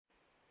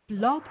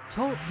Blog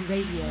Talk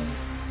Radio.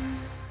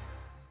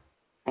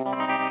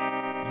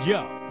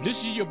 Yo, this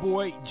is your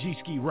boy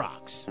G-Ski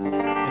Rocks, and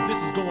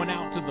this is going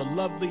out to the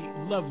lovely,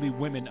 lovely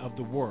women of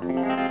the world.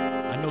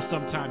 I know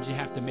sometimes you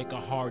have to make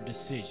a hard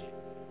decision,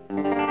 but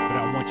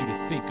I want you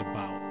to think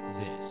about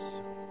this.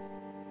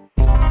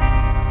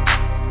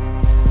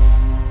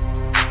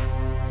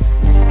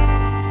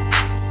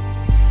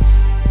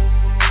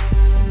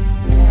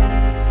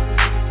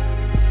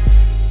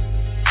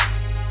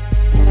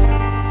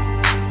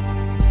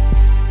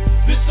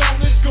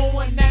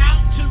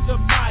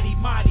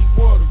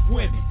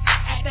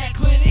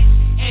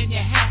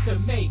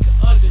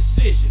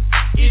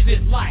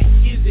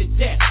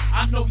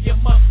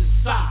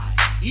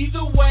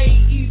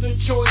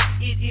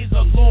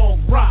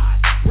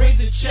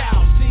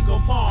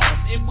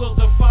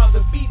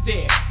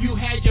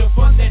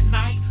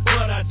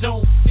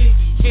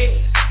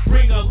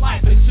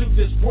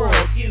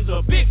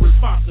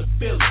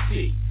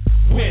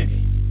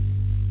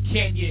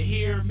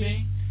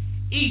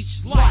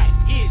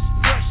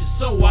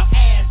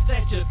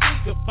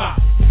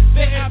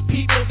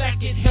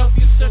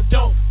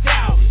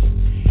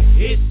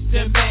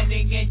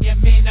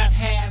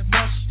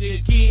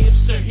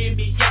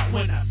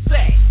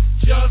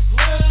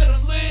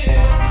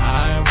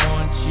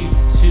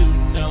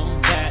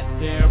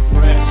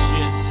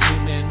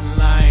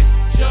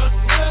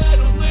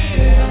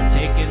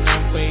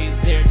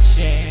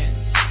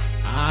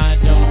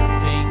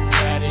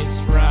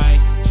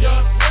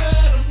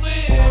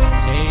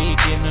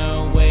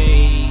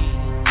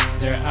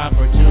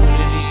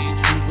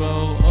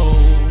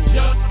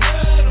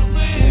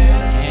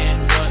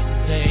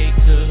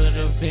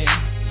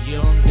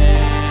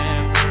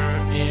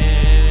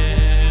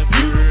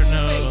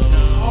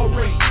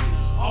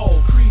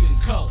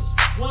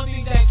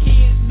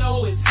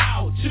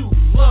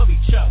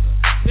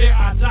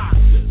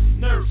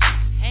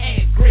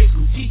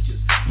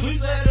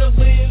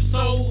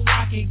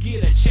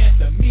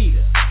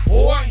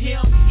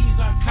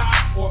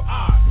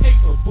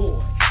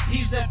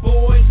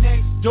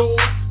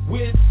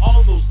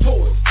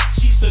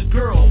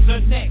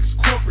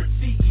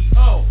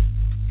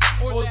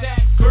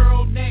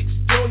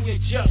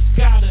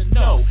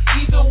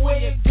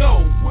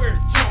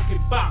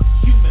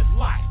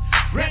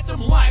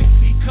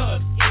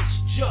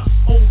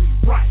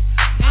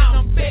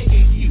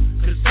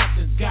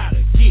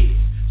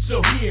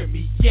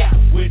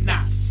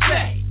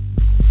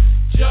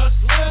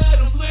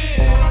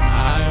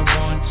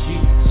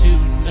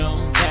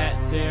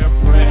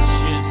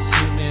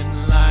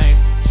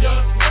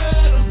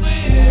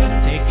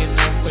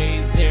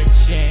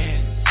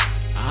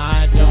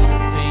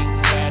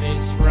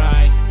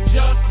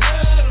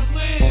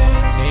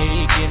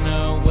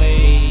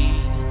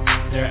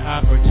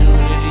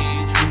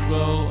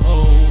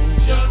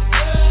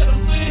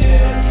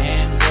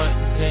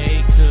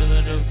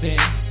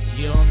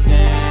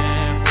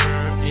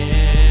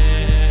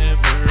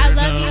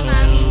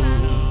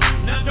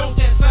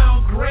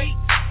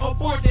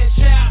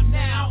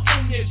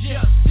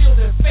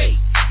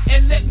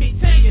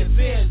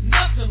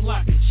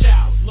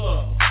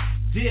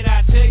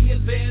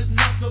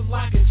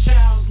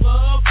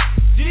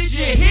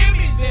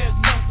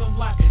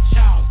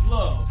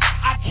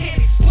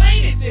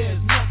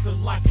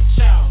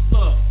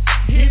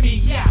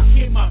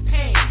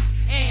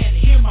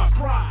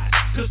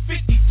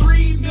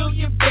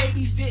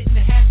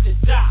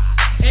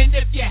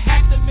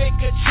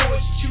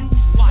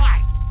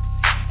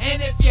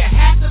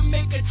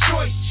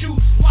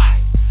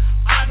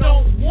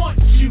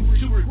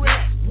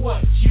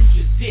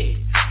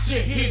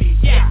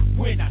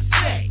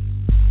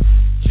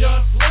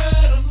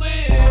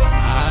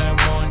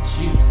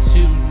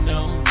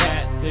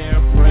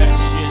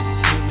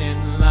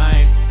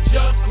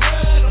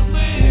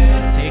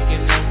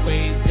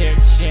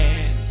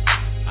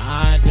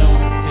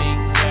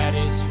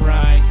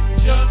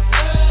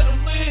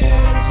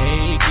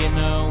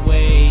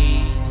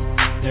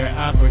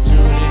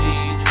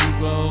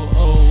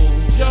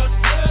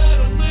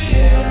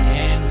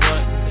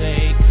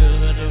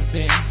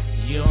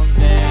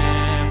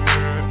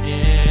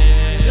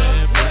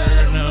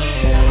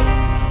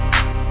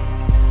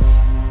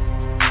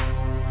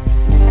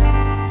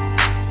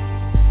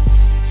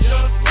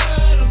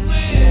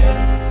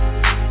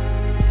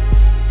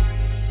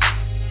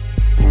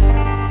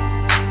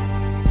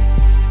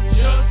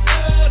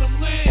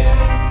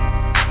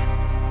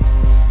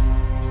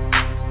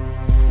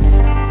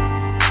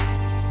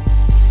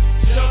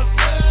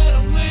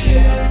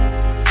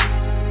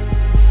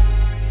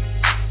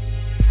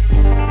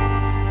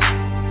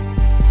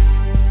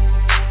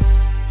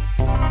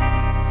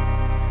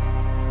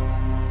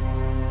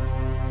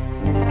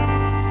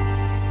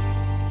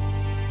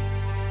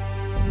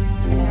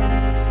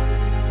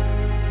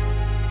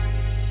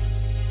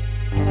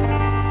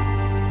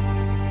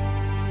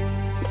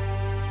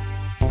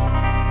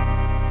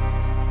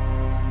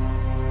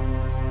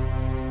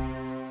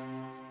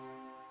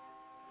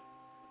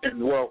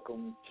 And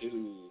welcome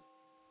to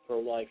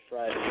Pro-Life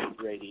Friday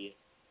Radio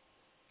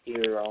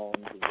here on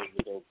the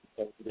Vigil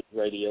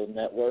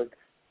Network.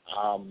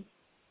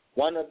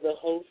 One of the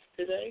hosts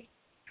today,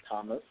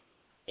 Thomas,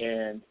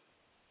 and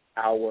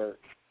our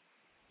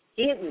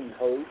hidden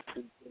host,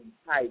 who's been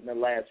hiding the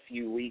last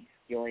few weeks,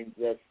 joins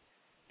us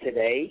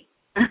today.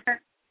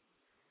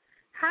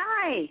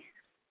 Hi.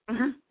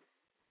 I'm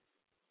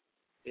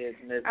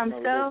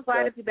Melissa. so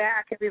glad to be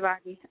back,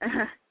 everybody.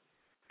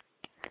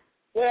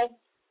 Well,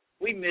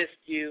 we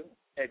missed you,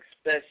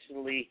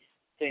 especially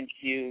since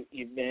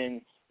you've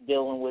been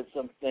dealing with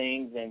some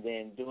things and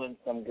then doing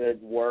some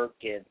good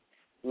work and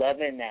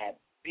loving that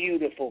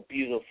beautiful,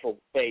 beautiful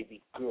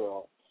baby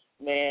girl.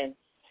 Man,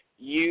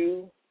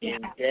 you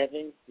and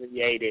Devin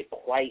created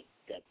quite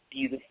the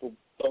beautiful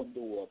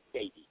bundle of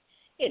babies.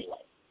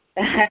 Anyway.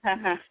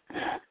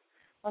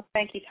 Well,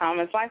 thank you,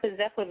 Thomas. Life has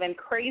definitely been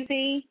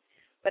crazy,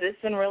 but it's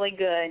been really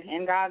good,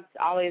 and God's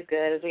always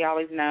good, as we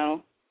always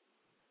know.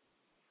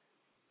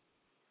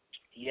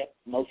 Yep,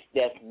 most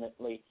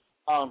definitely.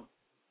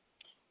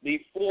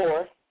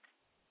 Before,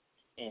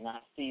 and I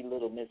see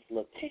little Miss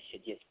Letitia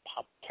just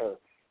popped her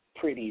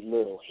pretty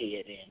little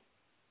head in.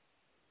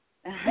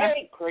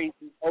 Hey,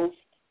 crazy host.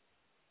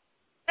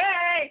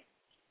 Hey!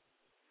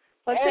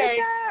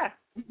 Letitia!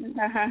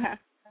 Hey.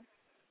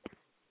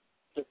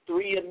 The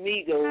three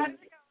amigos,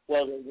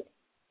 well,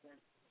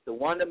 the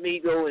one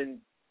amigo and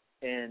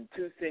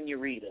two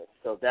senoritas,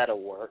 so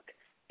that'll work.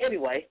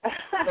 Anyway,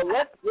 so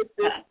let's get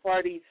this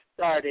party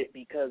started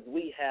because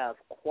we have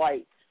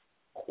quite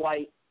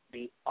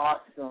the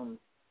awesome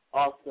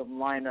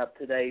lineup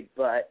today.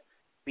 But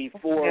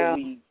before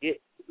we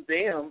get to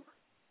them,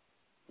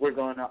 we're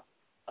going to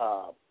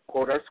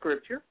quote our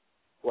scripture.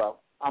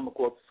 Well, I'm going to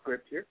quote the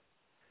scripture.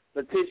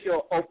 Letitia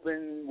will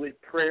open with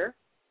prayer.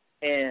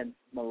 And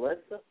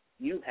Melissa,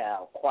 you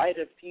have quite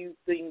a few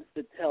things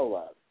to tell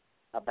us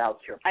about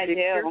your picture. I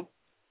do.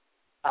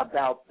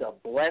 About the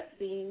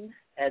blessing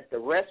at the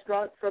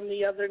restaurant from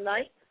the other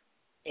night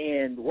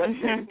and what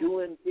they're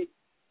doing,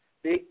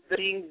 big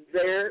things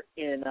there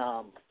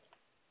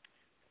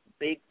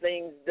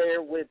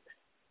with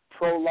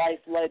pro-life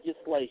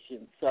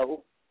legislation.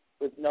 So,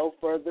 with no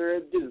further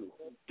ado,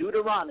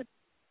 Deuteronomy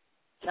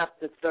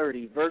chapter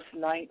 30, verse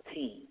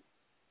 19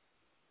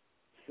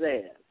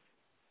 says,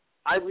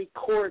 I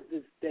record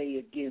this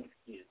day against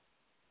you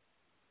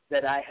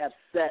that I have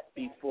set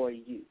before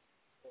you,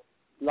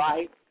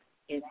 life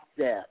and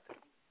death,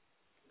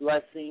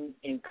 blessing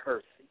and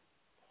cursing.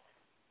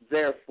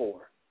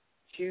 Therefore,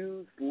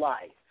 choose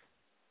life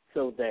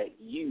so that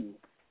you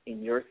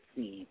and your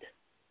seed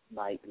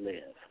might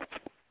live.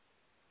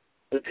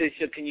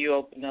 Letitia, can you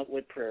open up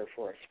with prayer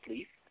for us,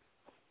 please?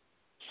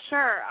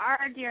 Sure.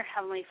 Our dear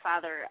Heavenly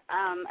Father,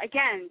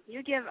 again,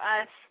 you give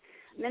us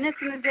minutes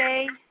in the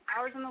day,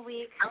 hours in the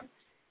week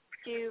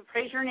to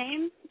praise your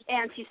name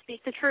and to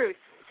speak the truth.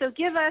 So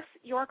give us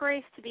your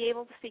grace to be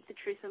able to speak the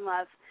truth in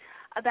love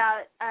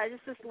about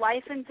just this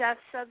life and death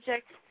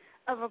subject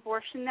of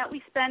abortion that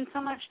we spend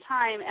so much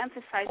time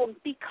emphasizing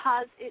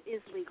because it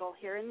is legal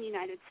here in the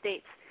United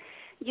States.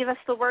 Give us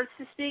the words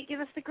to speak. Give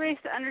us the grace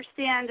to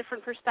understand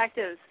different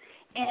perspectives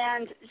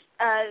and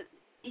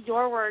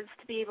your words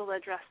to be able to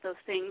address those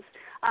things.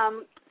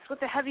 It's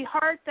with a heavy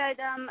heart that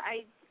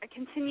I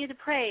continue to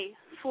pray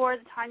for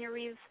the Tonya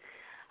Reaves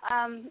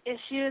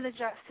issue, the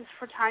Justice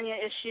for Tonya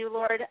issue,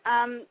 Lord.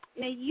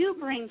 May you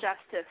bring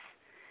justice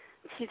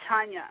to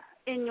Tonya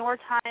in your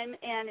time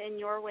and in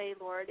your way,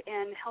 Lord,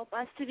 and help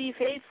us to be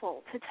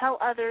faithful, to tell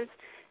others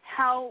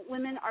how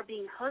women are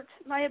being hurt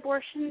by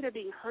abortion, they're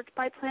being hurt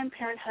by Planned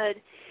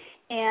Parenthood,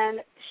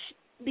 and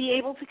be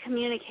able to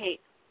communicate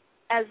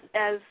as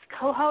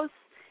co-hosts,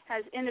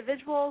 as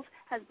individuals,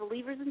 as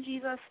believers in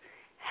Jesus,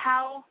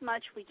 how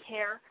much we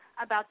care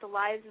about the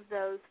lives of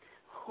those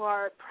who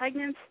are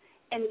pregnant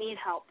and need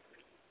help.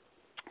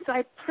 So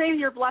I pray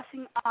your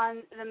blessing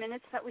on the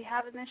minutes that we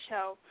have in this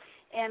show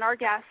and our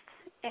guests,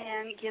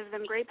 and give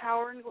them great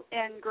power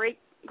and great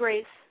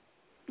grace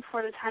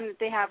for the time that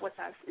they have with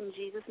us. In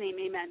Jesus' name,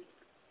 amen.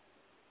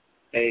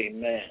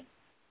 Amen.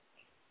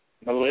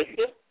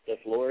 Melissa, the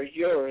floor is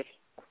yours.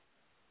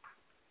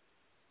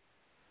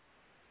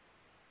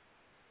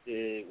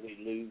 Did we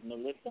lose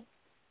Melissa?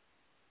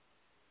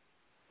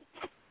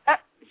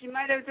 She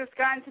might have just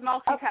gone to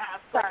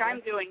multitask like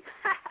I'm doing.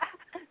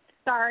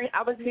 Sorry,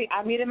 I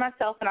muted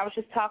myself and I was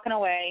just talking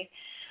away.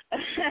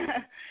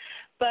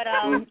 But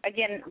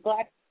again,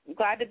 glad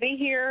to be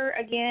here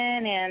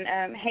again,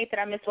 and hate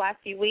that I missed the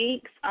last few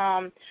weeks.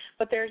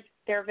 But there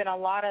have been a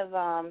lot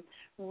of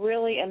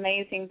really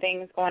amazing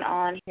things going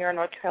on here in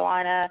North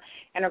Carolina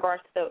in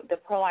regards to the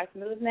pro-life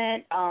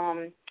movement.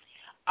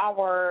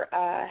 Our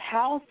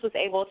House was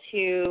able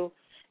to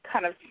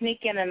kind of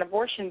sneak in an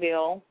abortion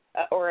bill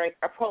or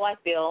a pro-life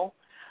bill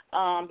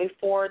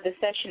before the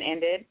session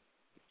ended.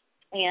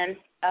 And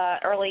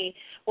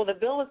the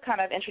bill was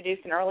kind of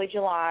introduced in early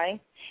July,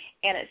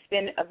 and it's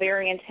been a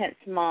very intense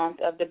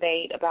month of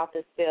debate about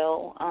this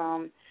bill.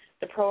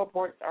 The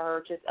pro-aborts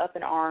are just up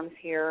in arms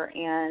here,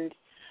 and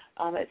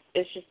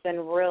it's just been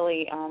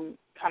really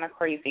kind of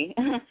crazy.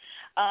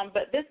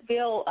 But this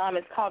bill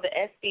is called the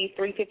SB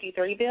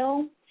 353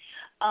 bill,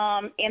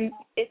 and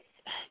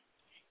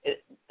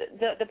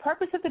the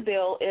purpose of the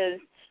bill is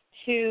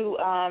to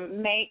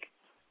make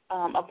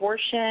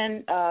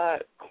abortion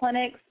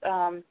clinics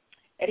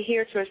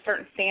adhere to a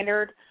certain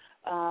standard,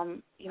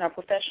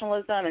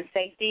 professionalism and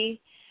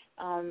safety,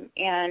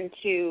 and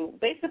to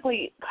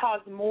basically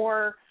cause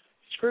more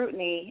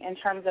scrutiny in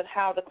terms of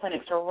how the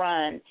clinics are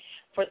run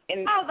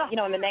in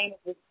the name of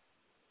this.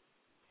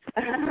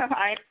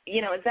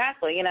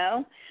 Exactly,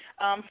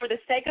 for the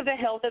sake of the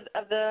health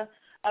of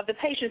the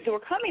patients who are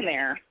coming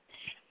there.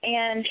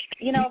 And,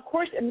 of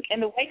course, in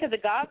the wake of the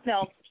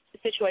Gosnell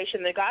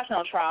situation, the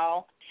Gosnell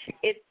trial,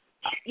 it's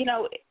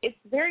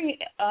very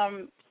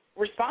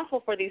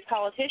responsible for these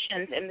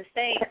politicians in the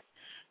state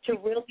to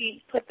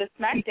really put the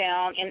smack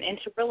down and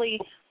to really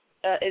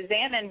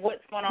examine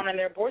what's going on in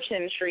their abortion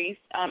industries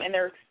in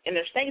their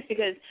states,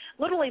 because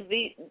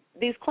literally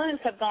these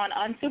clinics have gone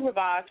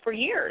unsupervised for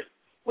years,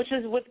 which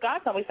is with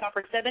Gosnell. We saw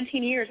for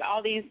 17 years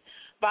all these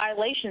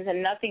violations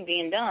and nothing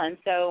being done.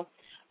 So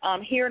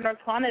here in North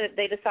Carolina,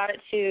 they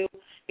decided to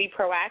be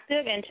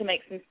proactive and to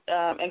make some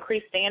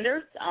increased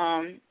standards,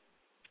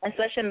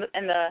 especially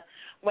in the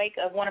wake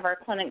of one of our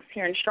clinics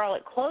here in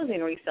Charlotte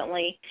closing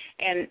recently,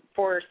 and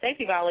for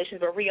safety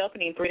violations, we're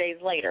reopening 3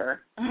 days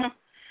later.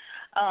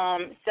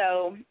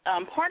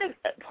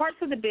 Parts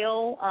of the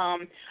bill,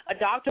 a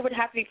doctor would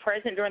have to be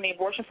present during the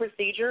abortion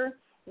procedure.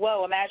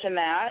 Whoa, imagine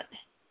that.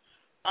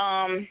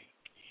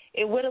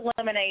 It would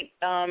eliminate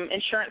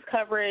insurance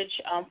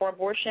coverage for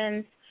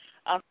abortions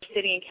for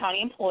city and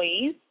county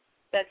employees.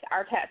 That's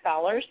our tax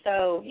dollars,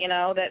 so,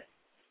 that's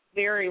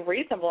very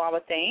reasonable, I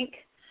would think.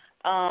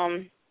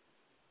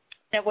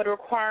 It would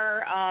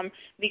require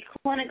the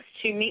clinics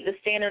to meet the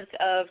standards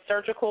of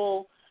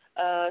surgical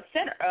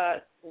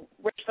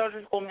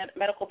surgical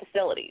medical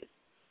facilities,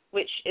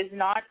 which is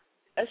not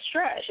a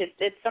stretch.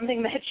 It's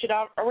something that should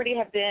already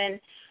have been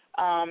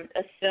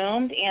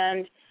assumed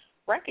and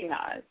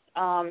recognized.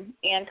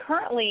 And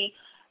currently,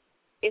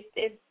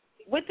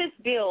 with this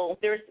bill,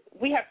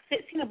 we have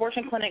 16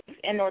 abortion clinics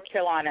in North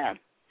Carolina.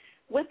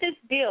 With this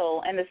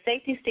bill and the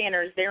safety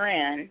standards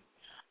therein,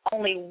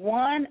 only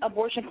one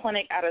abortion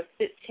clinic out of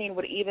 16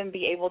 would even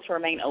be able to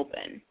remain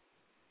open.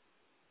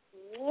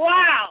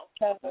 Wow.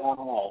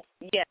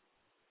 Yes.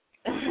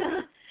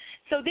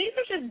 So these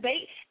are just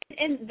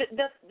and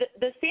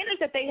the standards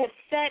that they have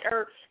set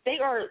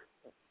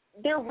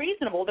they're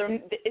reasonable.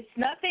 It's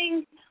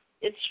nothing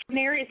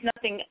extraordinary. It's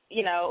nothing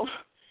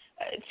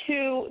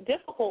too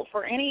difficult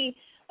for any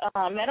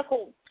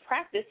medical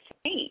practice to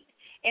meet.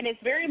 And it's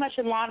very much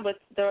in line with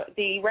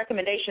the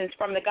recommendations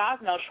from the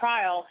Gosnell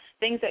trial,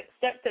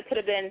 steps that could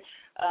have been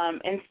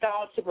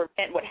installed to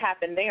prevent what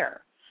happened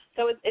there.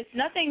 So it's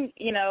nothing,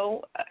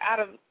 out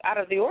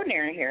of the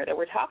ordinary here that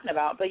we're talking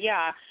about. But,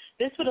 yeah,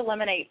 this would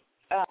eliminate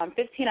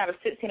 15 out of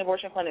 16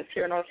 abortion clinics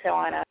here in North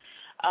Carolina.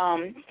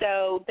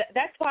 So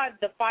that's why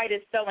the fight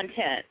is so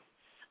intense.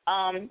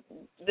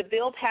 The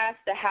bill passed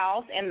the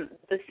House and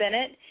the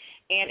Senate,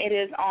 and it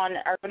is on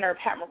our Governor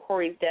Pat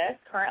McCrory's desk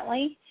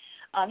currently.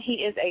 He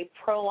is a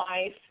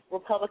pro-life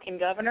Republican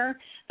governor,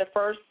 the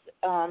first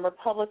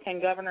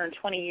Republican governor in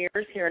 20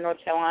 years here in North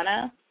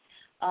Carolina.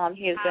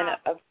 He has been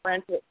a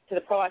friend to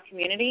the pro-life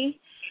community,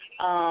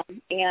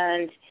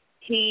 and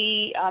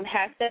he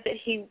has said that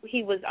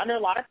he was under a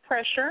lot of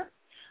pressure.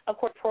 Of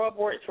course,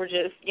 pro-aborts were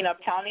just,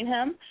 pounding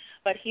him,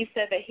 but he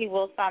said that he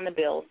will sign the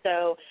bill.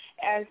 So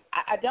I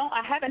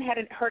haven't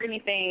heard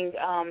anything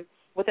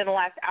within the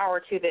last hour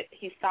or two that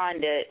he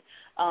signed it,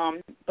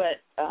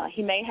 but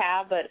he may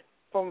have, but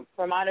from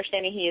my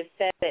understanding, he has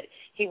said that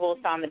he will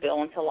sign the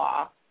bill into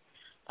law.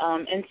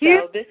 And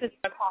so this is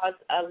going to cause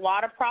a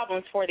lot of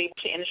problems for the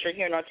abortion industry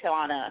here in North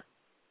Carolina.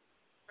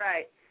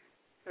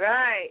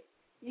 Right.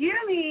 You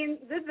mean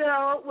the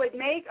bill would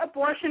make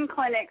abortion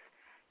clinics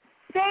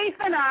safe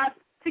enough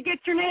to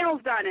get your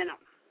nails done in them?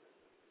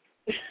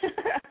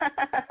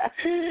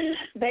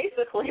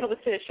 Basically,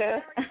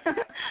 Letitia.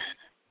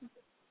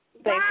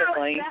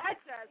 Basically. Wow, that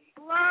just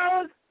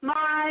blows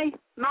my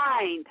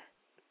mind.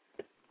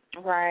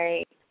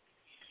 Right.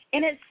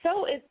 And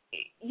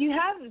you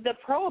have the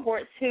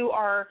pro-aborts who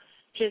are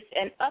just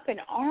up in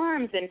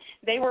arms, and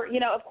they were,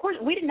 of course,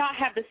 we did not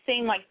have the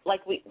same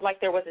like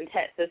there was in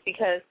Texas,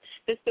 because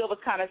this bill was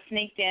kind of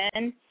sneaked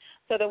in,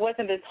 so there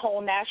wasn't this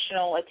whole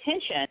national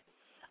attention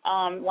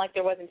like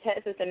there was in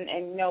Texas,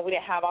 and we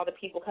didn't have all the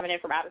people coming in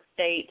from out of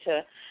state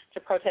to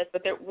protest,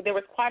 but there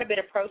was quite a bit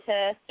of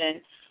protest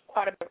and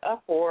quite a bit of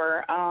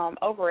uproar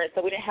over it,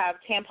 so we didn't have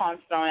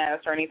tampons thrown at us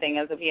or anything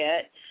as of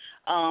yet.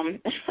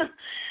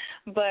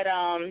 But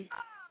you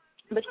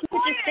would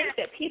just think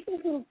that people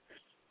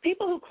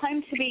who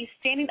claim to be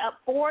standing up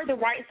for the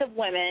rights of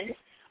women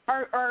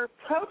are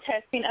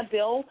protesting a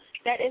bill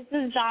that is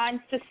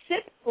designed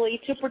specifically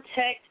to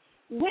protect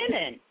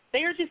women.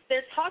 They're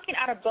talking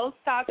out of both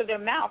sides of their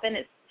mouth, and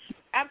it's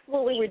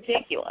absolutely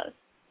ridiculous.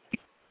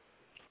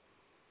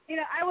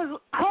 I was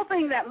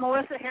hoping that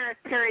Melissa Harris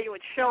Perry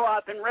would show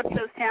up and rip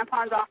those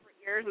tampons off her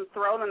ears and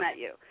throw them at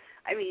you.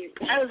 I mean,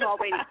 I was all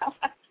waiting.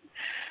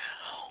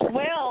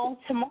 Well,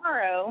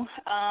 tomorrow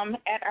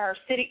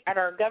at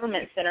our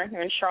government center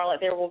here in Charlotte,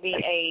 there will be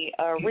a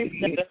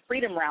Reproductive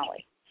Freedom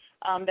Rally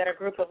that a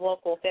group of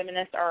local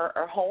feminists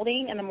are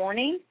holding in the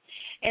morning.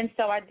 And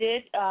so I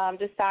did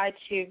decide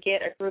to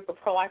get a group of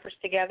pro-lifers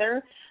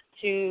together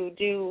to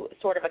do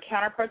sort of a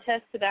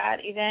counter-protest to that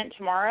event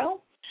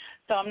tomorrow.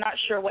 So I'm not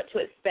sure what to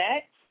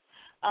expect,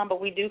 but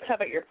we do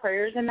covet your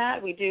prayers in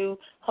that. We do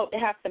hope to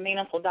have some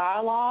meaningful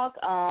dialogue.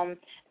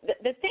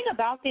 The thing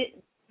about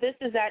this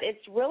is that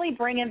it's really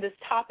bringing this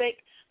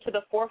topic to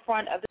the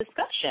forefront of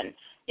discussion.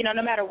 You know,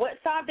 no matter what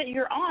side that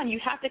you're on, you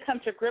have to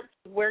come to grips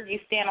with where you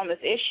stand on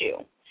this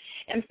issue.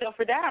 And so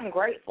for that, I'm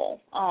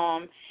grateful.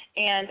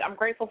 And I'm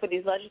grateful for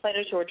these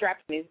legislators who are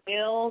drafting these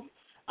bills,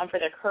 for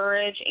their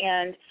courage.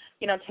 And,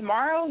 you know,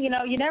 tomorrow, you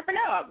know, you never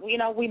know. You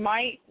know, we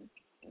might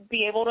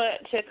be able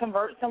to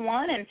convert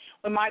someone, and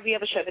we might be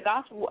able to share the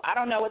gospel. I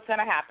don't know what's going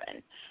to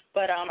happen.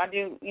 But I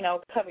do, you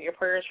know, covet your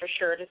prayers for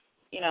sure, just,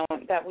 you know,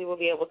 that we will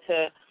be able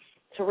to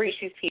reach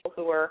these people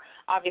who are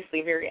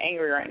obviously very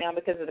angry right now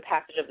because of the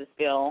passage of this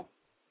bill.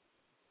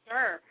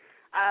 Sure.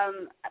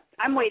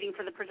 I'm waiting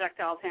for the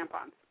projectile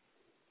tampons.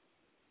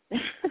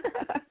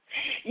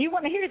 You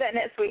want to hear that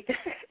next week?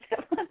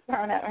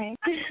 Thrown at me.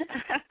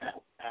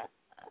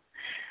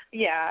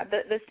 Yeah,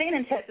 the scene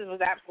in Texas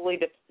was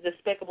absolutely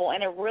despicable,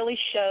 and it really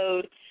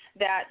showed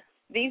that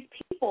these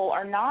people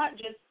are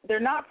they're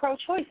not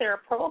pro-choice, they're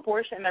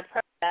pro-abortion, they're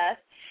pro-death,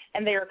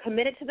 and they are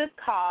committed to this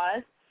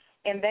cause,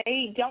 and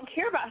they don't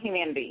care about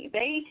humanity.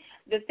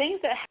 The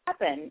things that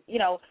happen, you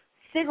know,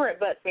 cigarette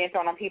butts being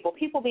thrown on people,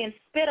 people being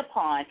spit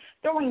upon,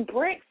 throwing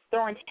bricks,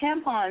 throwing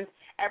tampons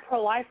at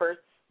pro-lifers,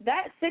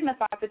 that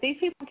signifies that these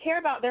people care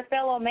about their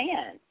fellow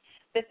man,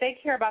 that they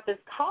care about this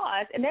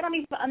cause, and they don't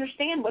even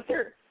understand what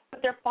they're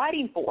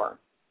fighting for.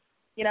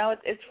 You know,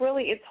 it's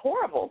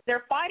horrible.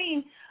 They're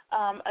fighting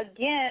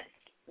against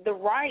the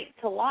right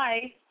to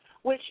life,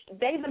 which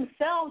they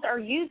themselves are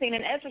using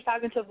and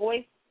exercising to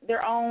voice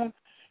their own,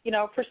 you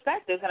know,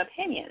 perspectives and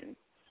opinions.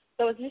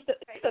 So it's just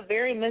a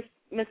very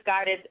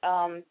misguided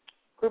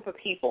group of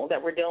people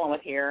that we're dealing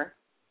with here.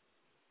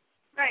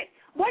 Right.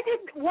 What did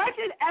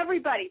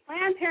everybody,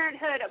 Planned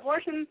Parenthood,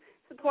 abortion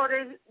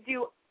supporters,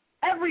 do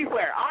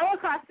everywhere, all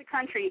across the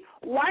country,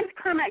 once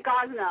Kermit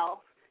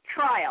Gosnell's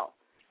trial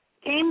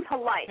came to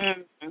light?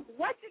 Mm-hmm.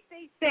 What did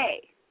they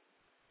say?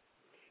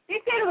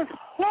 They said it was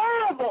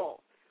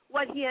horrible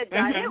what he had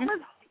done. Mm-hmm. It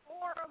was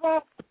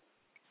horrible.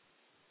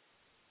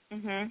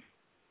 Mhm.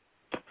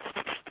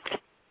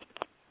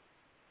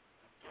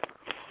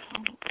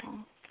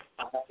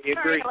 You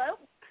agree? Sorry, hello?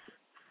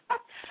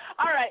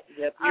 All right.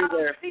 Yep, you're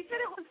there. They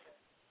said it was.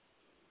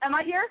 Am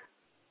I here?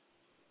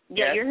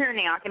 Yeah, you're here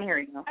now. I can hear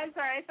you. I'm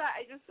sorry.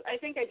 I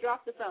think I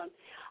dropped the phone.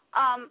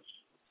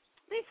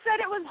 They said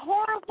it was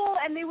horrible,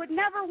 and they would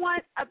never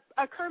want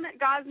a Kermit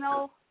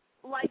Gosnell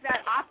like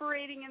that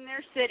operating in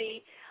their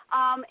city.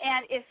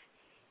 And if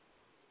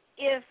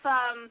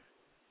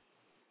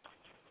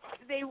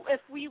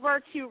we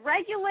were to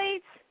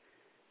regulate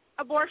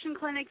abortion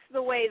clinics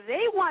the way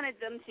they wanted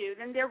them to,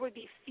 then there would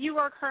be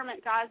fewer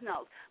Kermit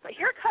Gosnells. But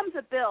here comes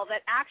a bill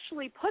that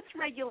actually puts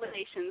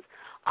regulations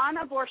on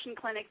abortion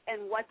clinics,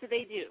 and what do?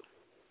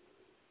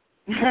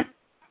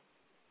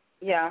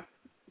 Yeah,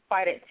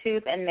 fight it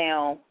tooth and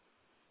nail.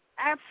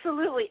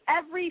 Absolutely.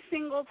 Every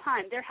single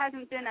time. There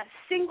hasn't been a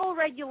single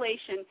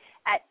regulation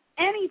at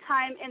any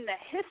time in the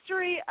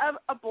history of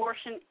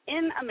abortion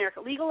in America,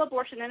 legal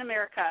abortion in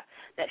America,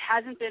 that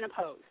hasn't been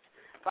opposed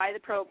by the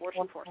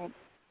pro-abortion forces.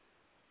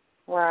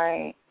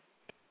 Right.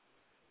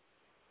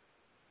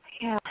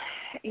 Yeah.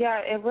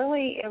 It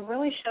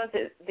really shows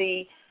that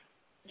the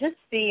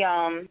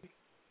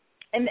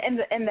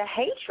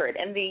hatred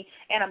and the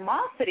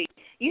animosity.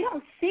 You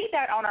don't see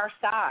that on our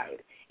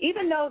side.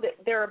 Even though that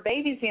there are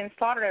babies being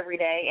slaughtered every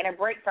day, and it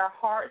breaks our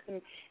hearts,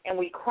 and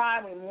we cry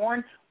and we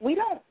mourn, we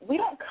don't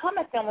come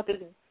at them with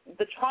this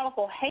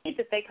vitriolical hate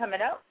that they come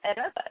at us.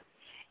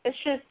 It's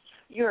just,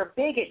 you're a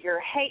bigot,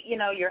 you're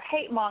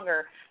hate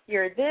monger,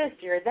 you're this,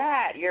 you're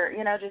that, you're,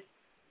 you know, just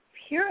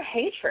pure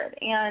hatred.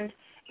 And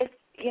it's,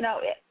 you know,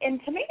 and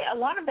to me, a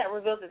lot of that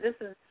reveals that this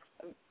is,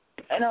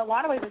 in a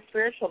lot of ways, a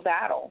spiritual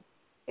battle,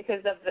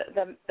 because of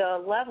the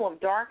level of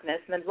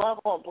darkness and the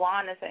level of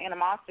blindness and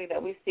animosity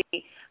that we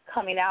see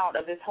coming out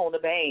of this whole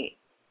debate.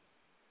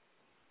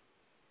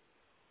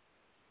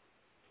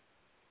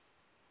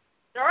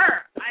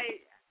 Sure.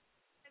 I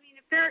mean,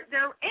 if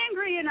they're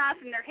angry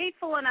enough and they're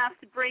hateful enough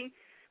to bring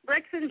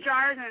bricks and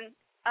jars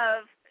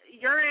of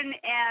urine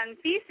and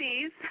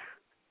feces,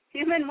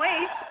 human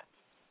waste,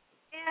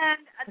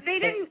 and they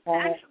didn't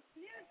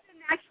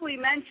actually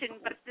mention,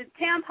 but the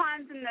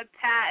tampons and the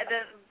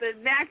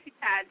maxi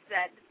pads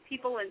that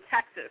people in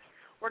Texas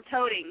were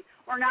toting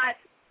were not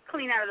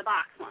clean out of the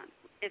box ones,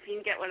 if you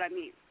can get what I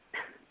mean.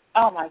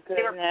 Oh, my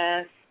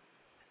goodness.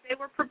 They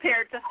were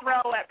prepared to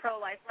throw at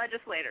pro-life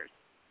legislators.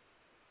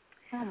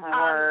 Oh, my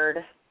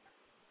word.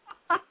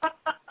 I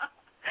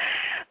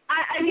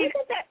mean,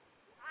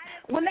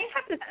 when they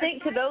have to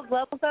think to those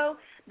levels, though,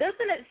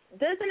 doesn't it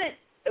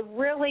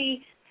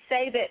really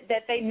say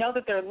that they know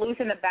that they're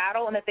losing the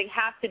battle and that they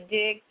have to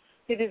dig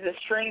through these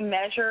extreme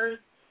measures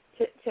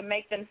to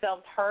make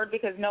themselves heard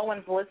because no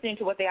one's listening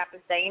to what they have to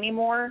say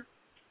anymore?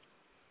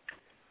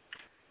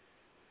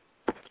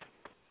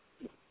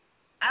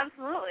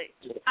 Absolutely.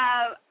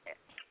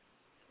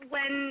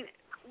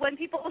 When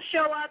people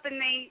show up and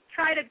they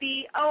try to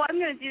be, I'm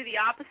going to do the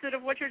opposite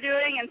of what you're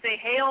doing and say,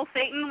 "Hail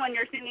Satan," when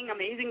you're singing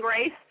Amazing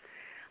Grace,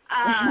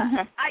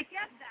 I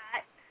get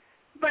that.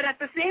 But at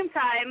the same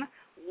time,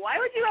 why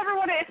would you ever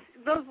want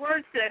those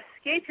words to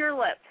escape your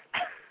lips?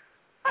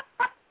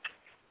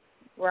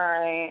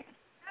 Right.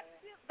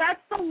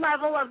 That's the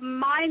level of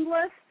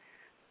mindless,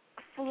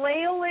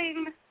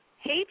 flailing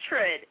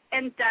hatred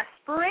and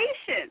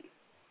desperation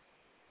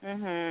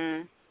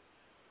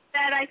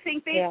that I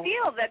think they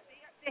feel, that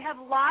they have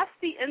lost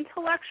the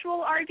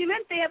intellectual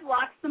argument, they have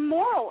lost the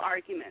moral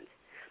argument.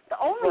 The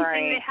only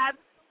thing they have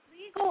is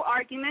the legal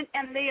argument,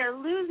 and they are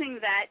losing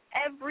that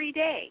every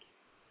day.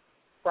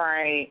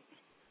 Right.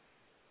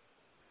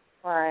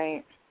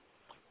 Right.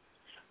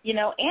 You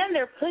know, and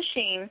they're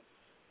pushing,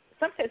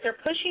 some states are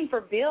pushing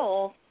for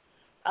bills.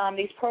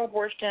 These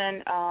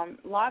pro-abortion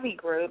lobby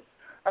groups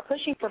are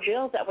pushing for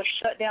bills that would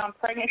shut down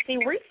pregnancy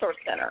resource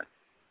centers.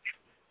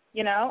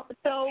 You know,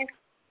 so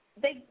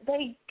they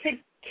could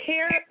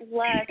care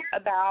less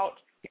about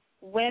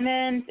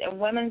women's and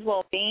women's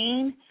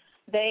well-being.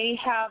 They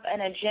have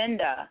an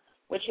agenda,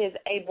 which is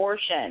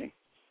abortion,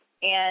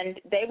 and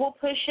they will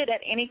push it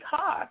at any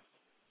cost.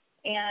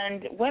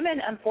 And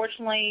women,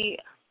 unfortunately,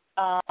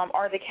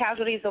 are the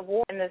casualties of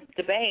war in this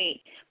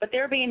debate, but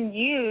they're being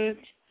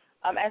used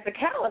as a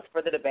catalyst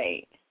for the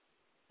debate.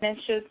 And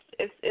it's just,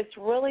 it's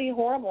really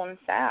horrible and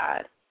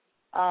sad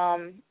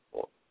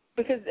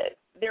because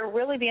they're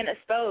really being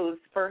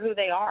exposed for who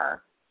they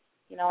are,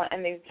 you know,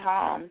 in these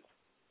times.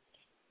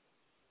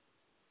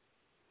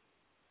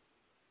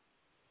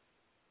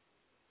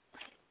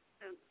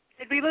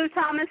 Did we lose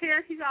Thomas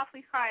here? He's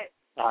awfully quiet.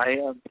 I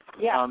am.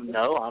 Yeah.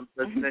 No, I'm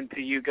listening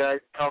to you guys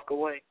talk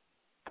away.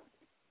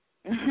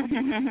 You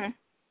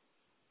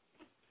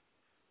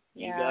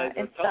guys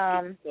are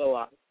talking, so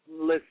I'm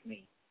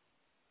listening.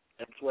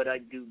 That's what I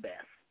do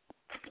best.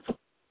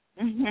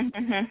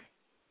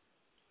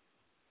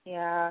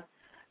 Yeah,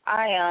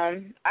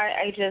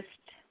 I just,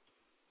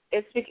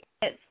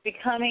 it's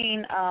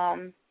becoming,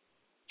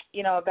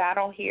 you know, a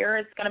battle here.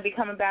 It's going to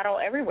become a battle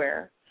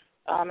everywhere.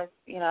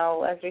 You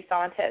know, as we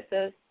saw in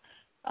Texas,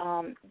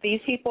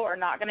 these people are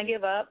not going to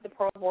give up. The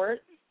pro-aborts,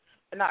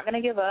 they're not going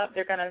to give up.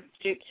 They're going to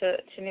stoop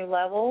to new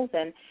levels,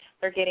 and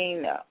they're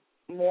getting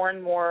more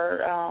and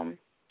more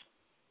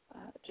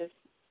just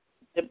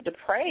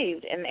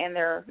depraved in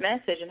their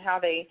message and how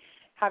they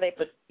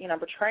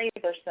portray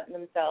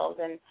themselves,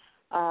 and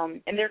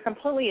they're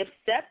completely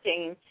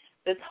accepting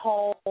this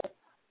whole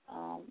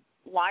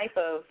life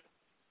of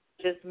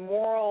just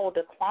moral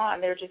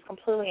decline. They're just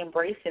completely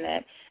embracing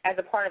it as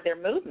a part of their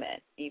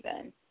movement.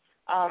 Even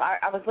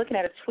I was looking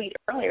at a tweet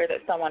earlier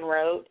that someone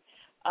wrote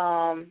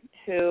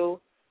who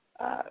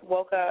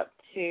woke up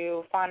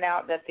to find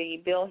out that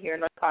the bill here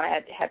in North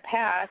Carolina had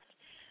passed,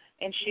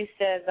 and she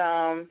says,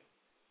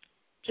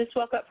 just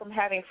woke up from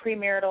having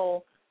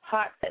premarital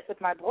hot sex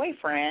with my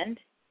boyfriend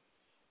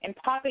and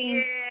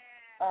popping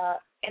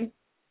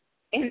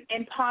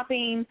and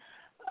popping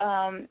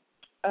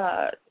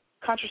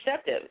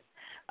contraceptives,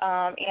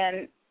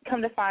 and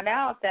come to find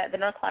out that the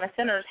North Carolina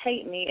senators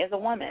hate me as a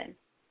woman.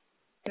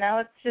 You know,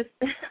 it's just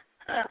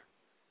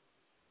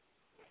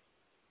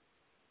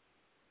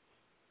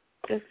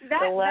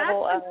the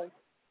level of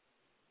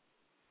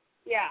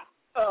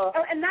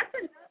and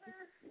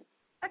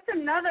that's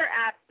another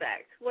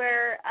aspect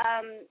where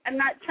I'm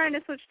not trying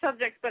to switch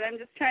subjects, but I'm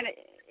just trying to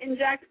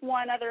inject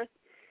one other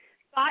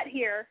thought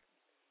here,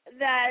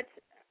 that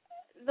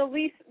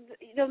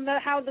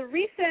how the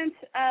recent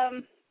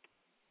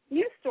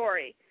news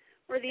story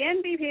where the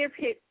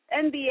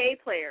NBA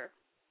player,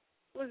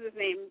 what was his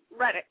name,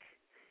 Redick,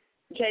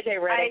 J.J.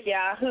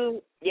 Redick,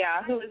 who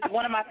is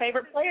one of my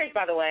favorite players,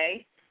 by the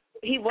way.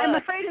 He was. I'm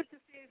afraid to say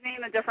his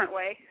name a different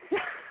way.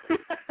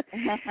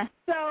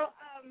 So,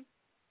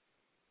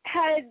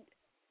 had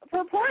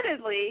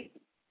purportedly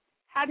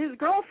had his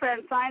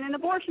girlfriend sign an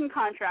abortion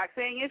contract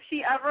saying if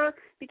she ever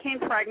became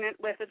pregnant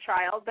with a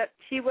child that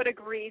she would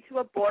agree to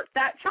abort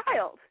that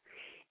child.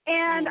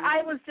 And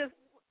I was just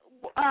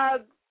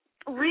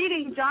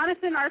reading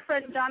our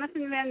friend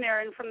Jonathan Van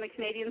Maren from the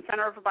Canadian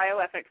Center for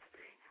Bioethics,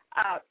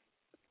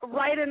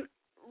 write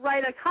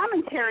a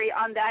commentary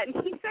on that, and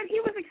he said he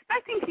was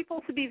expecting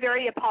people to be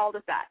very appalled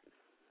at that.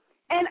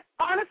 And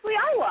honestly,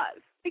 I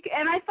was.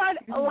 And I thought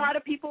a lot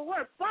of people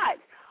were. But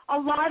a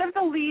lot of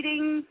the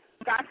leading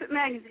gossip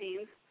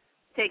magazines,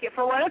 take it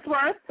for what it's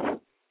worth,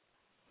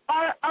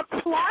 are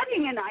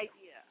applauding an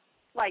idea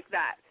like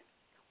that.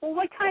 Well,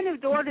 what kind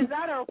of door does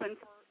that open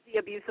for the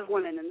abuse of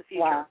women in the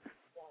future? Wow.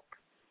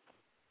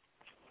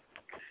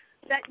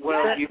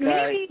 You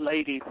guys,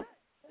 ladies,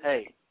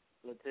 hey,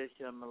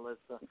 Letitia and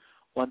Melissa,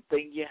 one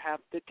thing you have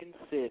to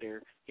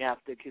consider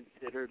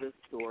the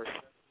source.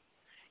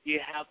 You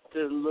have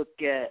to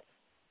look at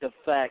the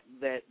fact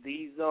that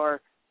these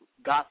are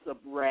gossip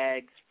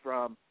rags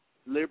from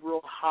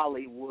liberal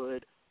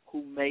Hollywood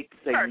who makes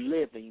a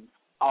living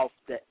off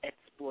the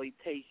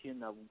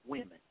exploitation of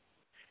women.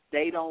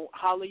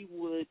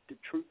 Hollywood, the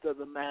truth of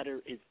the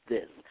matter is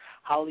this.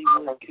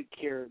 Hollywood could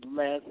care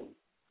less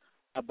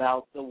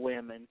about the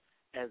women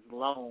as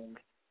long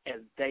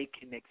as they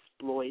can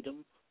exploit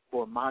them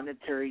for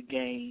monetary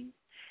gain.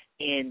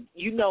 And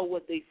you know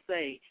what they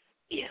say,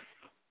 if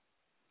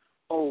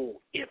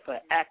an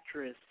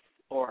actress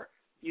or,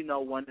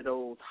 one of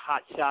those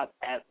hotshot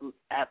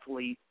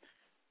athletes,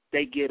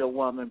 they get a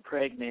woman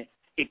pregnant,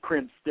 it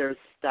crimps their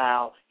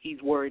style.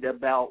 He's worried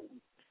about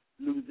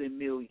losing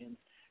millions.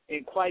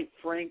 And quite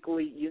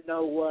frankly, you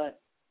know what?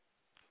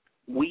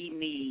 We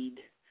need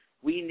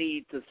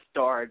to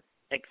start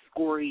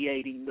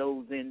excoriating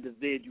those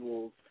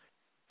individuals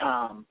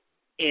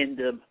in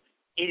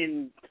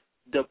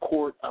the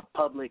court of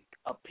public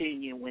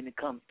opinion when it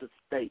comes to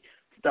state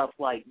stuff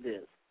like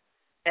this.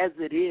 As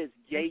it is,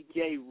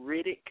 J.J.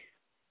 Riddick,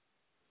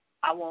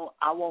 I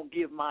won't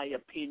give my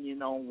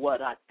opinion on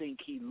what I think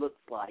he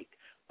looks like,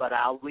 but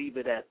I'll leave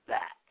it at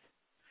that.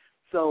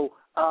 So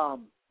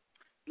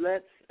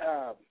let's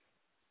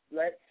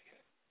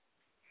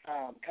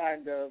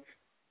kind of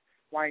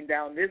wind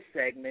down this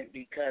segment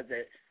because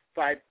at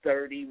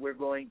 5:30 we're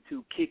going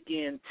to kick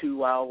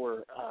into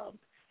our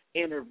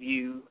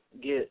interview,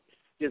 get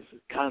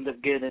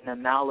an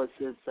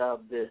analysis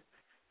of the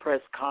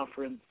press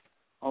conference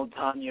on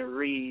Tonya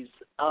Reaves.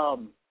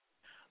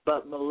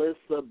 But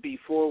Melissa,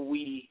 before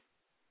we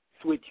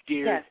switch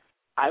gears, yes,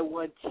 I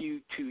want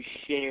you to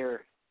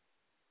share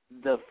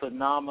the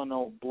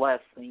phenomenal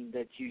blessing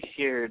that you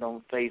shared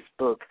on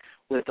Facebook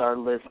with our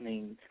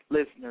listeners,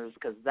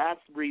 because that's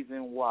the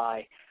reason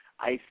why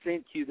I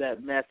sent you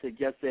that message.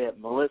 I said,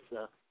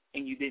 Melissa,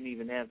 and you didn't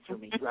even answer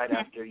me right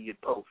after you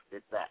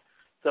posted that.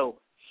 So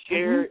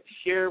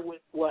share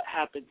with what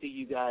happened to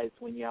you guys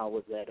when y'all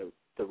was at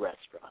the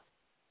restaurant.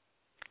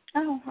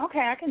 Oh, okay,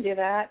 I can do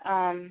that.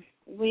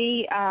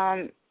 We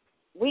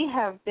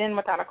have been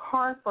without a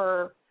car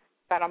for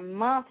about a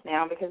month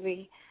now because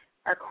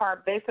our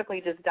car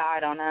basically just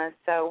died on us.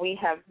 So we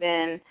have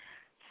been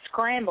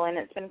scrambling.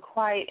 It's been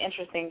quite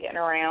interesting getting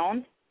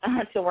around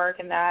to work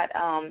and that,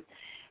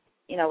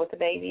 with the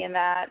baby and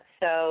that.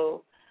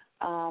 So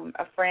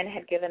a friend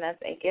had given us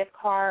a gift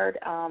card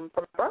for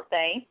my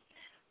birthday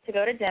to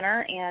go to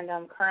dinner, and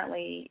I'm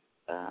currently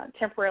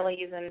temporarily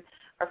using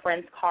our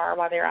friend's car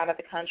while they're out of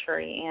the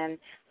country. And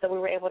so we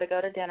were able to go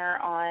to dinner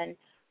on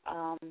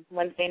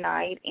Wednesday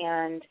night,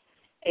 and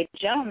a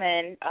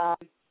gentleman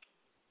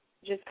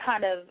just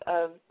kind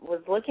of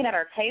was looking at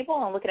our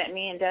table and looking at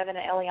me and Devin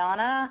and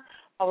Eliana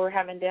while we were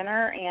having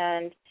dinner,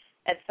 and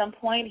at some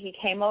point he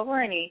came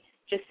over and he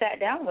just sat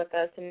down with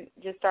us and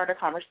just started a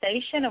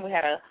conversation, and we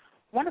had a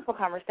wonderful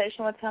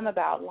conversation with him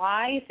about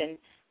life and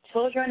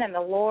children and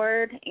the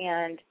Lord.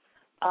 And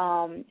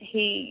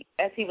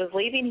as he was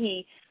leaving,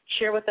 he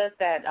shared with us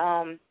that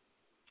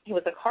he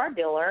was a car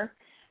dealer,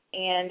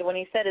 and when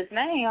he said his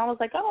name, I was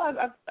like, oh,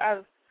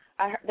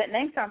 that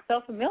name sounds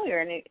so familiar.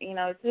 And he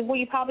said, well,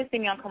 you probably see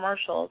me on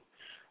commercials.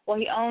 Well,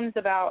 he owns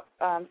about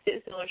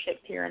 6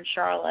 dealerships here in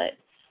Charlotte.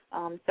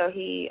 So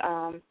he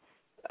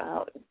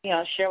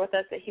shared with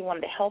us that he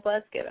wanted to help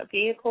us get a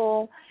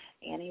vehicle,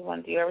 and he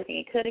wanted to do everything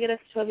he could to get us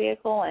to a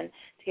vehicle and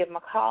to give him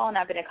a call. And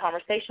I've been in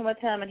conversation with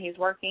him, and he's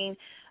working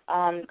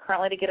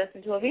currently to get us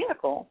into a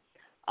vehicle.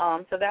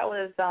 So that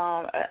was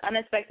an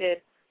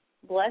unexpected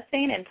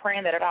blessing, and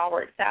praying that it all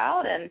works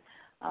out. And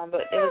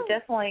but it was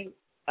definitely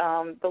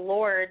the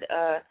Lord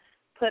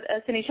put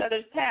us in each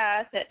other's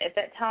paths at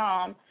that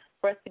time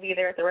for us to be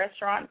there at the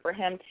restaurant, for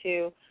him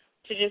to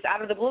just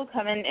out of the blue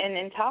come in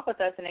and talk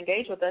with us and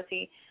engage with us.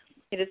 He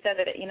just said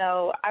that,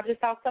 I just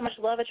saw so much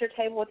love at your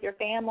table with your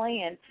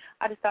family, and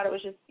I just thought it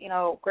was just,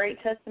 great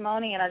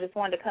testimony, and I just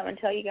wanted to come and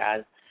tell you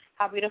guys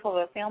how beautiful of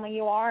a family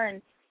you are.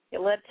 And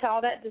it led to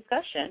all that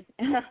discussion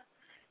and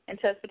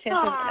to us potentially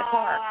in the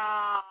car.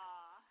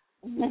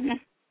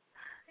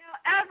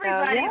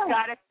 Everybody's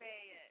got to say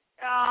it.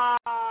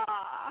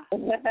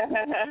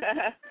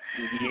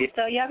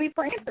 So, be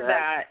praying for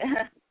that.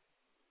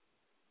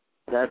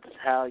 That's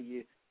how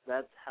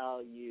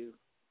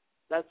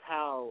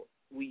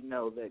we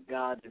know that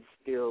God is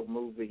still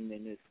moving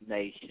in this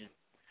nation.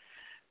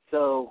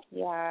 So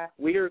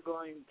we are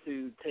going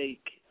to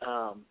take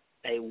a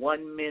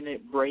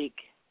 1-minute break.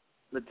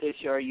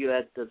 Letitia, are you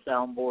at the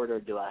soundboard,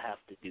 or do I have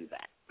to do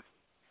that?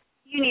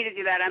 You need to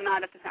do that. I'm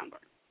not at the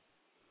soundboard.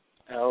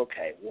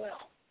 Okay,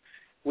 well,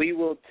 we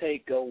will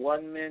take a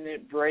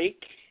 1-minute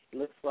break.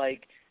 Looks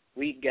like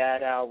we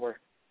got our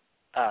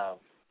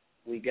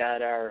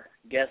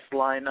guest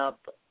lineup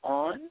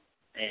on,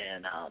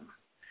 and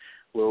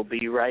we'll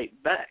be right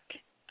back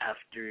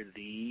after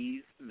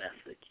these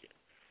messages.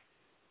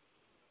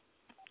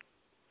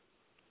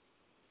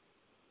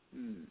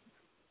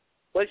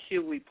 What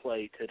should we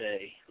play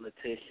today,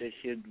 Letitia?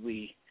 Should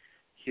we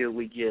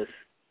just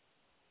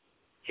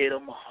hit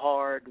them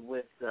hard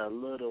with a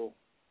little?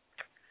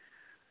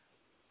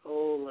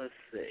 Oh, let's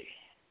see.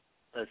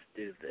 Let's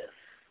do this.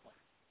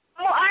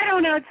 Oh, I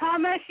don't know,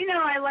 Thomas. You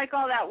know I like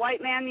all that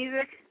white man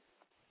music.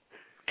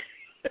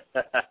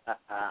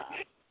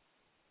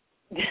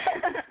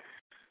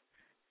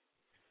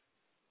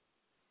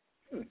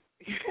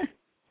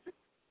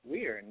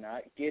 We are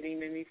not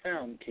getting any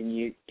sound. Can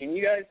you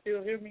guys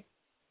still hear me?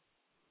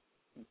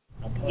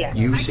 Yes.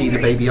 You see the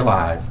baby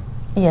alive.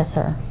 Yes,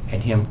 sir.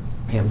 And him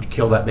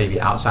kill that baby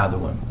outside the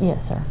womb. Yes,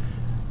 sir.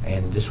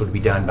 And this would be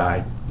done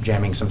by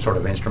jamming some sort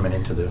of instrument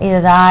into the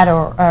either that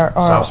or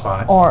soft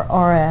spot. or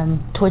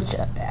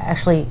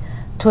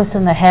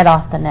twisting the head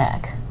off the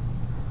neck,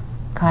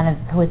 kind of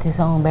with his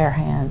own bare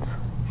hands.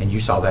 And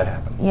you saw that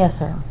happen. Yes,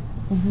 sir.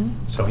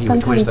 Mm-hmm. So he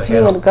would twist the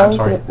head off.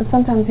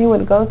 Sometimes he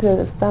would go through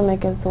the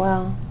stomach as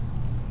well.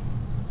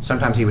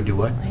 Sometimes he would do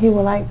what? He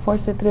would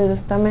force it through the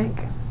stomach.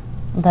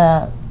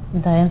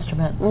 The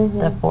instrument,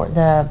 mm-hmm.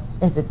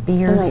 is it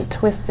beard? And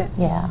twist it.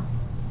 Yeah.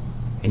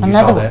 And you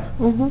saw that?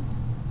 Mm-hmm.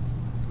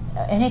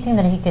 Anything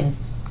that he could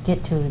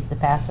get to the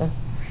pastor,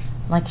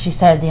 like she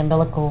said, the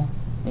umbilical.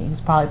 He was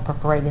probably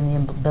perforating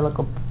the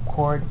umbilical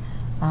cord.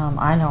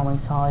 I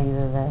normally saw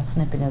either the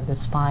snipping of the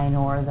spine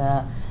or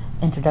the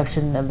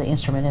introduction of the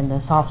instrument in the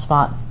soft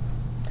spot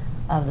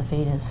of the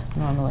fetus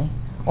normally,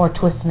 or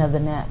twisting of the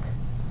neck.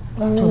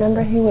 Well,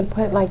 remember he would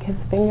put his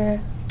finger.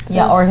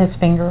 Yeah, or his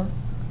finger.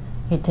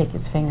 He'd take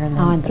his finger and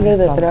then through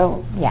the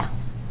throat. Yeah.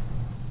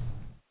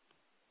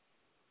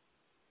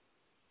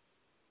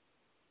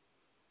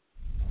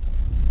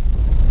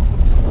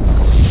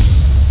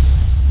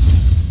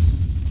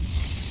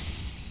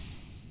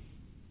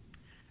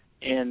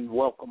 And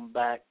welcome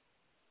back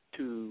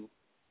to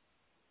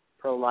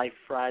Pro-Life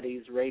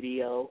Fridays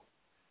Radio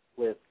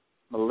with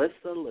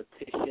Melissa,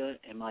 Letitia,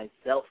 and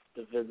myself,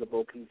 the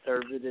Visible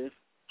Conservative.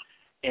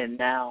 And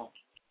now,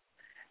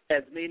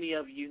 as many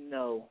of you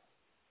know,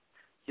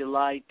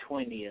 July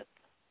 20th,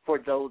 for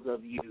those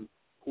of you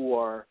who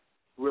are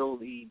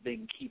really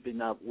been keeping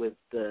up with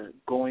the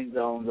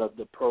goings-on of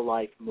the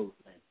pro-life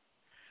movement,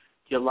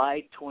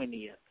 July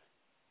 20th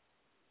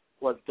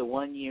was the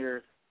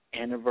 1-year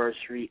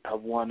anniversary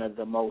of one of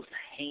the most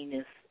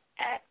heinous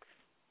acts.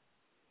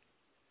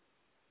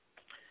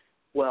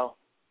 Well,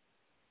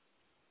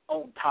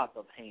 on top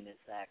of heinous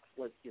acts,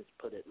 let's just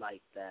put it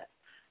like that.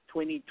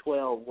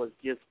 2012 was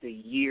just a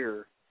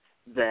year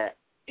that,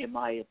 in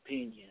my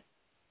opinion,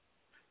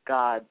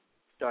 God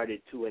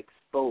started to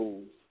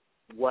expose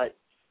what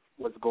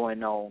was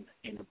going on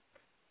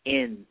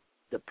in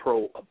the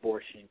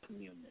pro-abortion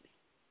community.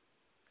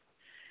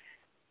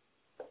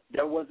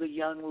 There was a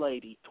young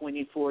lady,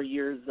 24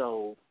 years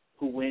old,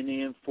 who went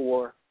in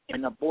for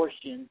an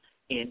abortion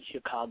in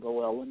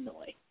Chicago,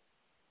 Illinois,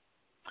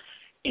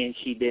 and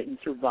she didn't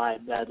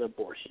survive that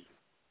abortion.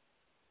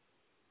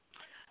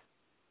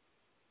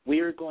 We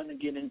are going to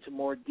get into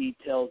more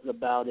details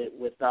about it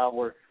with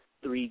our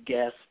 3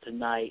 guests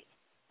tonight,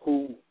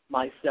 who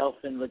myself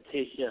and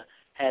Letitia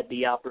had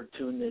the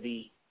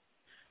opportunity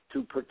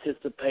to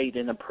participate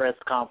in a press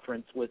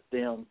conference with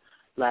them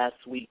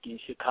last week in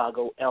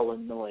Chicago,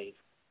 Illinois.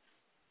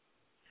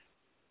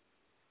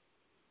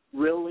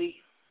 Really,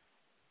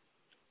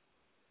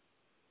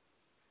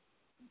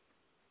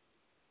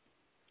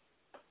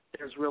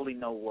 there's really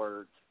no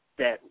words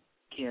that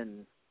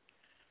can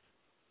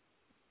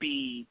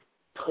be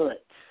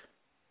put.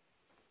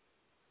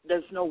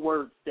 There's no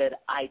words that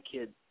I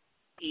could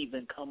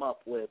even come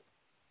up with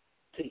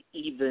to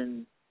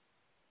even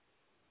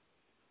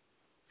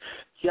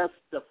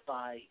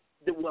justify,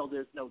 well,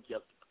 there's no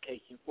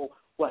justification for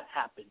what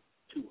happened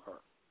to her.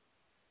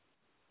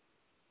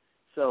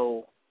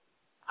 So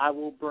I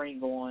will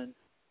bring on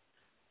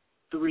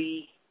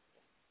 3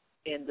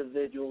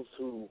 individuals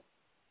who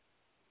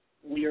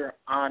we are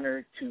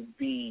honored to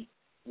be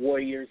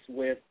warriors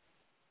with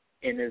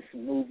in this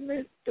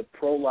movement, the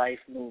pro-life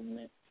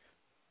movement.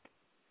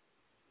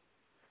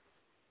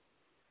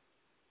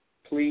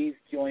 Please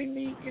join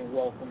me in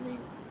welcoming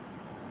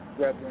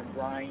Reverend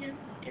Brian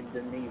and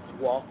Denise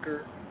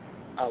Walker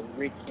of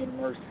Rich in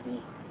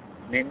Mercy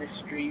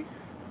Ministries,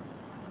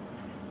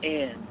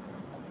 and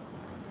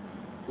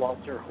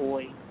Walter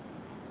Hoye,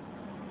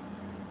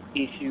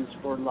 Issues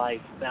for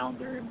Life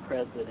founder and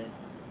president,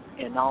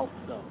 and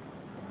also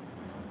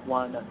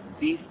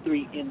these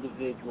 3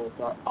 individuals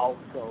are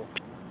also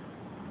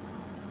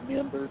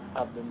members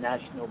of the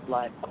National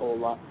Black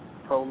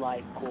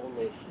Pro-Life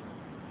Coalition.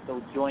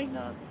 So join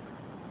us,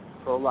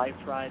 Pro-Life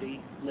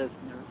Friday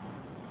listeners,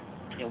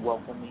 in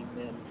welcoming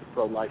them to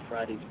Pro-Life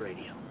Fridays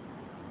Radio.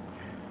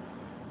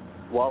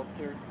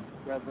 Walter,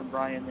 Reverend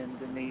Brian, and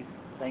Denise,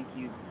 thank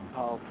you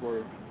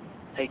for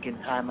taking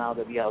time out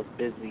of y'all's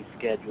busy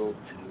schedule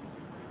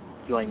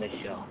to join the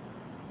show.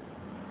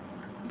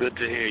 Good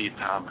to hear you,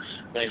 Thomas.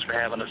 Thanks for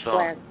having us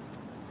on.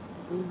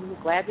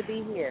 Glad to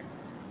be here.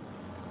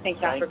 Thank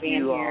y'all for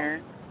being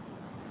here.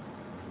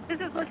 This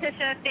is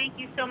Letitia. Thank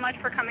you so much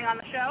for coming on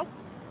the show.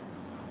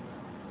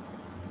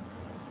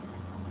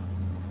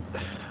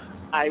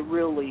 I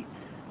really,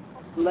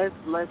 let's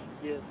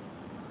just,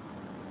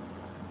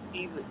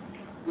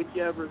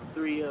 whichever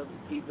 3 of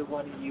either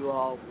one of you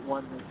all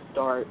want to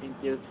start and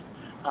just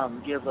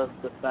give us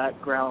the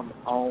background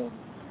on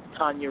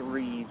Tonya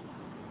Reaves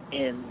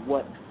and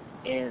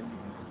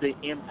the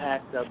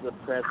impact of the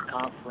press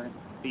conference,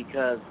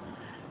 because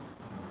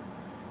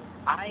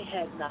I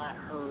had not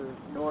heard,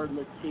 nor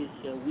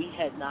Letitia, we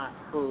had not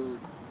heard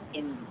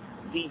in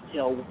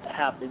detail what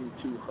happened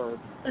to her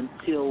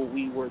until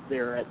we were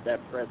there at that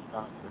press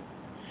conference.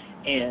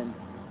 And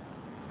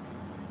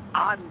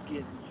I'm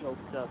getting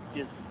choked up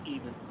just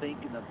even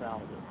thinking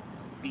about it,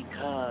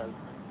 because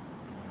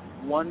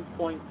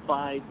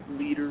 1.5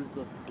 liters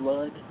of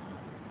blood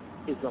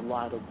is a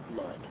lot of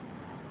blood.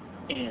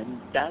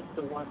 And that's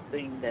the one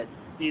thing that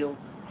still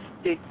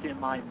sticks in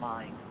my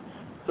mind.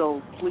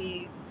 So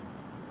please,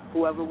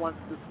 whoever wants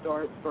to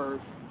start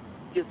first,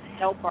 just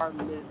help our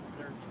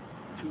listeners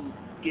to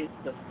get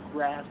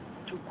grasp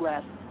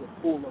the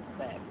full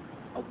effect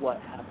of what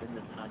happened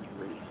to Tonya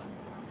Reaves.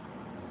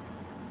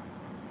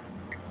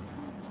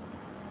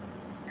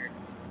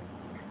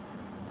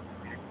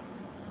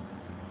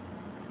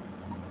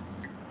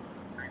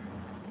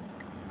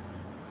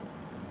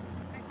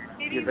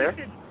 You there?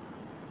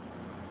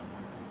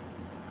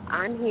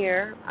 I'm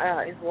here.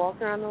 Is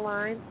Walter on the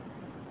line?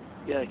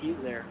 Yeah, he's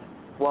there.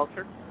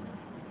 Walter?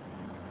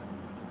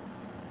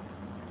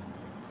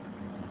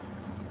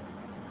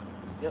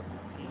 Yep,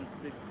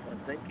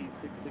 I think he's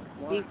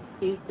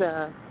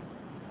 6'1".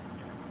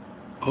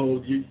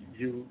 Oh,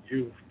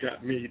 you've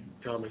got me,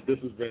 Thomas. This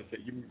is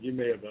Vincent. You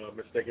may have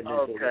mistaken me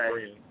for your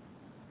friend.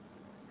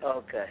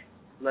 Okay.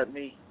 Let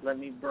me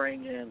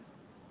bring in.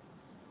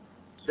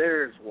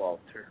 There's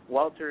Walter.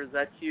 Walter, is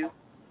that you?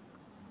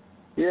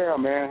 Yeah,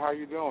 man. How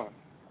you doing?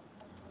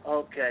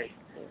 Okay.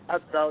 I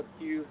thought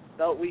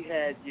we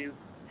had you.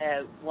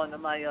 Had one of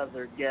my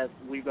other guests.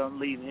 We're gonna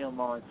leave him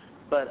on,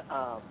 but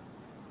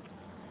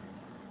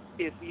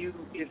if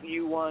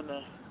you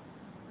wanna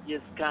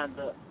just kind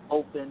of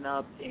open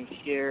up and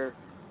share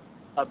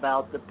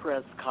about the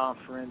press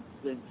conference,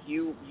 since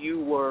you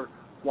were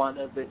one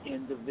of the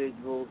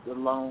individuals,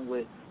 along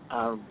with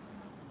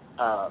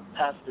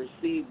Pastor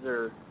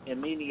Caesar and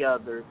many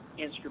others,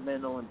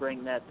 instrumental in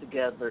bringing that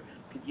together.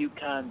 Could you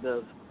kind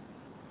of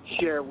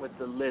share with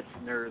the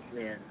listeners,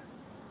 and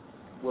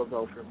we'll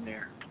go from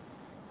there?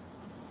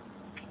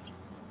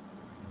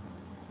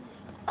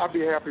 I'll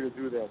be happy to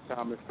do that,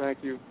 Thomas.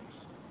 Thank you.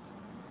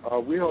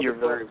 We held a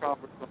press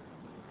conference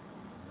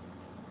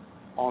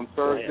on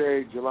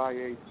Thursday,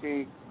 July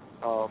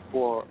 18th,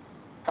 for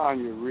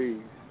Tonya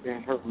Reaves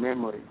in her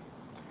memory.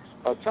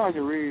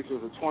 Tonya Reaves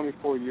was a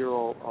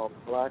 24-year-old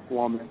black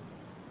woman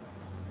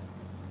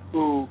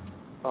who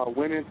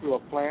went into a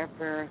Planned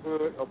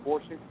Parenthood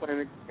abortion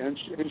clinic in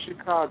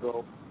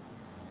Chicago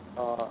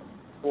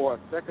for a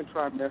second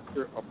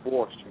trimester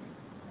abortion.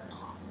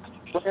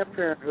 Planned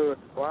Parenthood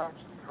watched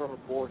her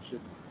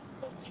abortion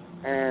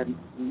and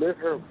let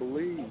her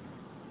bleed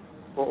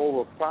for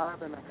over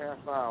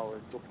 5.5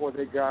 hours before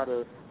they got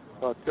her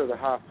to the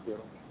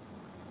hospital.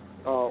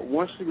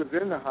 Once she was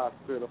in the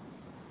hospital,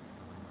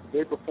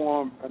 they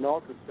performed an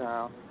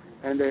ultrasound,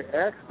 and they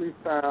actually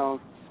found,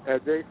 as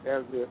the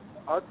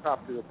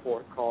autopsy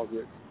report calls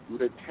it,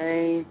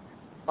 retained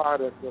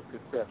product of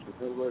conception.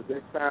 In other words,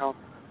 they found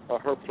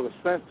her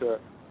placenta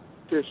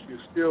tissue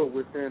still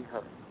within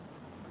her.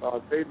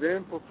 They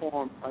then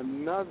performed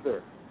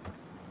another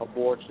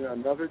abortion,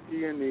 another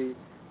D&E,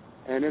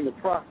 and in the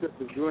process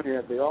of doing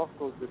that, they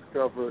also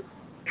discovered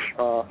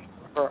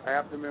her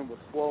abdomen was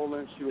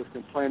swollen, she was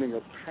complaining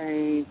of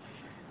pain,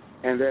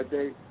 and that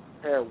they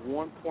had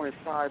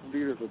 1.5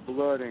 liters of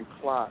blood and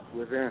clot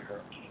within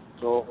her.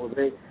 So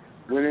they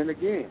went in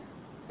again,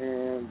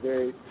 and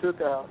they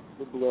took out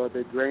the blood,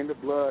 they drained the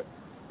blood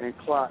and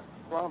clot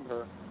from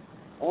her,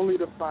 only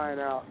to find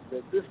out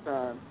that this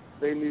time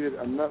they needed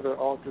another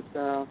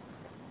ultrasound.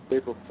 They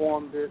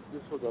performed it.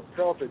 This was a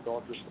pelvic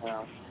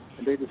ultrasound,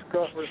 and they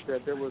discovered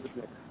that there was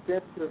an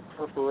extensive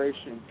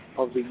perforation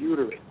of the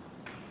uterus.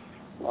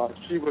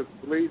 She was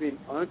bleeding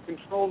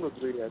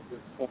uncontrollably at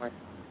this point,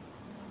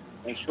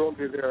 and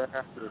shortly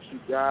thereafter,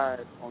 she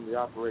died on the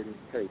operating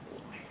table.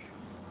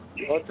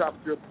 The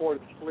autopsy report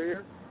is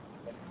clear.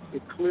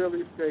 It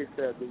clearly states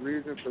that the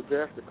reason for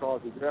death, the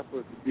cause of death,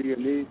 was the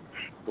D&E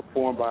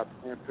performed by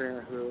Planned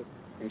Parenthood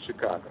in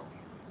Chicago.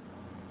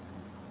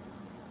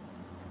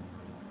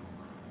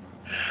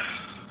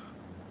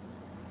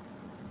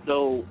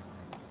 So,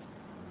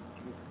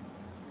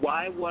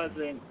 why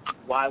wasn't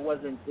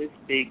this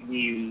big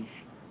news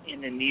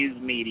in the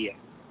news media?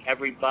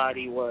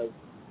 Everybody was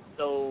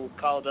so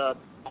caught up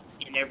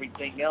in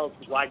everything else.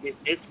 Why did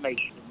this make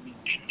the news?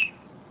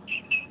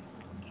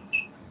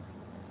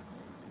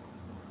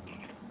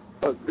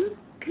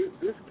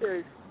 This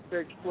case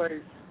takes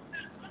place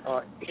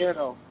in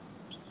a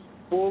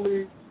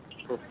fully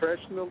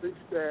professionally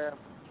staffed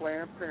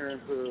Planned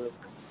Parenthood.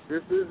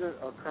 This isn't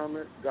a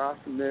Kermit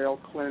Gosnell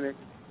clinic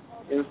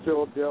in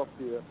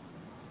Philadelphia.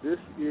 This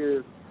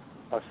is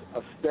a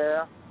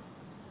staff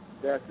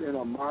that's in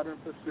a modern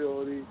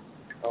facility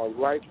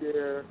right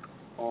there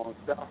on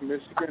South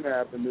Michigan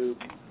Avenue.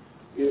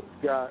 It's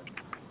got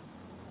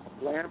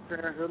a Planned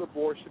Parenthood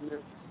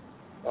abortionist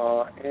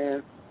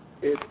and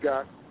It's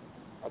got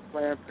a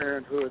Planned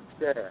Parenthood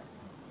staff.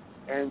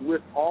 And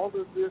with all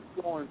of this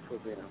going for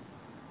them,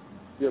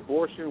 the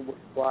abortion was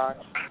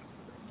botched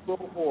so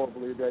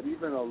horribly that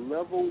even a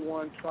level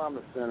 1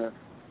 trauma center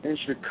in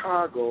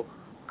Chicago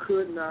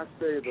could not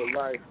save the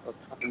life of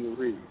Tonya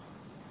Reaves.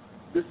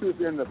 This is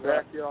in the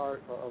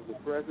backyard of the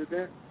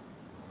president,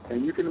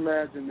 and you can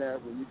imagine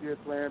that when you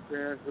get Planned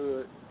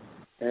Parenthood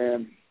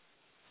and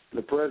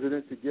the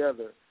president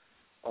together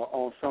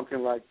on something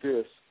like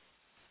this,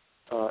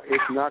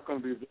 it's not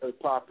going to be very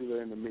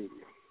popular in the media.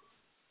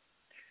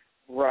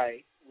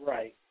 Right.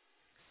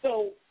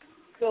 So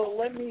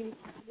let me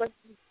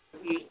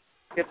see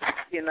if I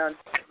can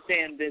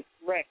understand this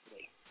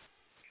correctly.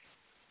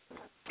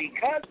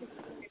 Because of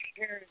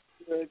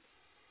Parenthood,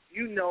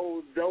 you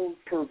know, those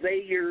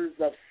purveyors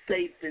of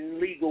safe and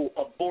legal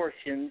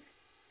abortions,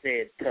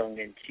 said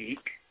tongue-in-cheek,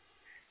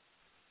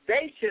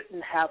 they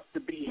shouldn't have to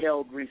be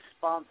held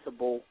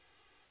responsible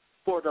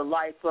for the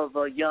life of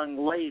a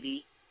young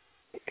lady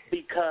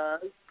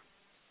because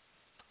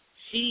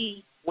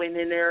she went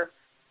in there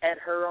at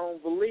her own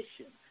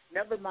volition.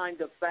 Never mind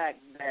the fact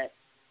that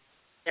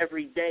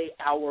every day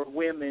our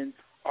women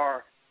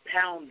are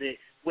pounded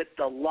with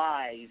the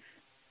lies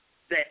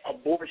that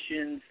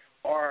abortions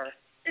are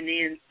an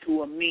end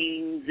to a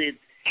means. It's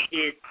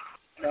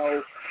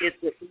an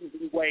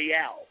easy way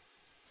out.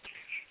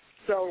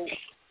 So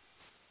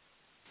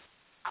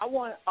I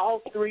want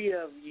all three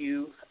of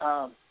you,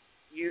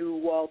 you,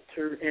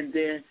 Walter, and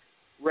then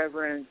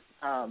Reverend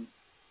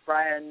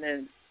Brian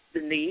and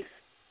Denise,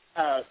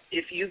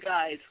 if you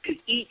guys could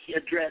each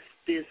address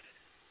this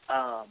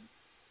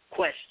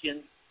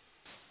question.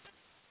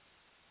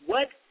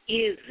 What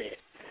is it?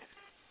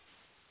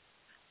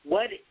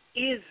 What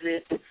is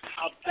it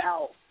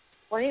about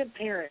Planned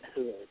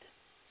Parenthood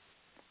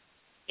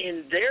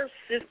in their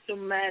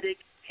systematic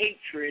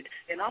hatred?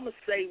 And I'm going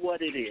to say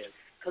what it is,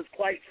 because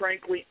quite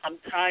frankly, I'm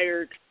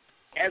tired.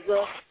 As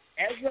a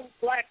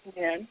black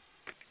man,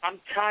 I'm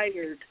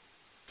tired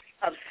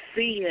of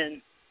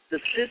seeing the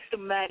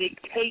systematic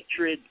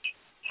hatred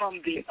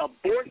from the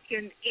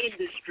abortion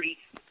industry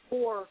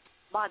for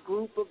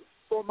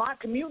my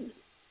community.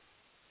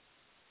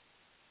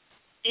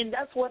 And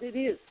that's what it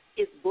is.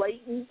 It's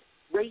blatant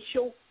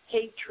racial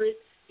hatred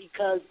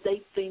because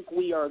they think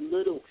we are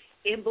little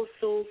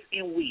imbeciles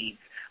and weeds.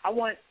 I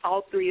want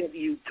all three of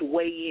you to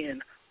weigh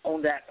in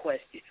on that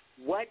question.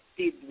 What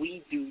did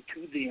we do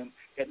to them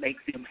that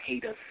makes them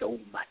hate us so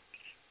much?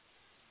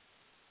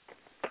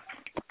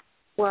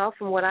 Well,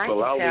 from what I can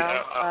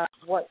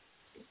tell,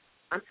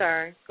 I'm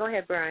sorry. Go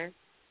ahead, Brian.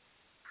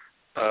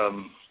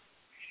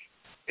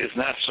 It's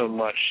not so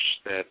much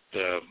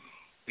that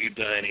we've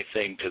done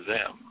anything to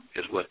them,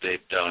 is what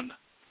they've done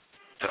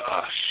to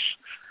us.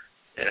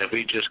 And if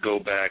we just go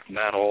back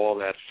not all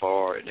that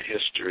far in the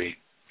history,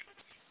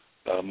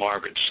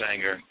 Margaret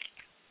Sanger,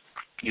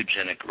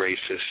 eugenic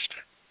racist,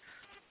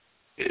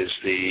 is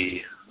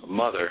the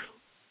mother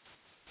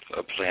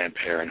of Planned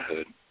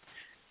Parenthood.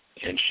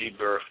 And she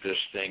birthed this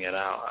thing, and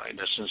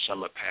since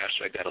I'm a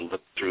pastor, I got to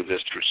look through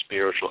this through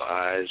spiritual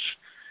eyes.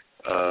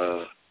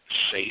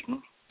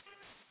 Satan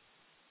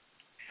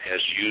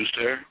has used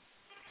her,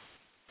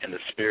 and the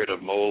spirit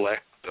of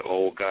Molech, the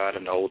old god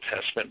in the Old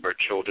Testament, where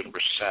children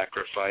were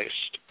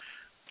sacrificed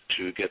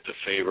to get the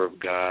favor of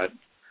God,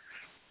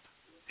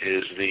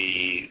 is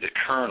the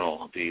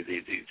kernel, the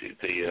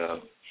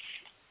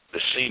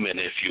semen,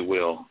 if you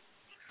will,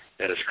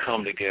 that has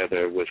come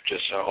together with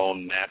just our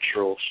own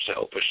natural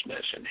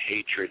selfishness and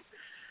hatred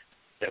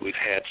that we've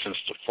had since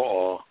the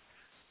fall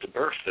to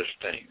birth this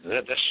thing.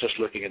 That's just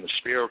looking in the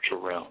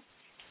spiritual realm.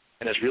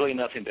 And there's really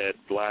nothing that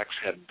blacks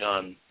have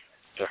done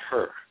to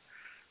her.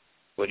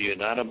 Whether you're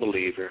not a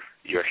believer,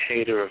 you're a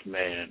hater of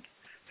man,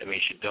 that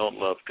means you don't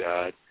love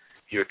God,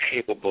 you're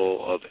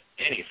capable of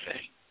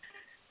anything.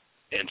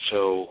 And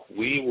so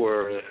we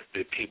were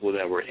the people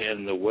that were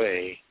in the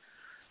way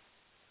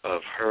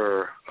of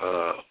her,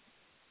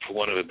 for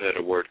want of a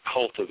better word,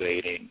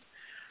 cultivating,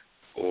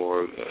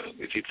 or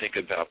if you think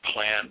about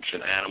plants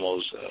and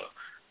animals,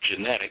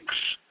 genetics,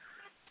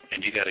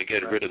 and you got to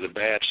get rid of the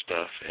bad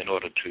stuff in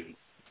order to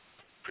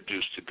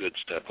produce the good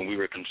stuff. And we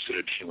were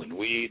considered human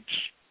weeds,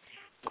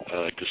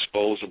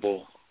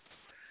 disposable,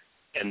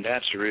 and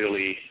that's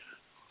really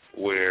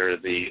where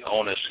the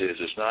onus is.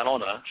 It's not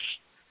on us.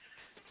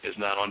 It's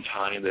not on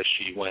Tonya that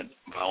she went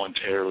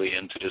voluntarily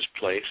into this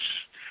place.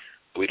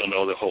 We don't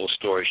know the whole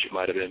story. She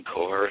might have been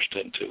coerced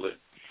into it.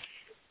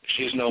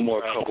 She's no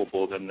more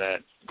culpable than that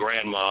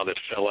grandma that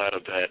fell out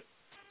of that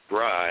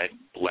ride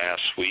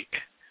last week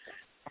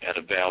at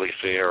a Valley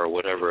Fair or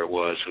whatever it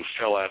was, who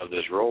fell out of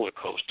this roller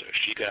coaster.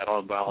 She got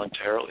on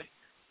voluntarily.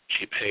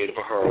 She paid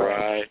for her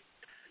ride.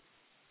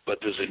 But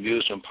this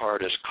amusement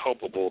part is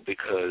culpable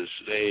because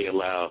they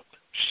allowed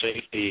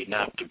safety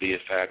not to be a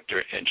factor,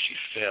 and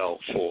she fell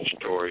full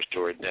stories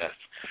to her death.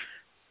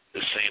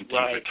 The same thing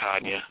for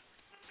Tonya.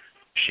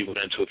 She went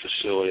into a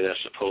facility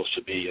that's supposed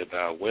to be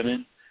about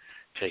women,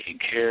 taking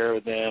care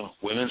of them,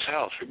 women's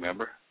health,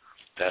 remember?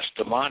 That's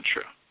the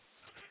mantra.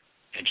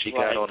 and she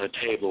got on a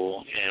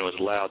table and was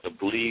allowed to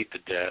bleed to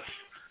death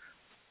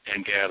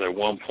and gather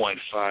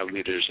 1.5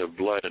 liters of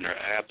blood in her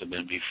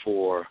abdomen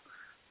before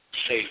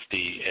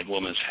safety and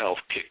women's health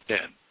kicked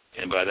in.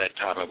 And by that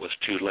time, it was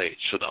too late.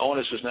 So the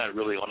onus is not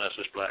really on us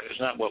as black. It's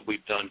not what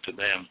we've done to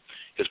them.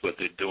 It's what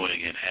they're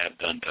doing and have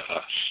done to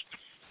us.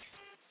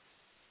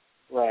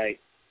 Right,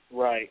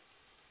 right.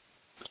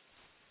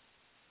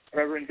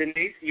 Reverend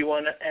Denise, you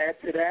want to add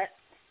to that?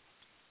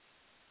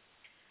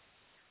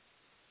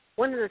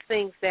 One of the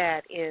things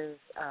that is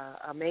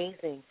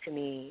amazing to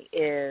me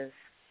is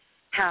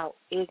how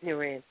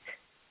ignorant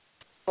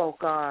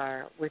folk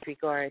are with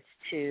regards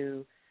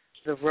to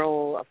the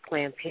role of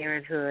Planned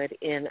Parenthood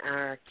in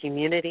our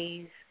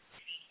communities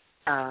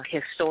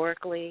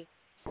historically,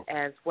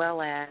 as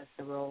well as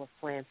the role of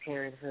Planned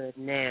Parenthood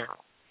now.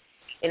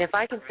 And if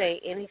I can say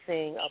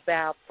anything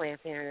about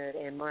Planned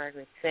Parenthood and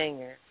Margaret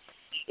Sanger,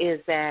 is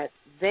that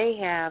they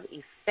have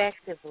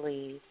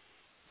effectively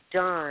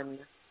done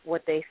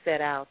what they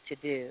set out to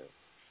do,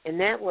 and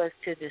that was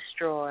to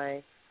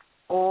destroy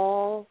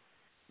all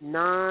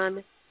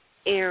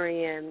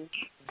non-Aryan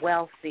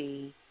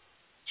wealthy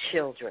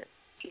children,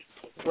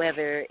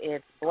 whether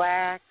it's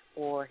black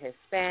or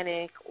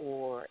Hispanic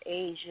or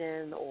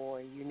Asian or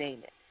you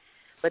name it.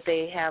 But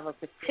they have a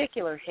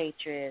particular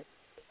hatred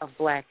of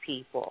black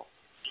people,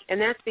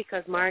 and that's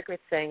because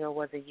Margaret Sanger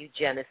was a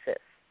eugenicist.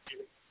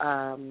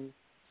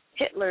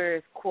 Hitler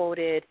is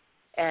quoted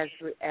as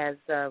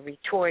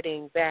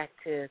retorting back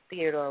to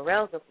Theodore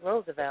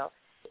Roosevelt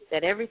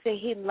that everything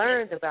he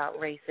learned about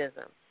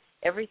racism,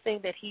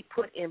 everything that he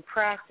put in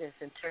practice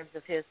in terms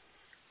of his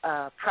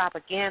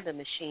propaganda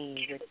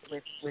machine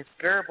with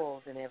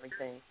Goebbels and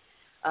everything,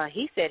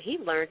 he said he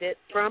learned it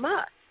from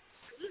us.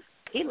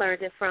 He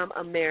learned it from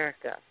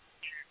America.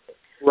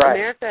 Right.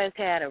 America has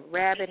had a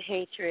rabid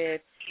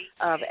hatred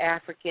of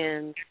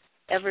Africans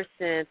ever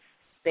since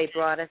they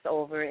brought us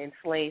over in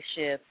slave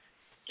ships,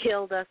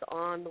 killed us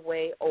on the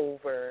way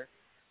over,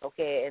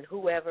 okay, and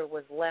whoever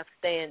was left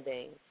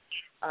standing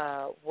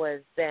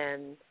was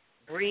then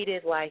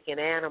breeded like an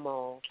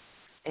animal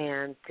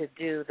and to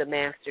do the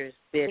master's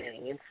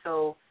bidding. And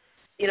so,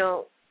 you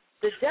know,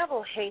 the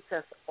devil hates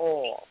us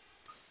all.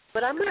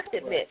 But I must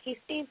admit, he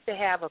seems to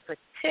have a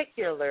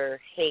particular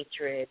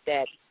hatred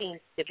that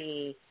seems to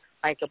be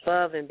like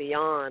above and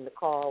beyond the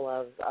call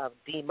of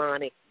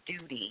demonic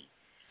duty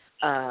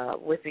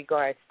with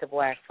regards to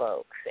black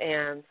folks.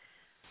 And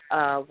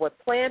what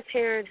Planned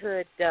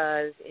Parenthood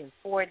does in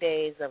 4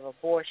 days of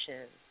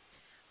abortion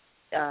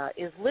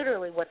is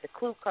literally what the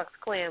Ku Klux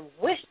Klan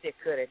wished it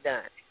could have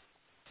done,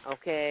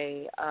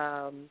 okay?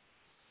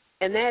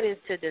 And that is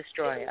to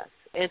destroy us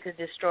and to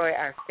destroy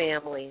our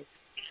families.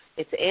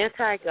 It's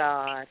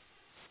anti-God,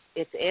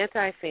 it's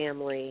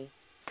anti-family,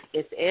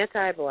 it's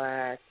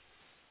anti-black,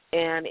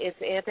 and it's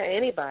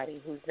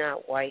anti-anybody who's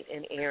not white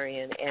and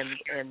Aryan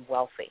and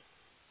wealthy.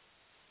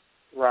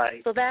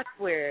 Right. So that's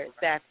where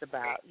that's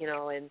about, you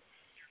know, and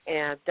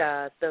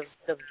the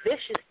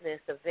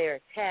viciousness of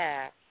their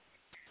attack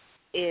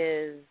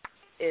is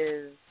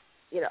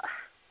you know,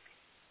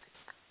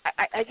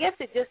 I guess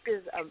it just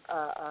is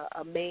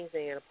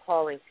amazing and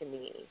appalling to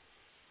me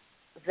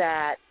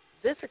that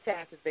this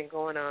attack has been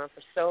going on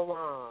for so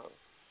long,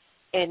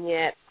 and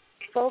yet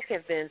folk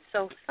have been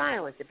so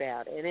silent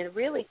about it. And it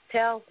really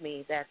tells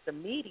me that the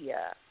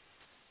media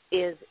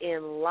is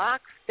in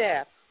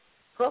lockstep,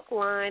 hook,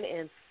 line,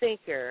 and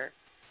sinker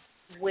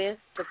with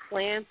the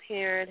Planned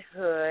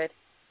Parenthood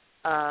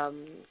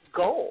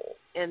goal,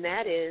 and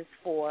that is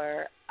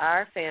for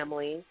our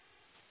families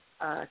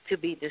to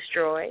be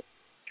destroyed,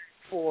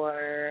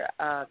 for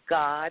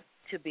God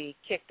to be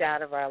kicked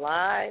out of our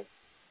lives,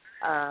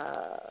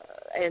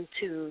 and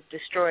to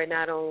destroy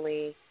not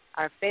only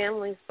our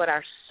families but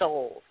our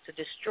souls, to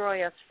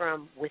destroy us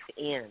from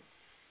within,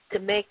 to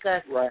make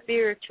us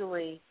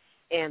spiritually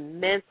and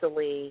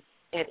mentally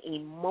and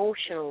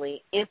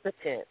emotionally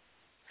impotent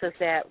so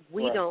that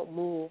we don't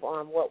move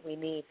on what we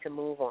need to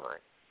move on.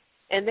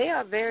 And they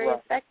are very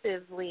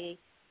effectively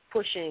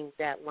pushing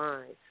that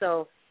line.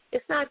 So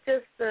it's not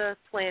just the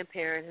Planned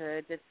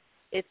Parenthood,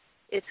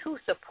 it's who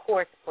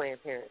supports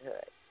Planned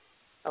Parenthood.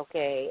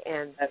 Okay,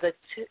 and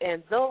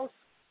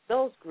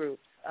those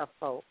groups of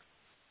folks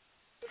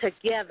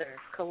together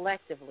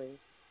collectively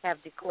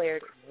have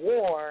declared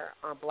war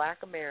on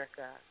Black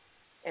America,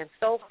 and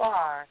so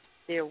far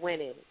they're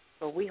winning.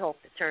 But we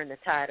hope to turn the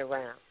tide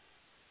around.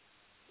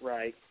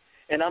 Right,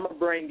 and I'm gonna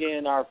bring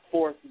in our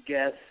fourth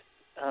guest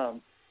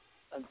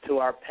to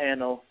our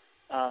panel.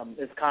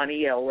 Is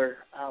Connie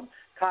Eller.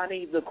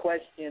 Connie, the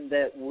question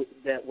that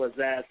was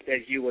asked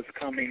as you was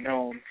coming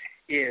on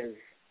is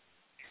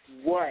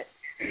what.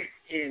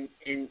 And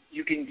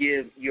you can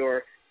give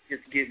your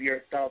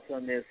thoughts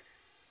on this.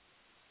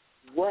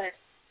 What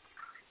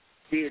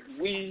did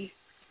we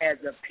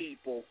as a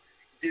people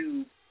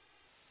do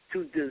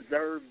to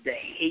deserve the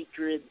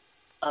hatred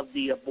of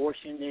the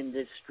abortion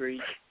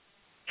industry?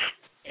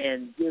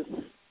 And just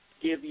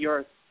give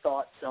your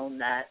thoughts on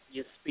that.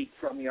 Just speak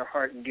from your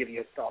heart and give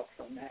your thoughts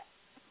on that.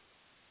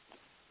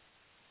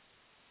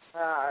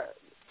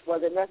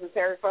 Was it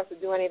necessary for us to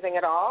do anything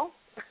at all?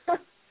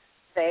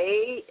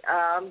 They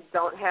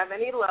don't have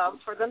any love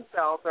for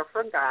themselves or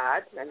for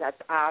God, and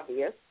that's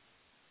obvious.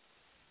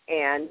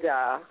 And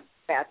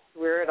that's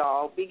where it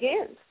all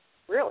begins.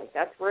 Really,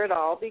 that's where it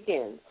all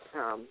begins.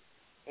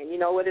 And you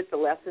know what? It's a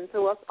lesson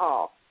to us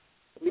all.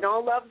 We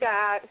don't love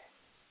God.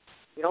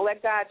 We don't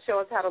let God show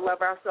us how to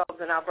love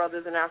ourselves and our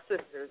brothers and our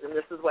sisters, and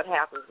this is what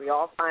happens. We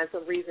all find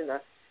some reason to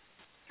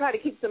try to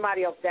keep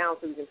somebody else down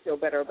so we can feel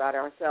better about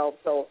ourselves.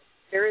 So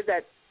there is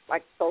that,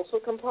 like, social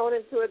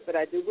component to it, but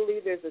I do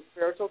believe there's a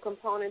spiritual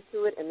component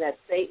to it, and that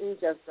Satan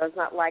just does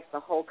not like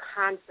the whole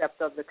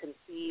concept of the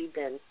conceived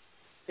and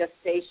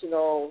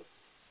gestational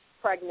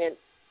pregnant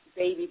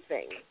baby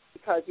thing.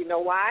 Because you know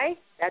why?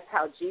 That's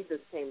how Jesus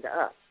came to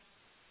us.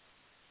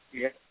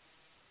 Yeah.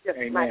 Just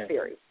Amen. my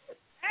theory.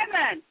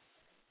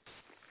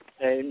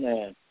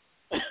 Amen.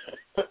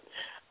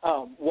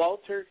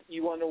 Walter,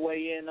 you want to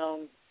weigh in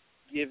on,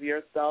 give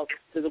your thoughts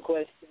to the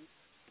question?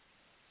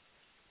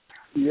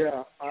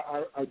 Yeah,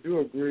 I do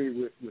agree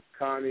with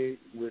Connie,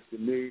 with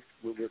Denise,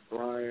 with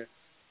Brian.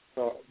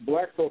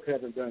 Black folk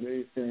haven't done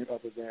anything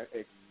other than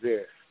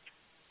exist.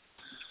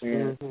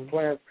 And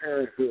Planned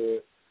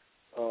Parenthood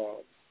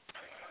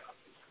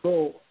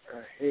so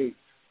hates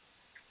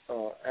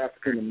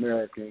African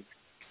Americans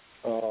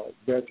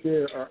that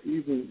they are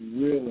even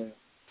willing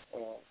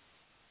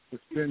to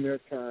spend their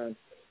time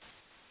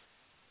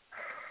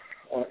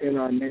in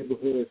our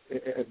neighborhoods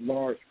at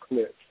large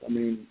clips. I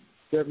mean,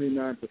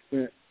 79%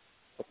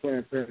 of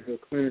Planned Parenthood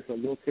clinics are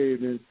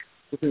located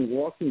within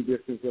walking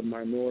distance of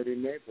minority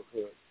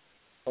neighborhoods.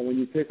 When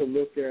you take a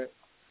look at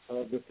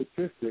the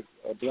statistics,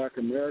 Black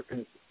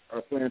Americans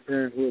are Planned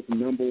Parenthood's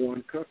number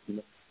one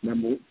customer.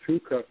 Number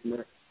two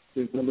customer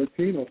is the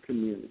Latino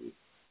community.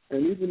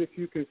 And even if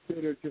you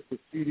consider just the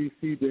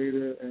CDC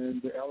data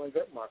and the Allen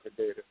Vet Market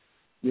data,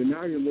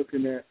 you're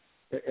looking at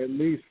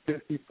least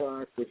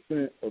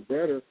 55% or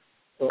better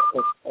of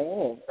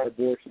all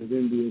abortions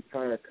in the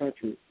entire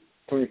country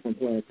coming from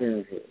Planned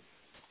Parenthood.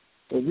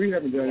 So we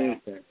haven't done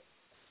anything.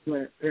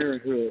 Planned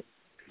Parenthood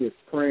is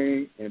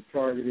preying and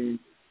targeting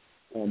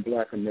on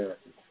Black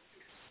Americans.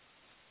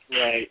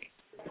 Right.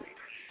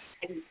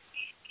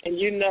 And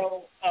you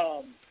know,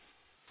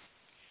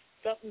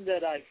 something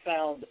that I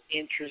found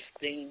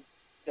interesting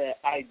that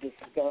I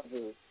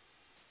discovered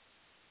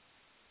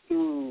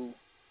through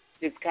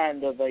this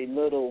kind of a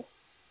little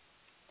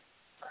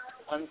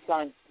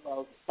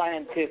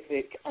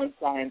unscientific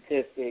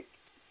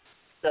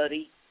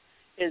study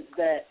is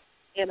that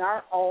in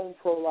our own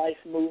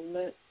pro-life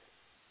movement,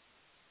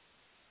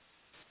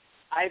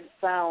 I've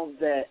found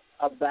that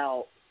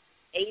about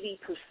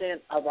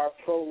 80% of our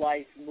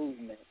pro-life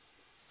movement,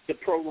 the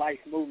pro-life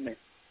movement,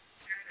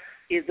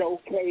 is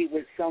okay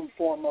with some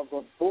form of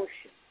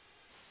abortion.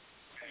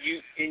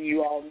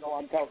 You all know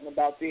I'm talking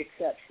about the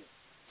exception.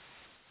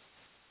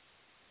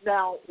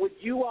 Now, would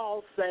you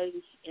all say,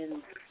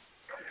 and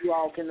you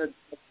all can address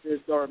this,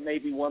 or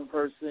maybe one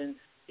person,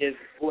 if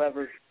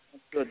whoever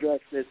wants to address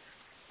this,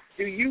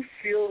 do you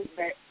feel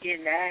that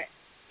in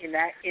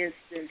that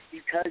instance,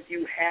 because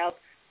you have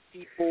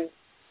people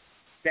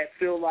that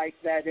feel like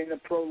that in the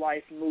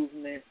pro-life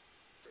movement,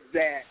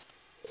 that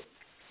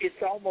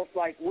it's almost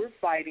like we're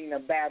fighting a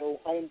battle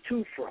on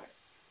two fronts,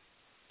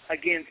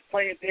 against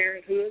Planned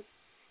Parenthood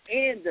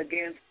and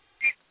against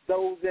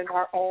those in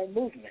our own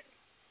movement?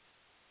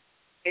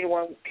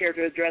 Anyone care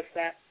to address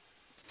that?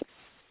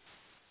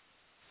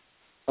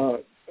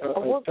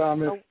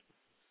 Thomas?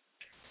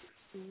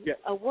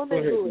 A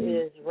woman who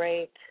is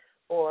raped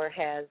or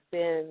has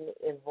been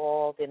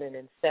involved in an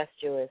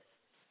incestuous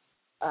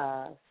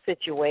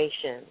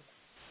situation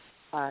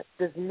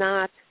does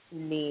not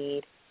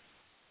need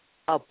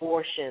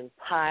abortion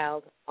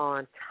piled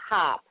on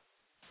top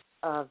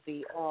of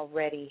the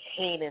already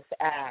heinous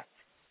act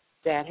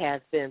that has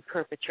been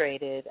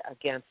perpetrated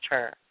against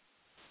her.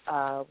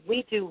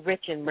 We do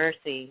Rich in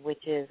Mercy,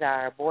 which is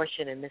our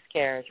abortion and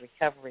miscarriage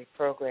recovery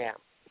program.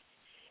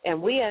 And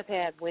we have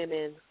had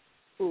women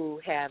who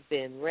have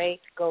been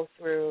raped go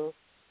through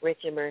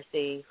Rich in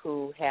Mercy,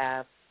 who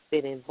have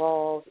been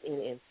involved in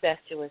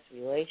incestuous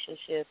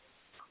relationships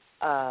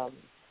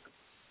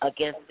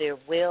against their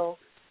will,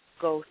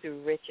 go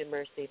through Rich in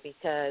Mercy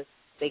because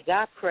they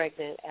got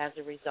pregnant as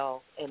a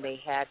result and they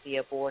had the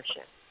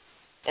abortion.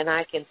 And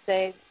I can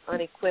say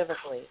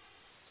unequivocally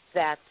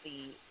that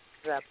the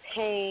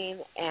pain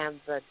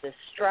and the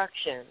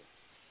destruction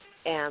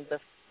and the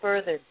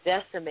further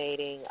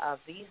decimating of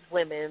these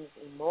women's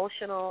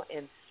emotional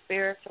and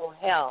spiritual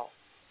health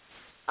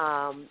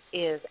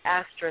is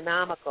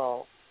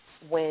astronomical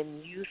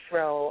when you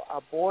throw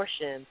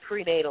abortion,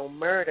 prenatal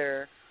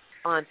murder,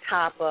 on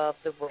top of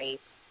the rape,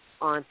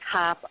 on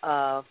top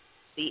of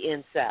the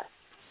incest.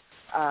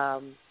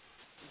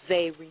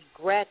 They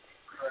regret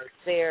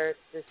their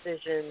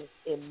decisions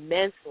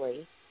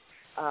immensely.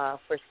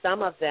 For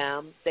some of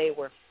them, they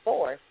were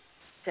forced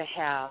to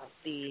have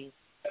these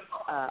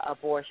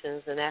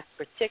abortions, and that's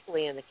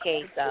particularly in the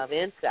case of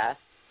incest.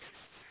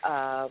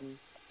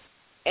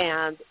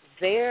 And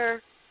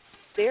their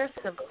their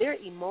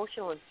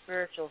emotional and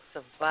spiritual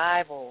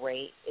survival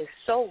rate is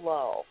so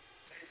low.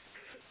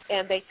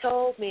 And they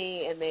told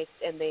me, and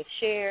they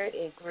shared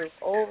in group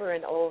over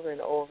and over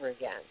and over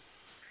again.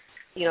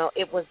 You know,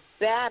 it was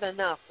bad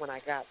enough when I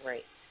got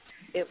raped.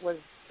 It was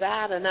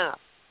bad enough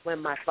when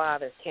my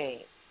father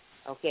came,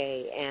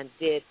 okay, and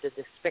did the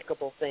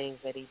despicable things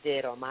that he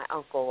did, or my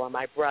uncle or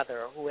my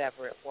brother or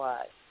whoever it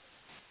was.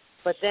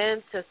 But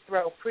then to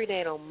throw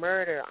prenatal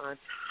murder on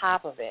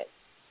top of it,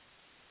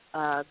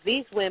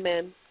 these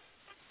women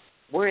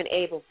weren't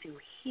able to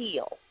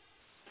heal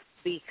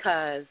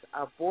because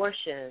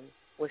abortion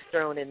was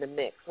thrown in the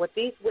mix. What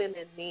these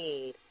women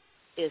need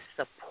is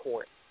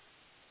support.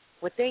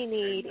 What they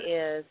need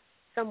is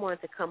someone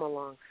to come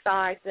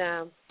alongside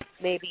them,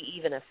 maybe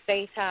even a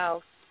faith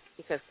house,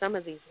 because some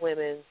of these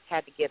women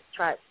had to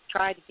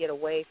try to get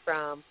away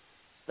from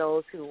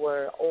those who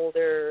were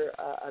older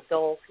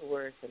adults who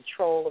were in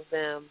control of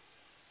them.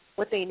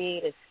 What they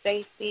need is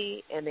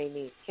safety, and they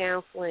need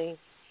counseling,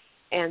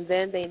 and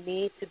then they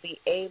need to be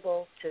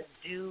able to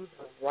do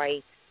the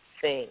right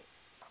thing.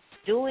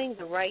 Doing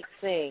the right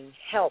thing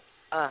helps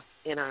us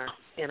in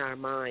our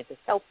minds. It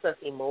helps us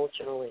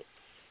emotionally,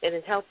 and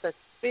it helps us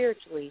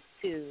spiritually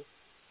to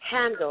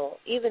handle,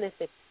 even if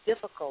it's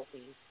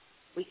difficulties,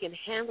 we can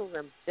handle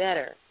them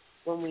better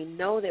when we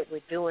know that we're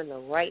doing the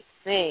right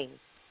thing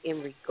in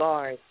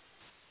regards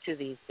to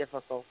these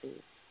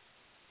difficulties.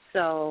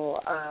 So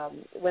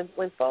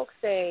when folks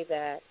say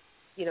that,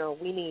 you know,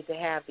 we need to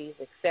have these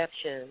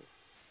exceptions,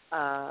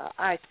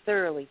 I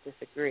thoroughly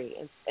disagree.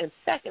 And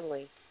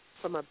secondly,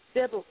 from a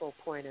biblical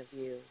point of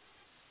view,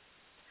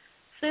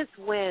 since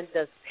when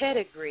does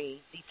pedigree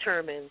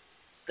determine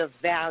the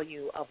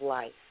value of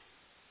life?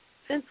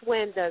 Since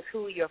when does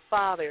who your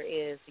father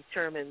is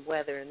determine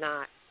whether or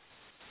not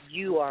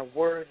you are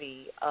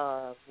worthy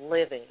of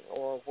living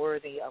or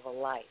worthy of a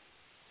life?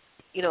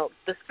 You know,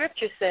 the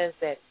scripture says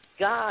that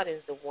God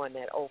is the one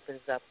that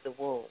opens up the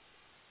womb.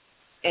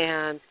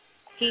 And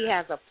he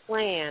has a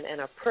plan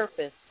and a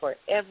purpose for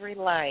every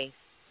life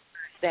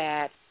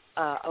that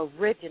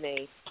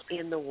originates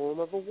in the womb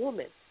of a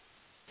woman.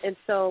 And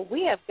so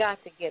we have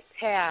got to get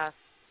past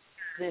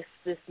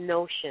this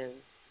notion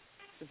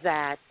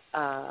that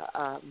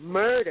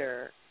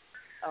murder,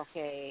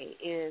 okay,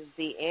 is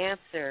the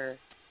answer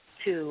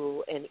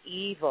to an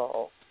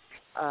evil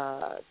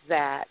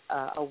that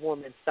a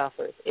woman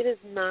suffers. It is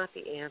not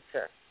the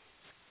answer.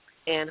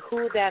 And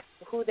who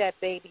that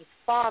baby's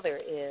father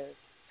is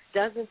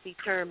doesn't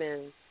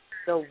determine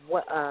the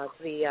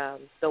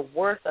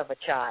worth of a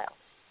child.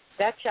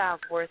 That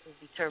child's worth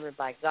is determined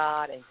by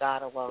God and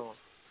God alone,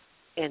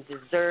 and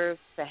deserves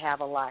to have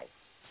a life.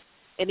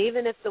 And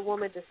even if the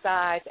woman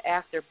decides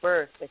after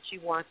birth that she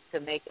wants to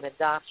make an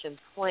adoption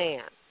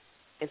plan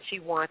and she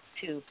wants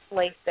to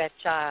place that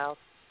child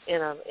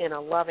in a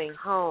loving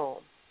home,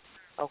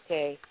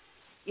 okay,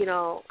 you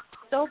know,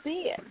 so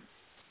be it.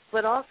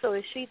 But also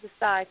if she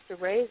decides to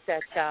raise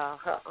that child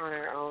on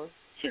her own,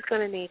 she's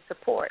going to need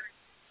support.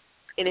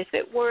 And if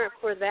it weren't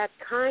for that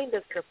kind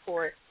of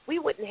support, we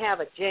wouldn't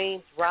have a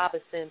James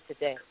Robinson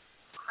today.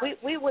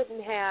 We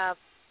wouldn't have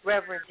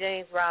Reverend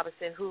James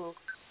Robinson, who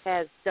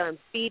has done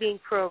feeding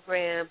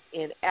programs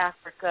in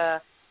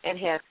Africa and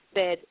has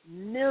fed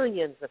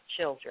millions of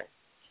children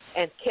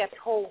and kept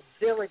whole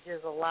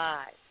villages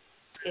alive,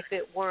 if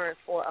it weren't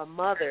for a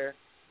mother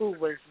who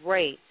was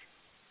raped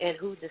and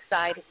who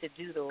decided to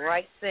do the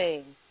right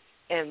thing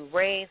and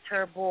raise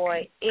her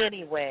boy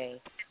anyway,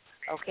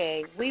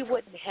 okay, we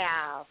wouldn't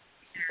have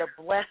the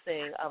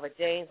blessing of a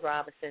James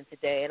Robinson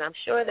today. And I'm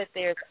sure that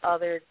there's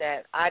others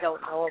that I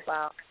don't know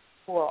about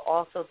who are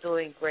also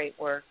doing great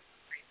work.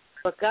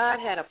 But God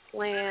had a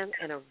plan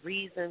and a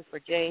reason for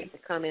James to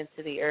come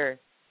into the earth.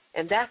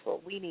 And that's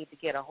what we need to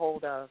get a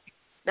hold of,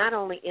 not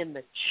only in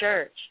the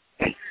church,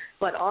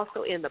 but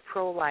also in the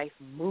pro-life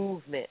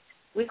movement.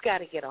 We've got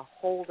to get a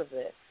hold of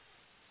this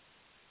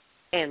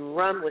and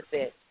run with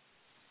it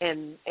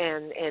and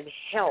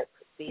help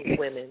these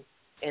women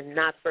and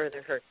not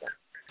further hurt them.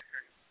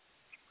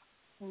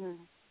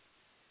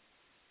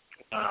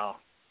 Wow.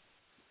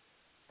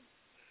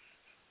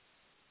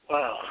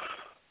 Wow.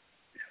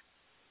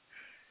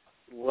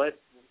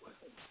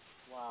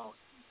 Wow.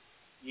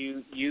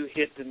 You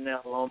hit the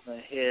nail on the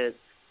head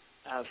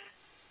after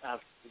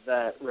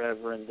that,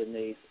 Reverend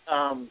Denise.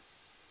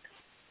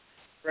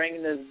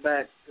 Bringing this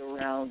back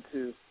around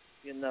to,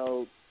 you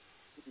know,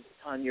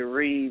 Tonya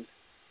Reaves,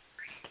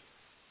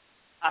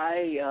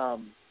 I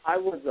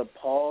was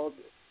appalled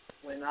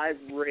when I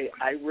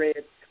read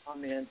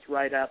comments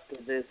right after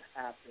this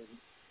happened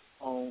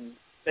on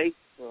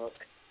Facebook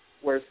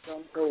where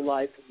some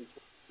pro-lifers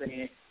were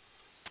saying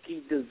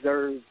he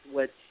deserves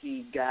what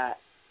she got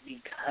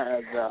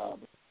because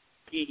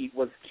he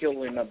was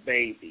killing a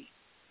baby.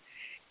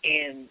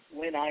 And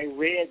when I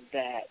read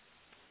that,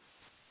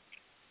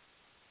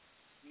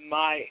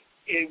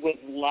 it was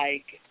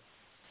like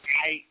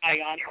I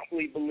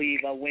honestly believe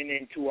I went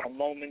into a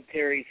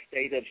momentary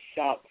state of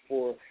shock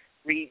for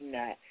reading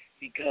that,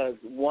 because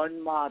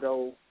one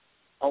motto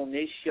on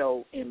this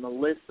show, and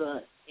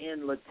Melissa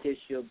and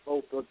Letitia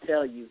both will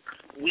tell you,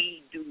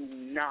 we do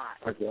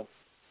not condemn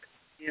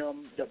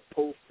the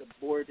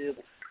post-abortive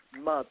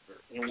mother.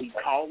 And we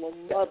call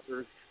them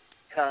mothers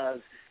because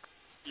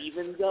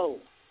even though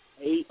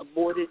they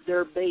aborted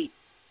their baby,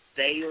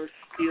 they are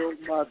still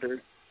mothers.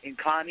 And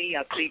Connie,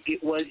 I think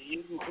it was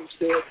you who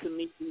said to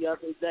me the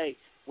other day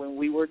when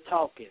we were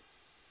talking,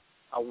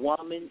 a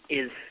woman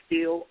is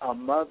still a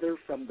mother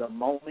from the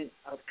moment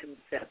of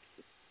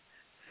conception.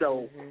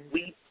 So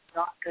we do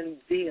not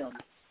condemn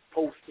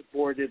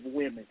post-abortive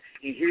women.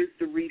 And here's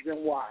the reason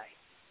why.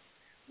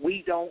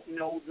 We don't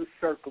know the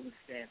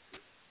circumstances.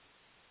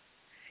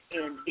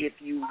 And if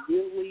you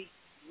really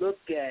look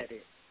at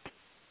it,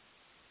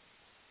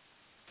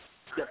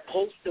 the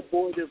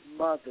post-abortive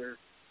mother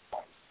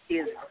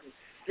is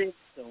a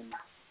symptom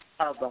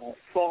of a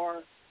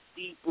far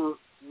deeper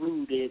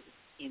rooted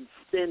and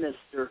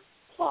sinister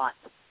plot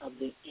of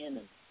the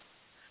enemy.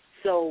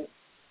 So,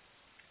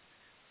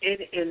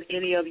 and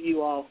any of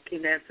you all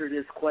can answer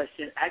this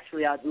question.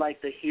 Actually, I'd like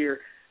to hear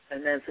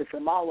an answer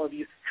from all of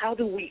you. How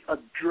do we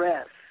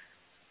address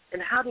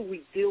and how do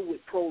we deal with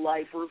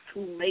pro-lifers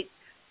who make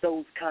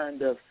those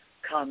kind of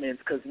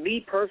comments? Because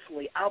me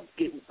personally, I'll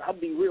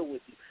be real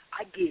with you.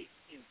 I get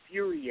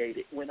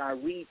infuriated when I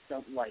read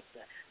something like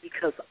that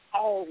because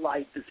all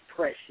life is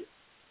precious,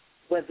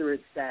 whether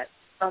it's that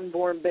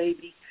unborn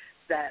baby,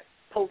 that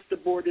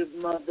post-abortive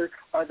mother,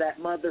 or that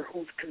mother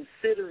who's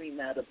considering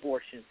that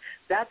abortion.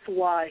 That's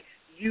why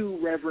you,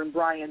 Reverend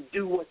Brian,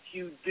 do what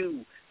you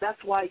do. That's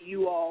why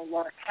you all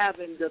are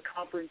having the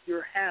conference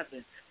you're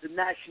having, the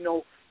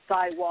National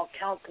Sidewalk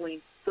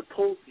Counseling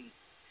Symposium.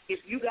 If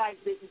you guys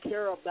didn't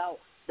care about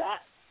that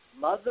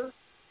mother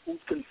who's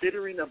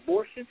considering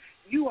abortion,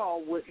 you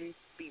all wouldn't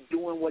be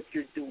doing what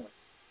you're doing.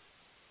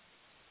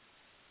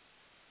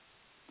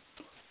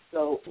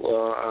 So,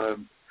 well,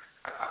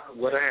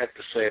 what I have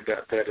to say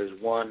about that is,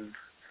 one,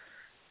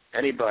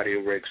 anybody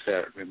who makes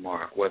that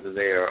remark, whether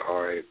they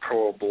are a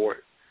pro-abort,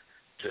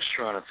 just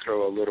trying to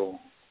throw a little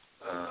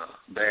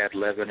bad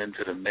leaven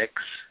into the mix,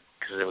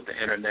 because with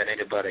the internet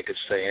anybody could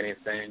say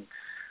anything,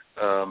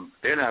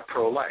 they're not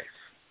pro-life.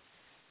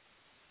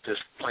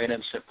 Just plain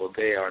and simple,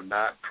 they are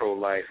not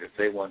pro-life if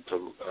they want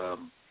to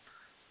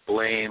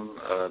blame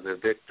the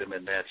victim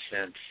in that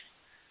sense,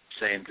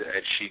 saying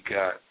that she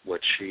got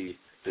what she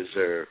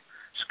deserved.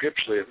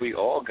 Scripturally, if we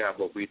all got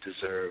what we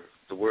deserve,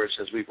 the word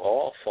says we've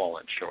all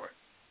fallen short.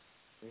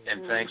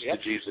 And thanks to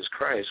Jesus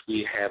Christ,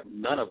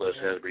 none of us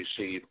have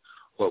received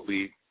what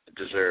we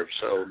deserve.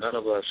 So none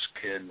of us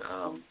can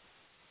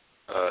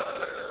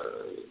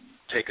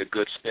take a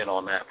good spin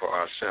on that for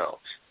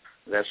ourselves.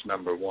 That's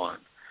number one.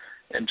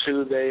 And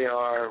two, they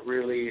are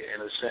really,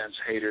 in a sense,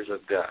 haters of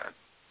God,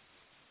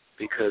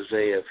 because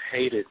they have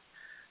hated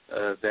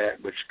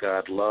that which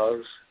God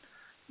loves.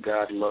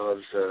 God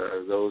loves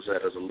those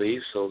that are the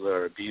least, those that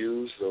are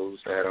abused, those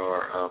that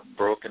are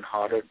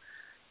brokenhearted,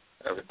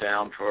 of a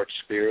downtrodden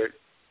spirit.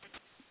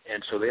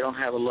 And so they don't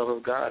have the love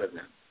of God in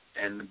them.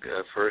 And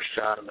 1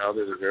 John and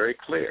others are very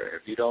clear.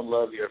 If you don't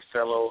love your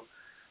fellow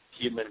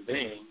human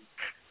being,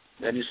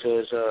 then he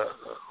says,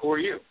 who are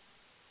you?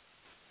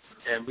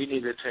 And we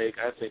need to take,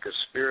 I think, a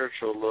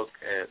spiritual look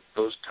at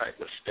those type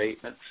of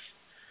statements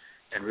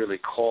and really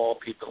call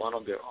people on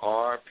them. There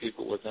are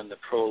people within the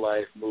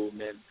pro-life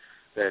movement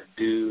that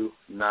do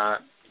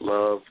not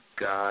love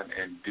God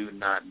and do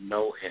not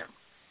know him.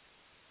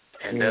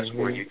 And that's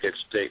where you get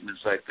statements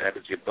like that.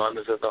 It's the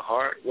abundance of the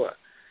heart, what?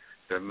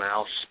 Their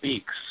mouth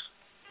speaks.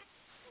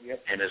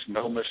 Yep. And there's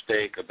no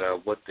mistake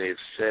about what they've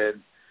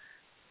said.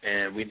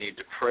 And we need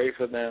to pray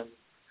for them.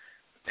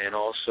 And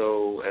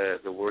also,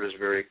 the word is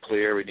very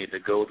clear, we need to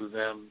go to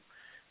them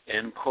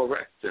and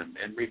correct them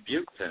and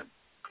rebuke them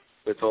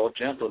with all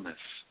gentleness.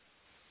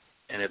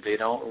 And if they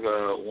don't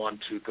want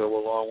to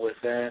go along with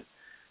that,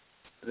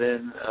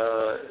 then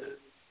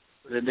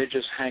they're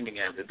just hanging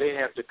out there. They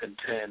have to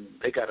contend.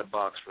 They got a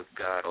box with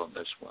God on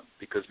this one,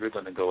 because we're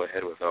going to go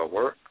ahead with our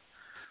work.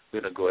 We're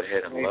going to go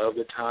ahead and love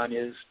the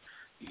Tonyas,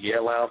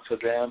 yell out for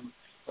them,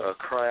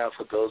 cry out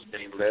for those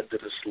being led to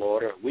the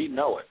slaughter. We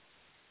know it.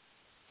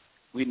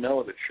 We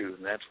know the truth,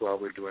 and that's why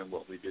we're doing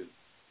what we do.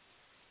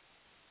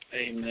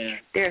 Amen.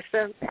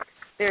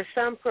 There's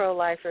some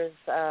pro-lifers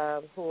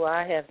who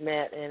I have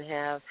met and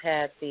have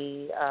had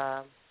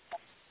the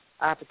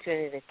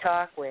opportunity to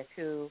talk with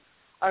who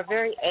are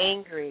very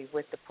angry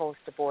with the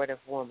post-abortive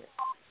woman.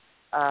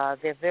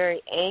 They're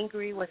very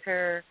angry with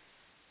her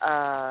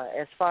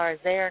as far as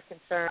they're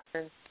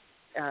concerned.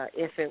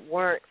 If it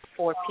weren't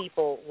for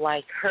people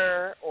like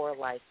her or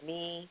like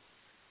me,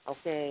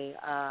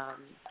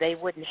 they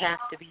wouldn't have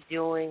to be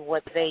doing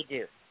what they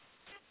do.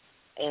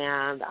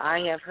 And I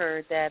have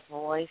heard that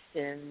voiced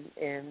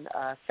in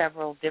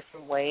several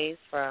different ways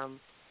from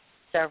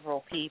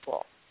several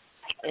people.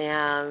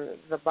 And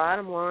the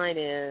bottom line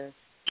is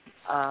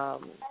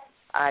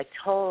I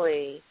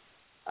totally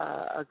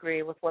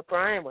agree with what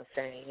Brian was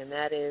saying, and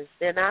that is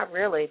they're not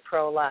really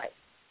pro-life.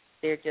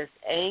 They're just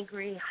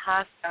angry,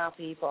 hostile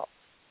people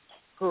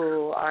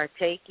who are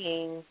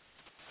taking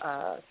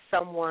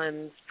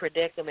someone's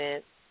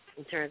predicament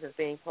in terms of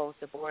being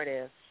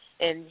post-abortive,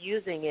 and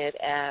using it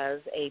as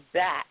a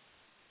bat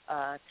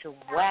to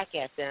whack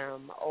at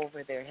them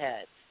over their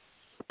heads.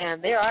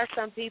 And there are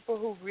some people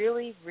who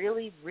really,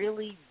 really,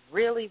 really,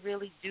 really,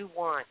 really do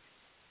want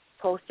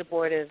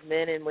post-abortive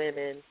men and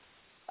women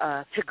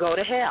to go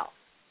to hell.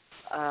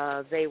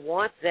 They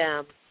want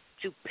them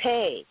to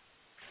pay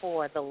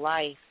for the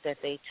life that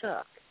they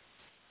took.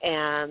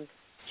 And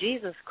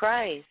Jesus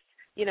Christ,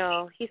 you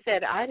know, he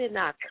said, I did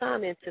not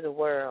come into the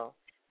world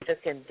to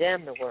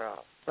condemn the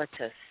world, but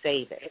to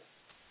save it.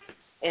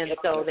 And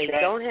so they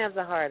don't have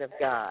the heart of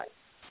God.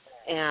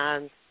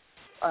 And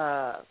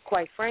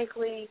quite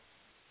frankly,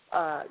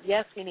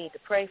 yes, we need to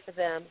pray for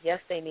them. Yes,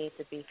 they need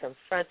to be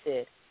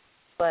confronted.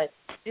 But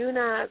do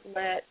not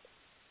let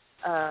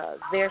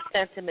their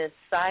sentiments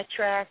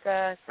sidetrack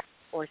us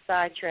or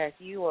sidetrack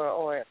you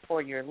or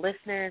for your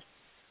listeners.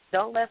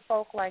 Don't let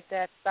folk like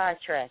that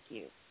sidetrack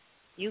you.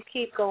 You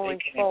keep going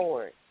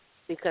forward,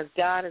 because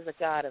God is a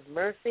God of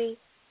mercy,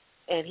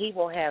 and he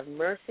will have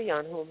mercy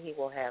on whom he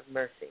will have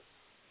mercy.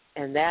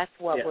 And that's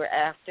what we're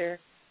after.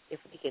 If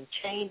we can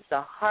change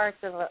the hearts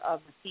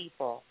of the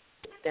people,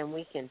 then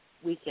we can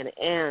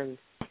end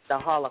the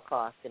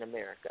Holocaust in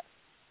America.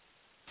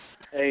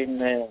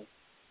 Amen.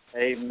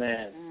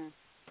 Amen.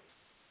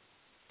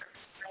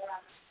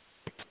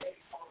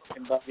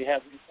 Anybody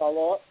have any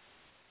follow-up?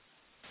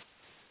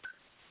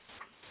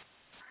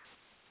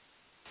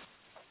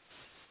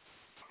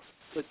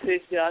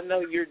 Letitia, I know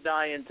you're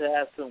dying to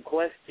ask some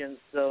questions,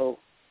 so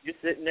you're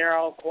sitting there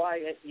all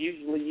quiet.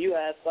 Usually you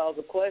ask all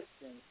the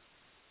questions.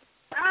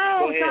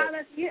 Oh, God,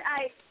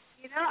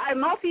 I'm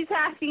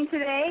multitasking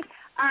today.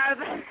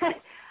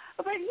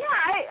 But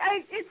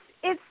yeah,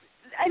 it's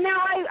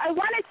now I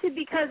wanted to,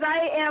 because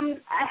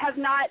I'm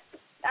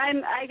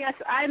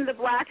the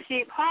black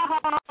sheep,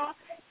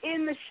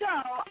 in the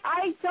show.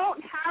 I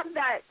don't have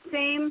that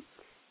same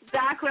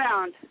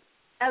background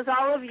as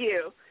all of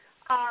you.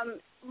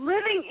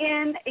 Living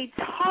in a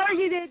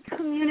targeted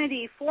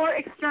community for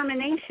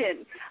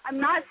extermination. I'm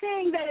not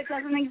saying that it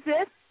doesn't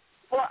exist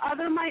for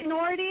other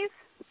minorities,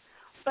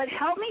 but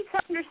help me to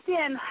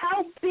understand,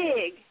 how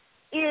big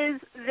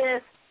is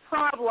this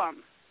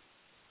problem?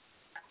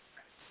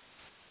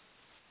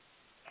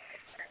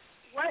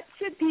 What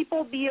should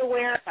people be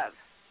aware of?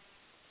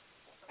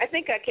 I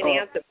think I can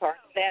answer part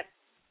of that.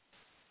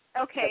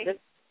 Okay.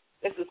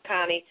 This is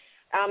Connie.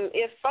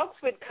 If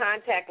folks would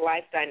contact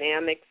Life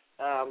Dynamics,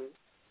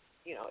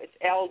 it's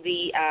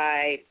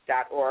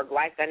LDI.org,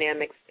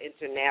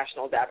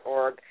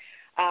 LifeDynamicsInternational.org,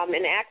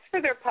 and ask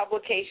for their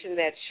publication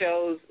that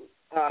shows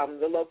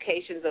the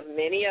locations of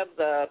many of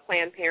the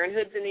Planned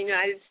Parenthoods in the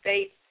United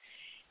States.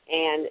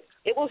 And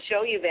it will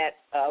show you that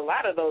a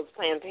lot of those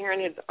Planned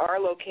Parenthoods are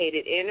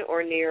located in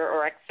or near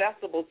or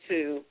accessible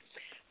to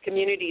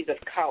communities of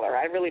color.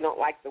 I really don't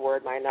like the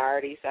word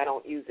minority, so I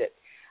don't use it.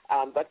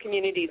 But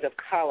communities of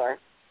color.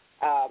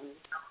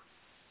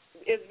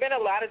 There's been a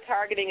lot of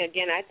targeting,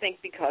 again, I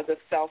think because of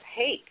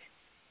self-hate.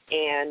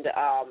 And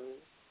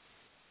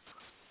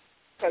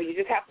so you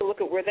just have to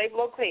look at where they've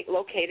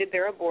located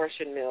their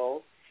abortion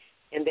mills,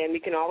 and then we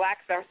can all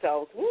ask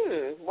ourselves,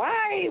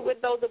 why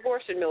would those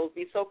abortion mills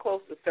be so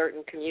close to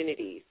certain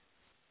communities?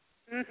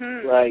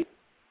 Mm-hmm. Right.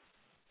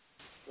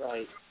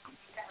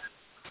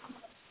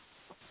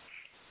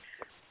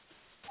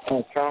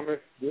 Thomas,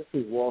 this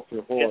is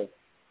Walter Hoye.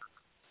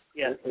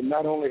 Yes. And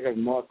not only has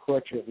Mark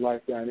Crutcher of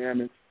Life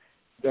Dynamics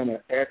done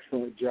an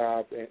excellent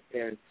job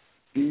in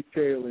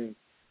detailing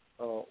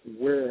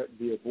where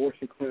the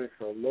abortion clinics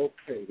are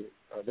located.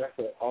 That's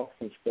an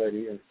awesome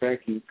study, and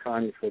thank you,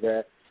 Connie, for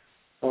that.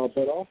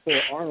 But also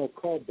Arnold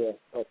Colbert,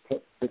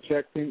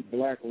 Protecting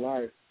Black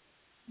Life,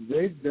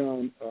 they've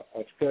done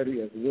a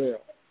study as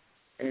well,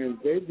 and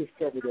they've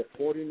discovered that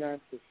 49%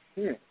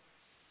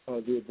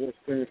 of the abortion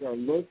clinics are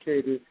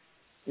located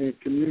in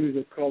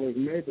communities of color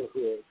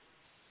neighborhoods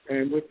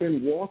and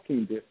within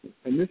walking distance.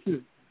 And this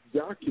is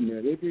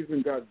documented. They've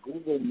even got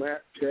Google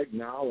Map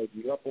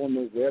technology up on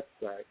their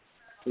website,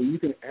 so you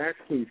can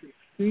actually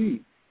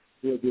see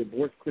where the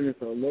abortion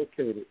clinics are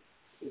located.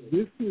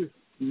 This is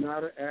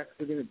not an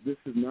accident. This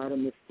is not a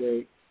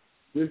mistake.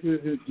 This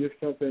isn't just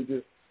something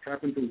just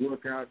happened to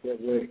work out that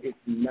way. It's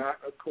not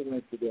a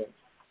coincidence.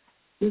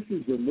 This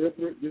is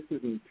deliberate. This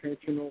is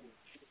intentional,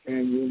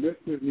 and your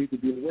listeners need to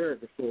be aware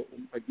of it. So,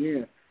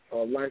 again,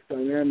 Life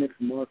Dynamics,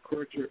 Mark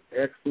Crutcher,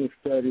 excellent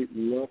study.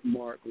 Love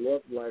Mark,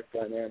 love Life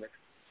Dynamics.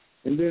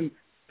 And then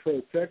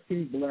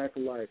Protecting Black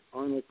Life,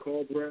 Arnold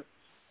Colbert,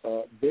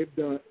 they've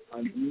done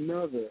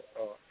another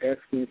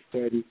excellent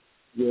study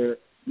where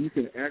you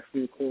can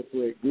actually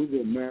incorporate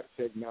Google Map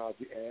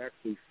technology and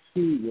actually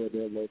see where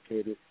they're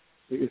located.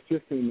 It's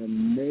just an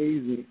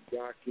amazing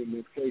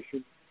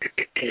documentation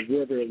of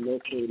where they're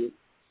located,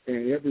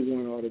 and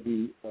everyone ought to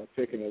be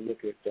taking a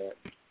look at that.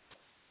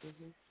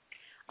 Mm-hmm.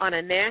 On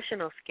a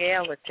national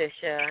scale,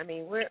 Letitia, I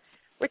mean, we're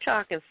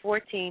talking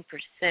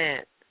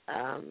 14%.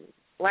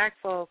 Black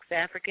folks,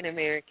 African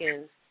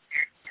Americans,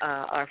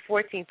 are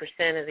 14%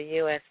 of the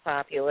U.S.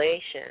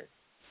 population,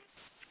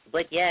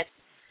 but yet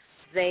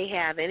they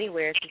have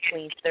anywhere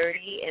between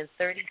 30 and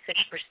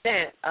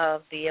 36%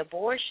 of the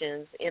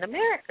abortions in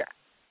America.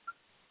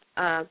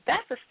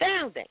 That's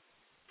astounding.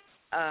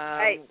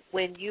 Right.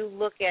 When you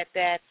look at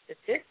that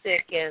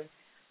statistic, and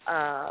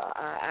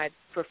I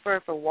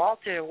prefer for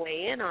Walter to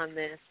weigh in on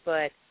this,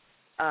 but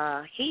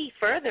he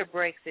further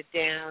breaks it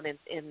down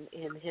in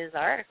his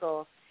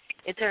article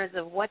in terms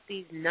of what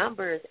these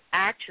numbers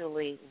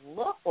actually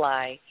look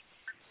like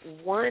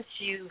once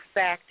you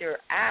factor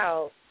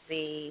out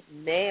the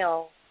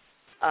male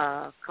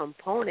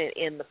component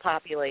in the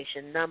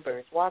population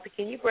numbers. Walter,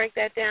 can you break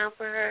that down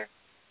for her?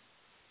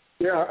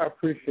 Yeah, I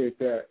appreciate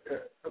that.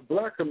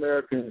 Black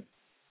Americans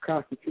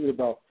constitute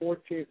about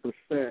 14%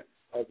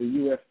 of the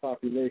U.S.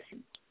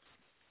 population.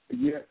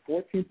 Yet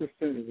 14%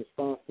 is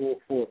responsible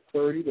for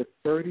 30 to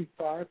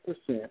 35%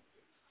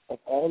 of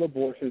all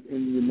abortions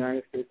in the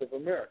United States of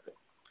America.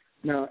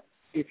 Now,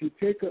 if you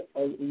take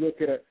a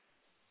look at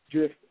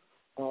just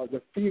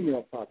the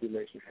female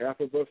population, half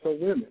of us are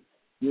women,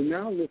 you're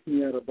now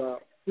looking at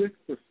about 6%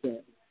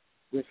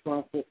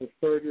 responsible for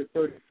 30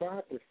 to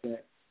 35%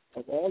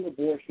 of all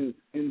abortions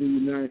in the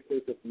United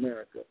States of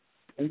America.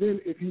 And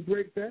then if you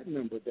break that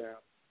number down,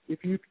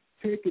 if you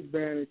take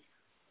advantage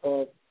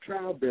of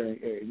childbearing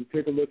age, you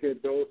take a look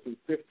at those from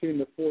 15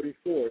 to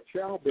 44,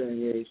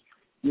 childbearing age,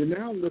 you're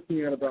now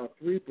looking at about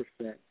 3%,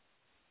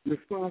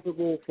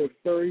 responsible for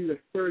 30 to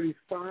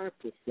 35%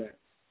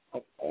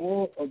 of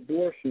all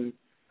abortions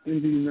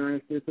in the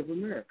United States of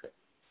America.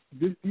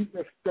 These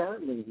are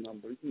startling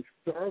numbers, these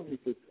startling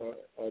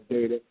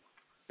data,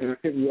 and I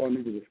think we all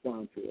need to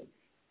respond to it.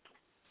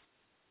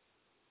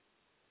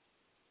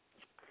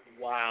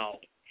 Wow.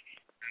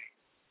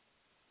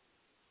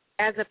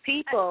 As a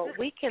people,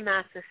 we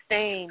cannot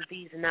sustain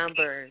these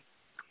numbers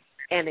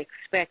and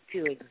expect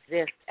to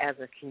exist as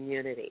a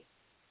community.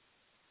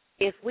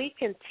 If we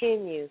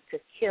continue to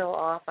kill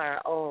off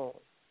our own,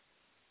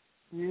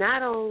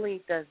 not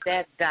only does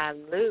that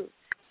dilute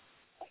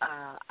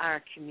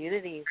our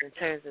communities in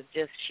terms of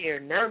just sheer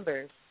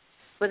numbers,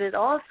 but it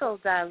also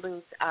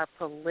dilutes our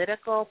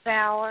political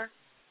power,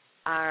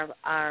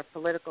 our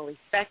political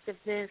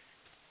effectiveness.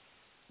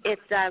 It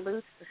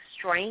dilutes the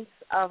strength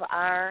of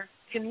our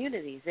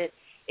communities.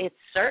 It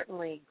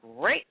certainly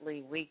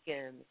greatly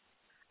weakens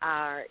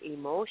our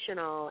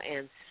emotional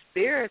and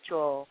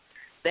spiritual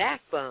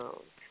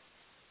backbone.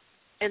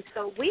 And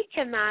so we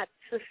cannot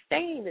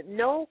sustain it.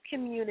 No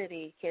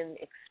community can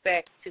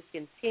expect to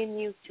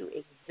continue to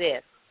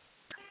exist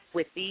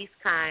with these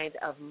kind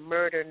of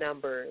murder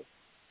numbers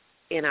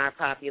in our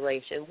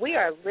population. We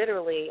are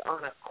literally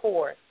on a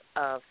course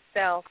of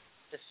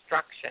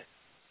self-destruction.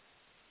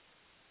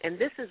 And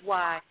this is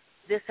why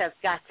this has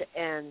got to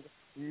end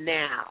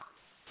now.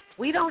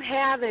 We don't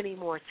have any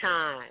more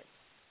time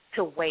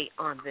to wait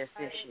on this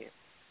issue,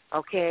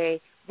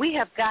 okay? We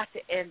have got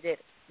to end it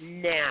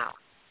now.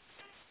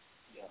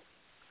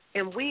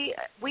 And we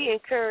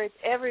encourage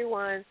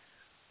everyone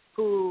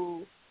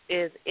who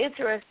is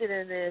interested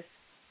in this,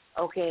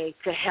 okay,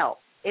 to help.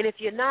 And if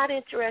you're not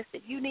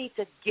interested, you need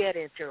to get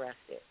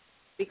interested,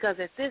 because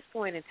at this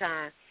point in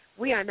time,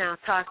 we are now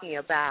talking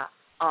about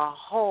a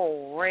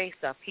whole race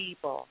of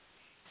people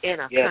in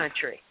a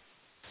country.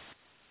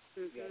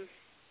 Mm-hmm.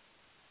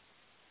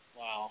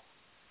 Wow.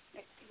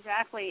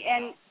 Exactly.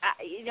 And,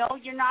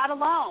 you're not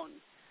alone.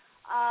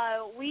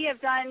 We have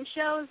done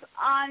shows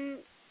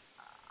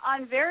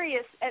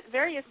at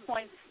various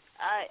points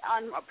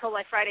on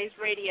Pro-Life Fridays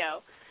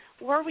radio,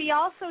 where we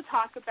also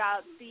talk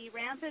about the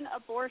rampant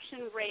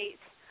abortion rate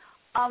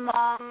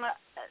among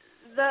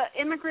the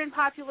immigrant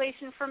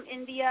population from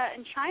India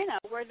and China,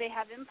 where they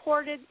have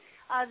imported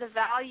the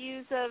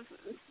values of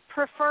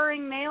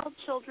preferring male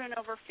children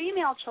over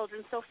female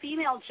children, so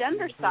female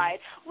gendercide,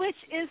 which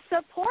is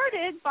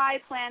supported by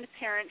Planned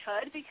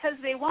Parenthood because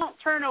they won't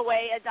turn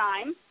away a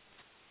dime,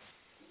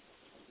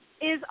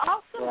 is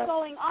also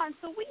going on.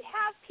 So we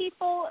have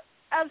people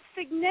of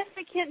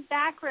significant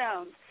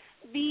backgrounds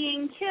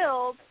being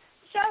killed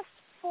just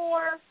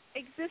for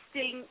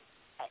existing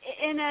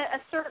in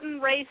a certain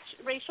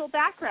racial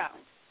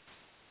background.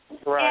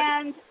 Right.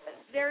 And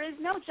there is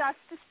no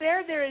justice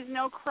there. There is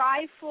no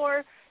cry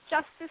for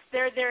justice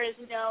there. There is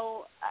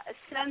no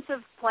sense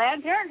of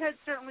Planned Parenthood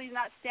certainly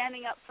not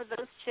standing up for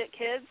those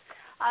kids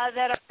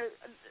that are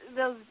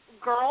those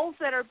girls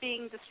that are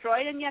being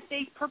destroyed, and yet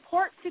they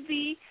purport to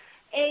be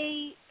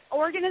a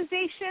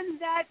organization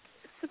that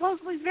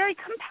supposedly is very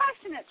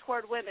compassionate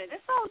toward women.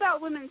 It's all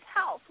about women's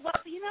health. Well,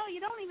 you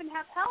don't even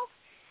have health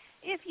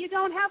if you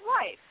don't have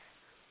life.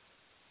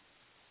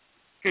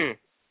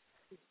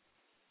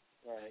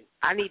 Right.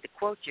 I need to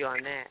quote you on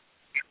that.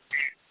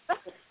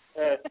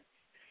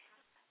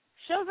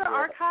 Shows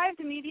are archived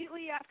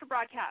immediately after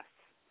broadcast.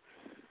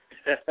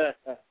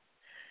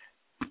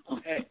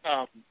 Okay,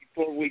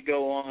 before we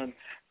go on,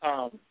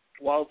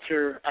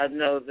 Walter, I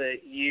know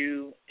that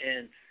you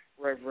and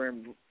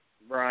Reverend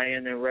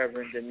Brian and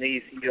Reverend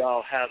Denise, you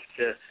all have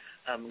to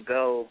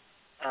go,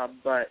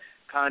 but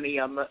Connie,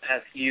 I'm going to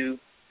ask you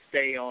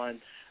stay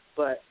on.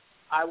 But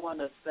I want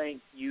to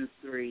thank you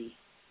three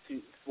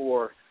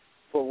for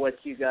for what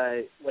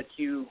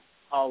you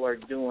all are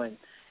doing,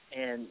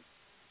 and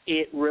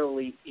it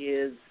really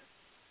is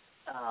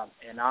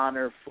an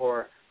honor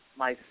for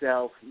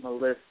myself,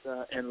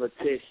 Melissa, and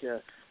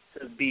Letitia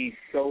to be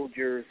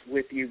soldiers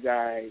with you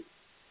guys,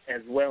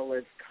 as well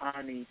as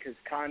Connie, because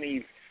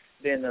Connie's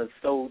been a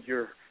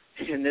soldier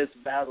in this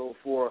battle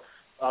for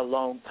a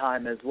long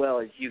time as well,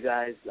 as you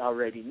guys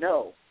already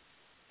know.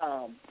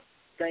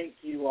 Thank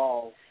you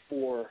all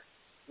for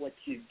what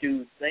you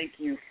do. Thank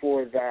you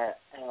for that,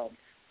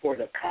 for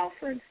the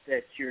conference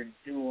that you're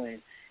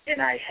doing.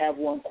 And I have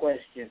one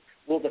question.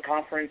 Will the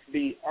conference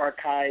be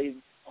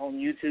archived on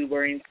YouTube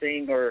or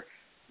anything, or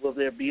will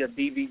there be a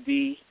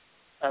DVD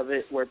of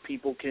it where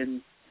people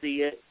can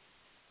see it?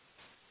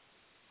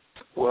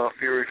 Well, if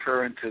you're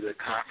referring to the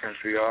conference,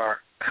 we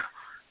are.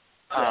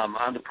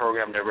 I'm the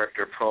program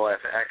director of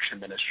Pro-Life Action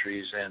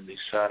Ministries, and the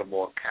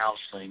Sodomore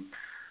Counseling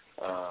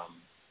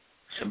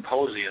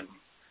Symposium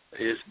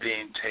is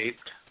being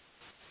taped,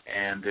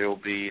 and there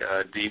will be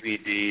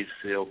DVDs,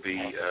 there will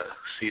be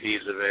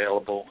CDs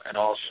available, and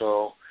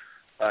also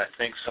I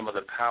think some of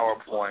the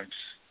PowerPoints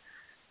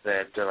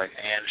that like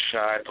Ann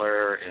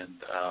Scheidler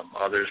and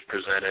others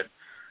presented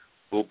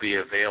will be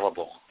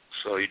available.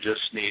 So you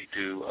just need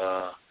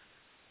to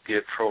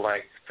give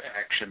Pro-Life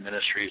Action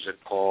Ministries a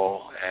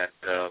call at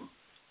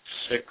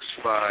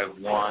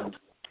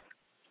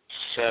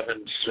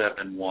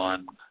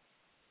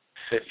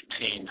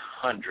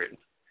 651-771-1500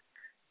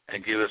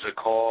 and give us a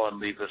call and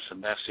leave us a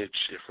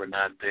message. If we're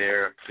not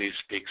there, please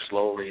speak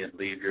slowly and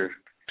leave your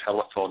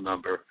telephone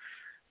number,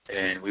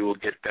 and we will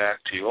get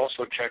back to you.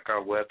 Also check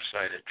our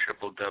website at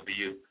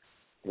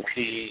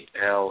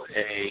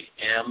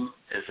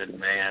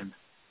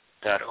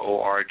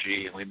www.PLAM.org,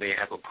 and we may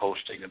have a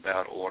posting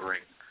about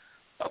ordering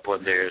up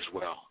on there as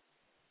well.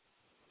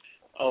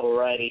 All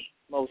righty,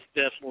 most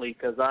definitely,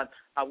 because I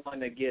want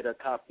to get a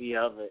copy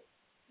of it.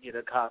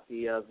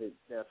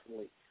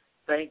 Definitely.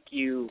 Thank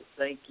you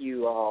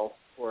all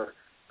for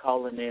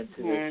calling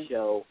into the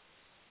show,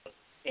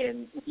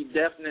 and we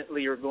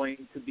definitely are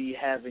going to be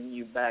having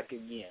you back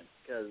again,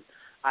 because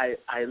I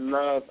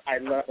love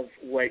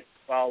what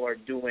y'all are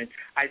doing.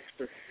 I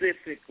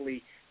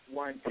specifically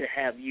want to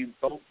have you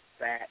both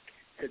back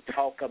to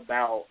talk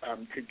about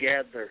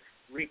together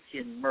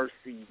Reaching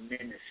Mercy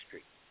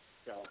Ministry.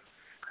 So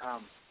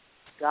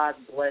God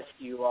bless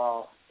you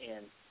all,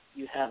 and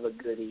you have a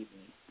good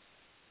evening.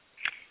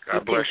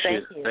 God bless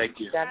you. Thank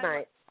you. Good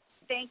night.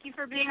 Thank you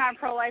for being on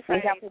Pro-Life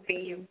Friday.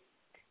 Thank you.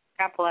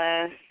 God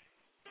bless.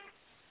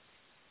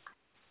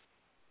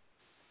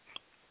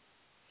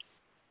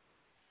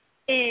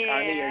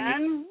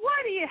 And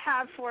what do you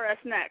have for us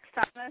next,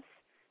 Thomas?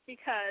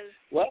 Because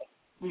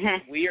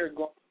we are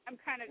going. I'm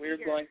kind of. We're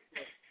going.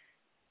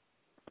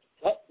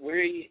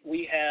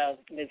 We have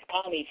Ms.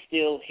 Connie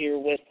still here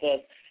with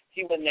us.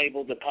 She wasn't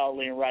able to call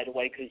in right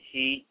away because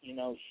she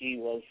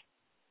was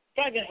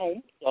driving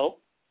home. So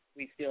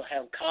we still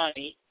have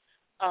Connie,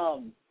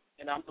 and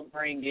I'm gonna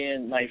bring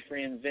in my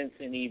friend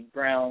Vincent E.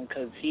 Brown,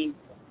 because he's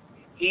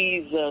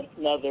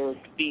another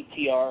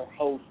BTR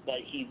host,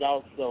 but he's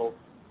also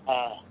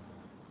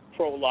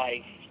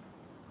pro-life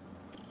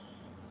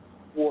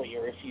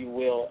warrior, if you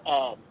will.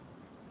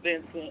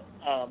 Vincent,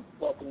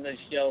 welcome to the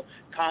show.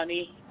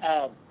 Connie,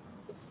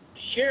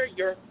 share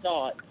your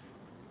thoughts,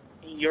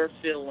 your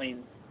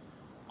feelings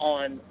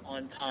on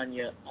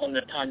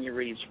the Tonya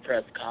Reaves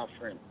press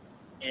conference,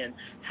 and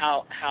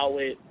how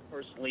it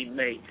personally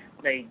made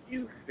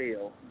you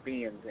feel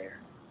being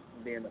there,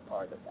 being a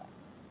part of that.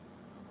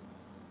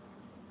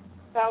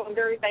 So I'm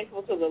very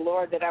thankful to the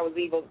Lord that I was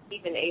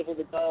even able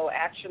to go.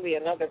 Actually,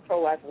 another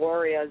pro-life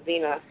warrior,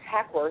 Zena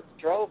Hackworth,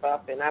 drove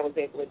up, and I was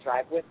able to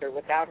drive with her.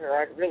 Without her,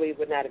 I really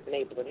would not have been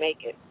able to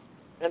make it.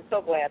 And I'm so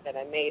glad that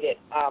I made it.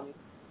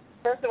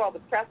 First of all,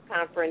 the press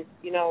conference,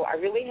 I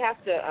really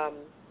have to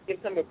give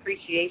some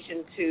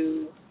appreciation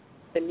to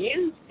the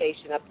news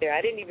station up there.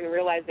 I didn't even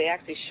realize they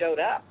actually showed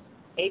up.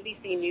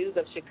 ABC News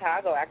of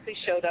Chicago actually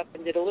showed up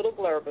and did a little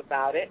blurb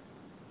about it,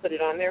 put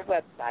it on their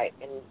website,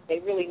 and they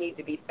really need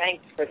to be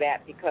thanked for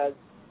that, because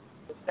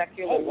the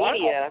secular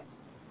media,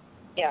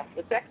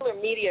 the secular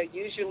media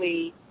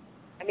usually,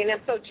 I'm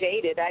so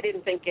jaded, I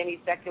didn't think any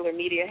secular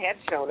media had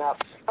shown up.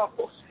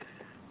 So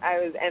I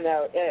was,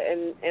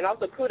 and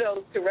also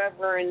kudos to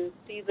Reverend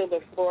Cesar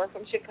LaFleur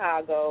from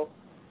Chicago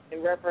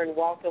and Reverend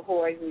Walter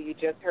Hoye, who you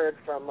just heard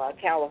from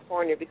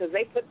California, because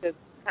they put this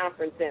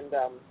conference and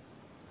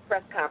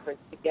press conference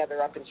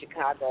together up in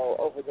Chicago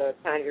over the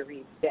Tonya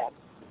Reaves death.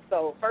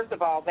 So first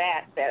of all,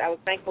 that I was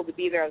thankful to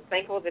be there. I was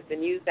thankful that the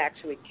news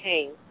actually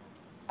came.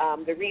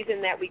 The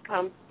reason that we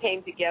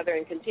came together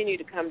and continue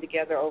to come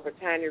together over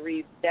Tonya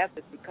Reaves' death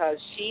is because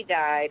she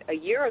died a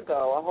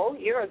whole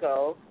year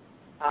ago,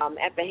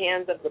 at the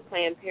hands of the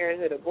Planned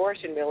Parenthood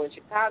abortion mill in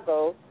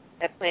Chicago.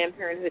 At Planned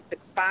Parenthood, it took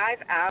 5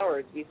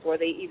 hours before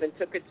they even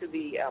took her to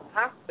the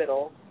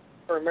hospital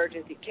for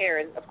emergency care,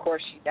 and of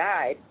course she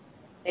died.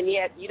 And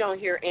yet you don't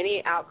hear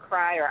any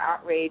outcry or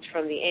outrage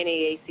from the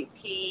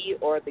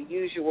NAACP or the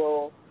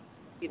usual,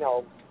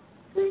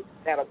 groups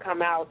that'll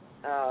come out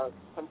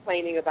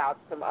complaining about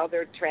some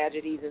other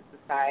tragedies in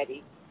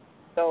society.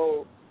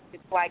 So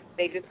it's like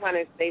they just want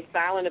to stay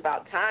silent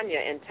about Tonya.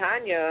 And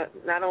Tonya,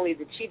 not only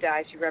did she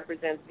die, she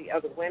represents the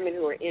other women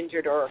who are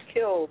injured or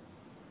killed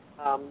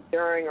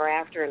during or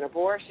after an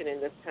abortion in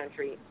this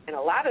country. And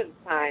a lot of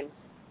the time,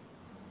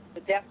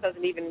 the death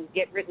doesn't even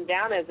get written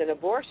down as an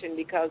abortion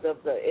because of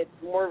it's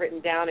more written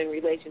down in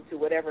relation to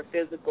whatever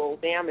physical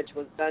damage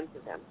was done to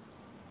them.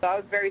 So I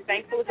was very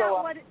thankful to go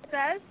up. What it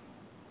says?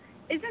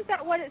 Isn't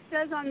that what it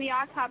says on the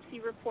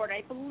autopsy report?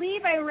 I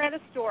believe I read a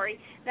story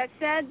that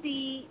said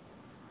the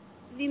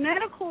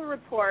medical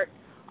report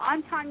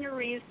on Tonya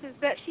Reaves says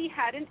that she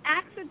had an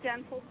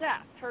accidental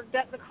death.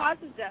 The cause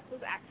of death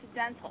was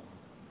accidental.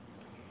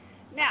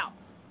 Now,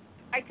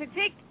 I could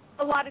take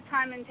a lot of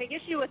time and take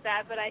issue with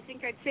that, but I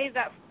think I'd save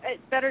that.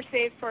 It's better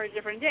saved for a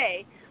different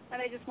day. But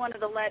I just wanted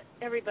to let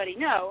everybody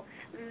know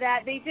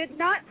that they did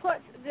not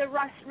put the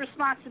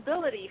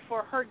responsibility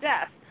for her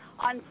death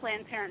on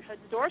Planned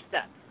Parenthood's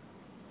doorstep.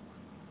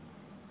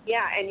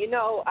 Yeah, and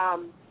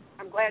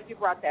I'm glad you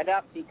brought that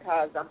up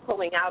because I'm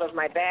pulling out of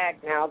my bag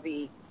now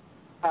the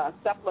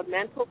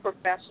supplemental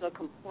professional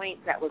complaint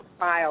that was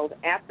filed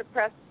at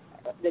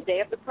the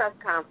day of the press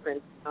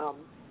conference,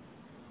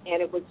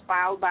 and it was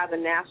filed by the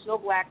National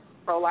Black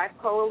Pro-Life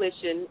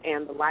Coalition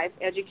and the Life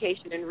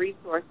Education and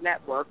Resource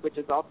Network, which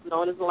is also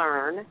known as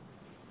LEARN.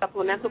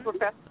 Supplemental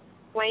professional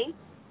complaint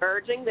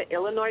urging the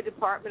Illinois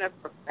Department of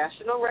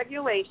Professional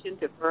Regulation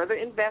to further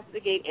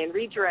investigate and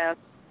redress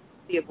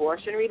the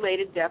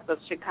abortion-related death of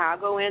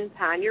Chicagoan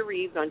Tonya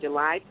Reaves on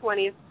July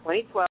 20th,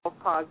 2012,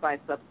 caused by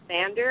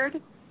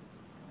substandard,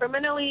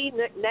 criminally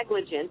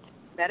negligent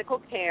medical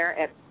care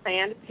at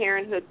Planned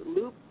Parenthood's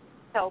Loop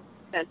Health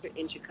Center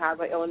in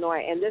Chicago,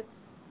 Illinois. And this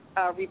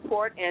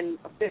report and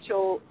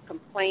official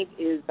complaint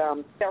is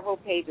several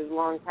pages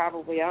long,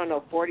 probably,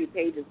 40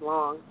 pages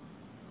long.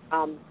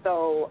 And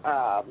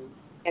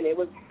it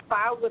was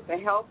filed with the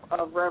help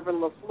of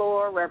Reverend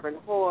LaFleur, Reverend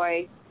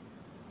Hoye,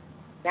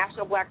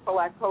 National Black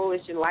Pro-Life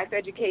Coalition, Life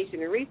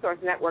Education and Resource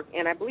Network,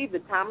 and I believe the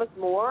Thomas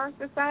More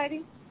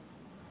Society.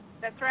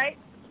 That's right.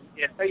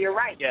 Yes. So you're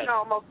right. Yes.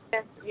 Almost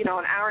spent, an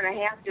hour and a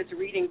half just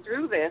reading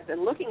through this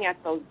and looking at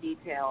those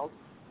details.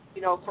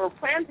 For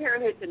Planned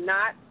Parenthood to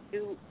not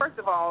do, first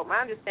of all, my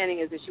understanding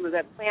is that she was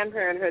at Planned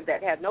Parenthood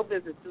that had no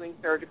business doing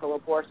surgical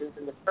abortions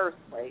in the first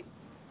place.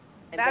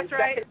 And that's then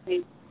right.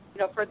 Secondly,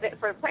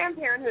 for Planned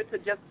Parenthood to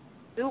just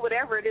do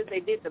whatever it is they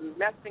did to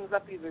mess things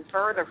up even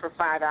further for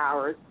 5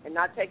 hours and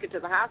not take her to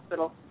the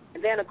hospital.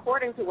 And then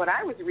according to what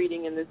I was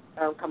reading in this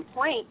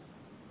complaint,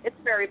 it's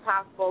very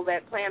possible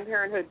that Planned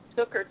Parenthood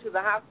took her to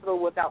the hospital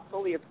without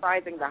fully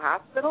apprising the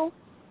hospital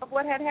of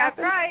what had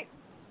happened. That's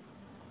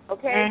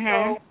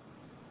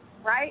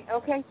right.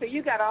 Okay, so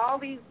you got all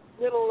these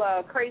little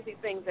crazy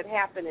things that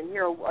happen, and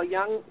here a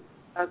young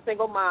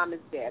single mom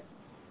is dead.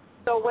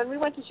 So when we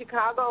went to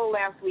Chicago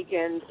last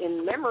weekend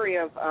in memory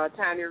of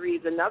Tonya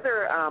Reaves,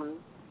 another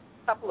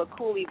couple of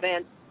cool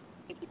events,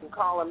 if you can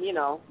call them,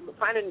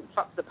 finding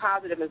the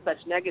positive and such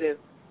negative,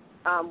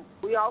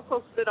 we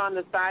also stood on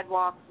the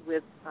sidewalks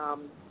with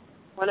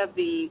one of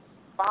the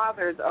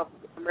fathers of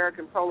the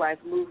American pro-life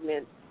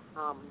movement,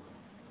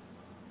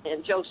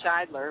 and Joe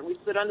Scheidler. We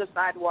stood on the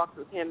sidewalks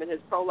with him and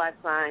his pro-life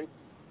signs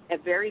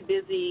at very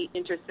busy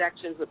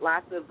intersections with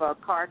lots of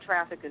car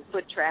traffic and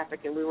foot traffic,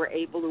 and we were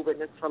able to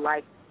witness for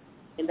life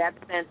in that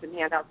sense and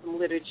hand out some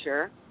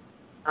literature.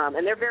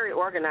 And they're very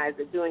organized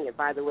at doing it,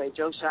 by the way,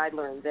 Joe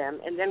Scheidler and them.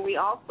 And then we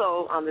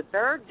also, on the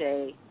third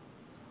day,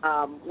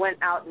 went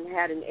out and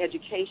had an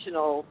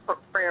educational,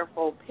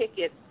 prayerful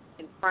picket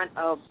in front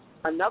of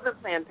another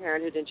Planned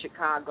Parenthood in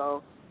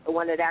Chicago, the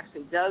one that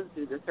actually does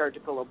do the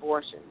surgical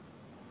abortion.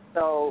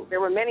 So there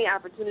were many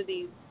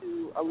opportunities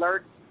to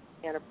alert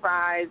and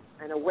apprise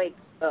and awake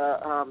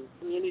the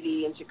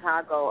community in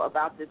Chicago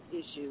about this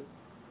issue.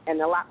 And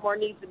a lot more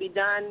needs to be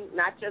done,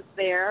 not just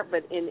there,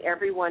 but in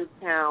everyone's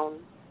town,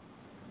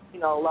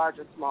 large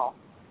or small.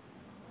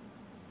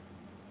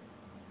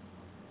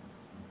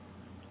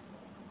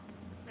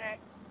 Right.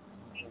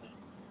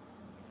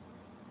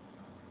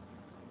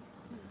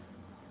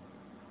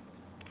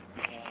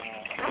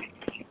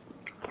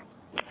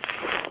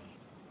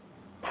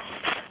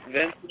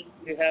 Vincent,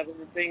 do you have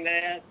anything to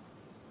add?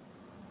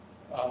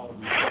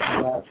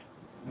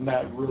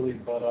 Not really,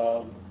 but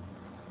I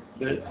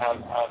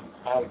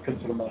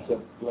consider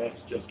myself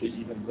blessed just to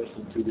even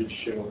listen to this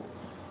show.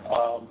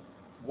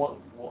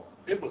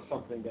 It was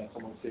something that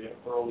someone said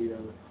earlier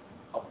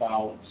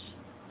about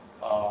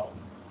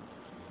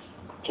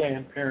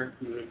Planned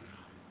Parenthood.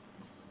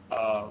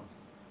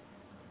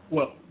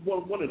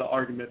 One of the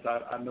arguments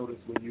I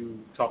noticed when you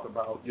talk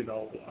about,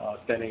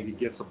 standing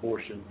against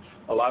abortion,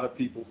 a lot of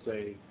people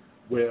say,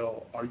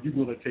 well, are you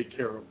going to take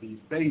care of these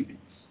babies?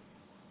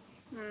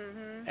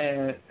 Mm-hmm.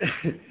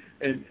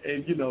 And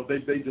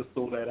they just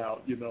throw that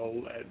out,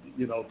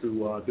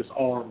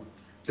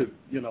 to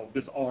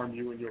disarm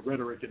you and your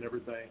rhetoric and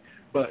everything.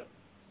 But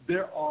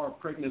there are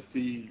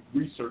pregnancy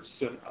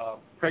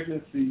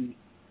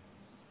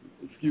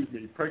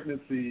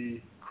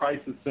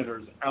crisis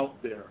centers out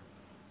there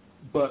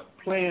but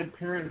Planned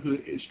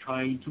Parenthood is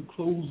trying to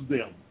close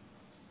them.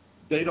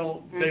 They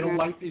don't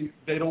like these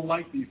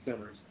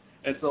centers,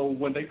 and so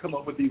when they come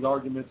up with these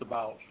arguments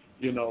about,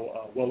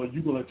 well, are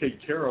you going to take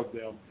care of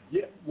them?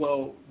 Yeah,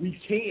 well, we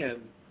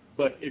can,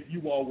 but if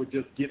you all would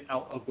just get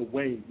out of the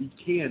way, we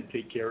can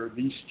take care of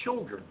these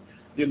children,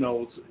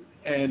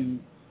 and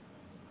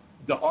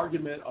the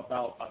argument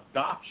about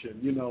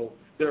adoption,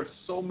 there are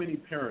so many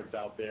parents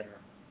out there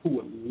who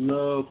would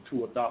love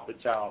to adopt a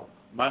child,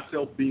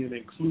 myself being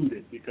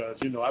included, because,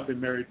 I've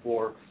been married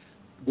for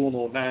going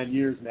on 9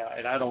 years now,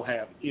 and I don't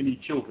have any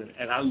children,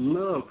 and I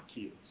love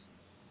kids.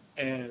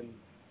 And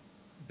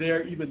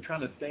they're even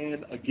trying to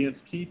stand against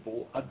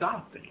people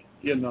adopting,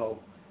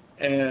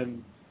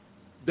 and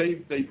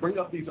they bring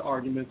up these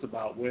arguments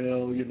about,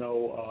 well,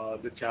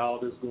 the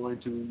child is going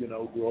to,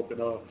 grow up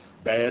in a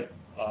bad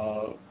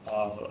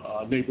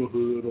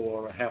neighborhood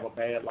or have a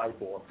bad life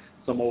or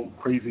some old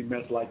crazy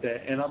mess like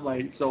that. And I'm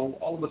like, so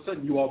all of a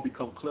sudden you all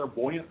become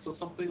clairvoyants or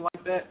something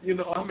like that? You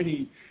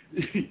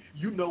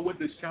know what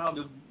this child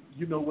is,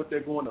 what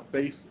they're going to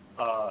face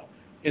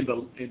in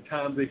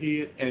times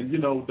ahead. And,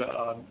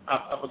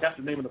 I forgot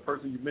the name of the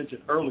person you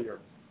mentioned earlier.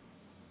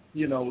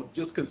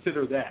 Just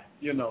consider that,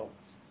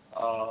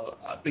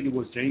 I think it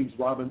was James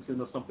Robinson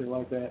or something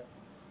like that.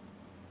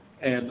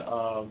 And,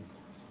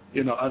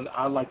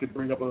 I like to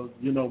bring up a,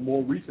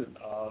 more recent,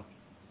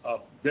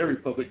 very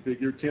public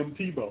figure, Tim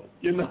Tebow.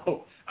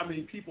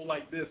 People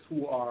like this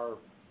who are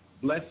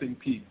blessing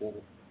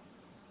people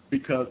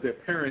because their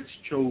parents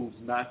chose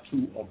not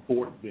to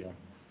abort them,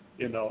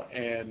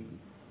 and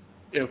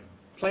if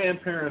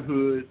Planned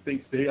Parenthood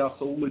thinks they are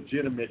so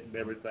legitimate and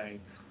everything,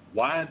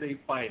 why are they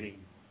fighting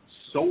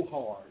so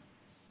hard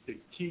to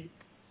keep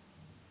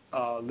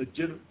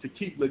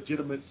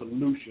legitimate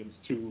solutions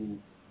to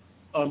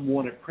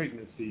unwanted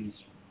pregnancies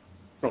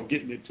from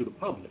getting into the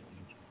public?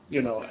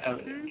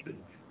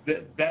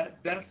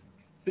 That's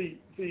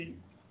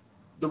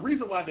the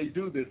reason why they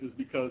do this is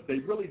because they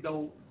really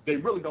don't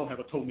have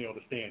a toenail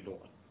to stand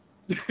on.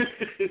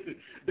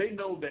 They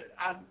know that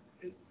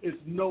it's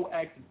no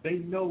accident. They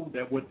know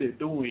that what they're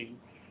doing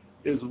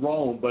is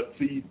wrong, but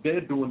see,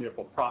 they're doing it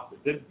for profit.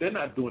 They're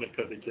not doing it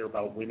because they care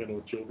about women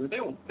or children. They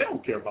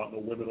don't care about no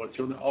women or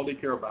children. All they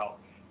care about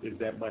is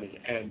that money,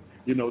 and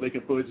they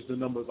can fudge the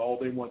numbers all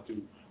they want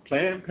to.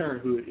 Planned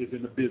Parenthood is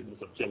in the business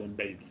of killing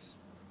babies.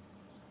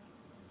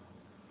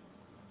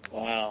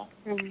 Wow.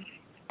 Mm-hmm.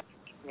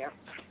 Yeah.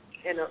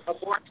 And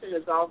abortion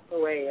is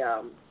also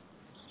a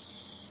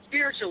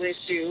spiritual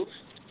issue,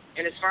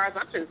 and as far as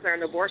I'm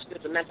concerned, abortion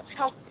is a mental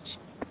health issue.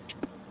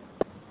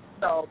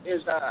 So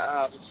there's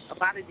a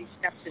lot of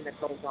deception that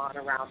goes on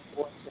around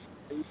abortion.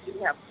 So you do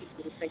have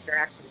people who think they're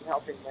actually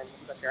helping women,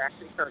 but they're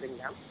actually hurting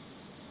them.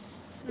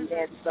 Mm-hmm. And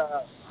then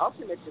the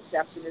ultimate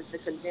deception is to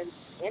convince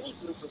any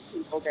group of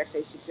people that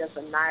they should just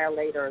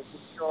annihilate or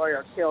destroy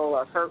or kill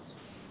or hurt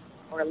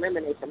or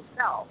eliminate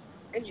themselves.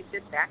 And you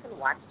sit back and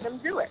watch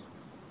them do it.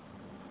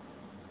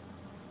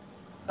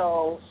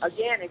 So,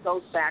 again, it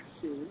goes back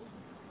to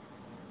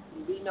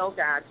we know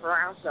God for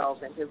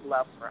ourselves and His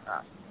love for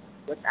us.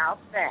 Without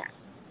that,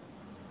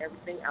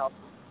 everything else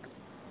is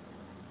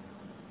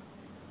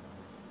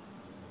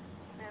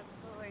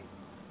absolutely.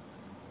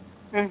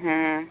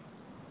 Mhm.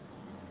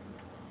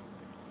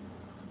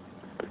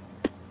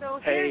 So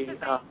here's the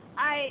thing.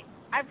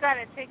 I've got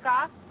to take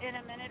off in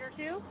a minute or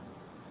two.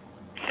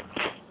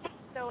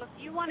 So if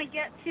you want to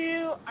get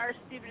to our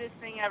stupidest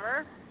thing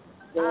ever,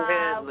 we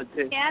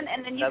can,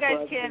 and then you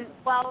guys can.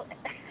 Well,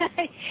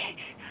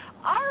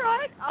 all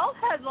right, I'll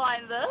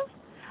headline this,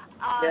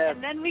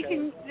 and then we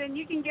can. Then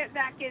you can get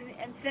back in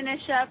and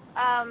finish up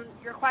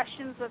your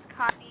questions with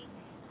Connie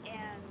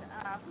and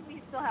who do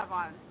you still have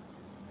on?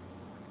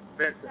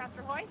 Vincent.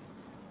 Pastor Hoye.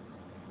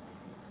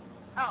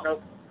 Oh.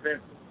 Nope,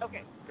 Vincent.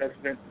 Okay. That's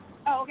Vincent.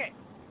 Oh, okay.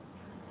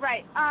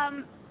 Right.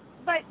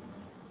 But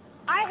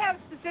I have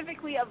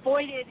specifically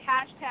avoided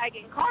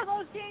hashtagging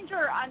Carlos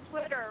Danger on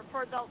Twitter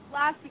for the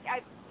last week.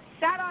 I've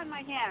sat on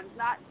my hands,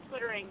 not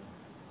tweeting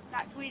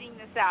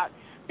this out,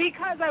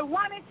 because I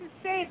wanted to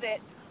save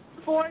it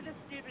for the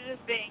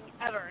stupidest thing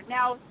ever.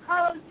 Now,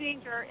 Carlos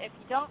Danger, if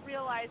you don't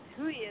realize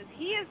who he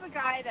is the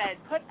guy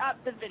that put up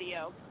the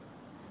video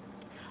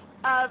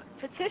of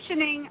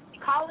petitioning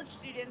college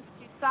students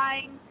to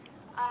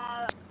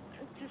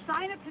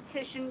sign a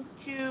petition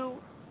to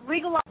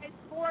legalize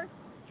fourth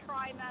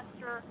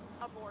trimester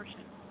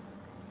abortion.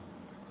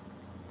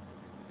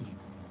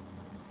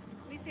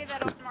 Let me say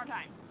that one more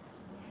time.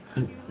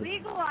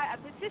 A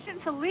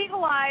petition to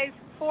legalize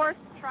fourth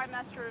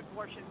trimester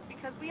abortions,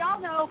 because we all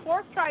know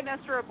fourth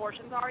trimester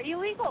abortions are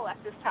illegal at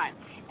this time.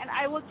 And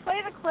I will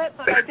play the clip,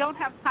 but I don't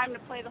have time to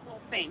play the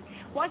whole thing.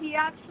 What he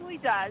actually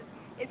does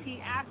is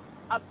he asks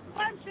a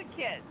bunch of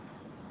kids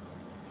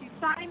to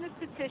sign this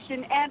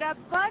petition, and a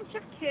bunch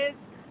of kids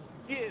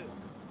do.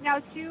 Now,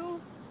 to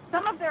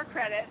some of their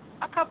credit,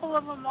 a couple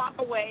of them walk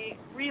away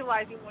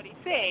realizing what he's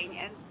saying,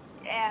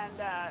 and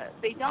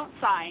they don't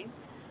sign.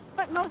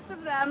 But most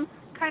of them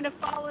kind of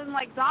fall in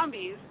like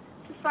zombies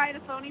to sign a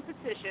phony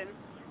petition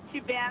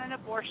to ban an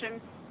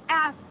abortion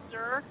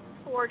after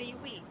 40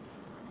 weeks.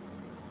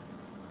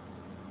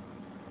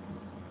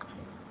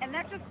 And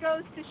that just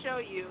goes to show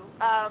you,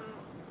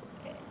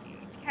 it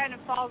kind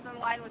of falls in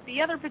line with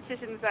the other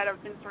petitions that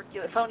have been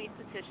circulated, phony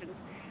petitions.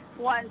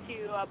 One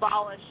to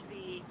abolish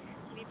the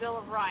Bill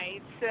of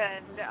Rights,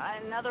 and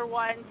another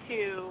one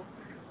to,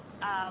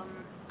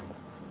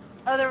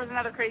 there was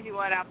another crazy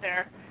one out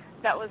there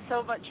that was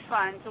so much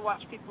fun to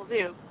watch people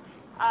do.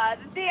 I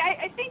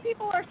think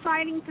people are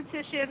signing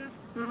petitions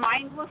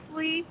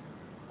mindlessly,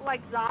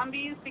 like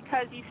zombies,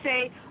 because you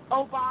say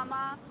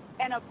Obama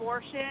and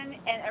abortion,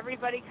 and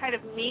everybody kind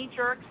of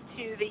knee-jerks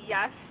to the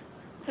yes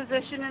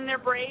position in their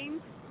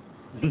brains.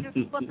 You just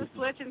flip the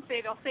switch and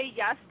they'll say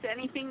yes to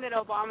anything that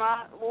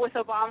with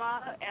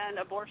Obama and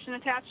abortion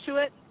attached to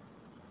it.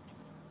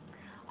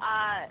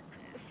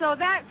 So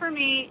that, for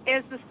me,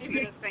 is the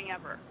stupidest thing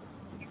ever.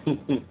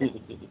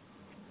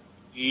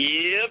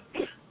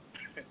 Yep.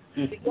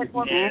 To get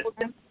more people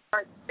to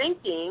start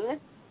thinking,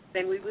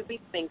 then we would be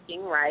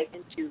thinking right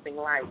and choosing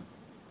right.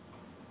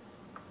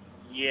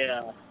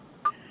 Yeah.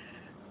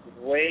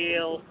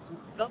 Well,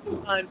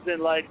 sometimes in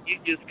life you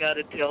just got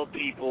to tell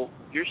people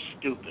you're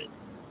stupid,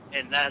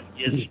 and that's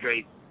just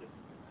straight stupid.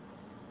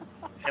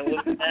 And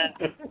with that,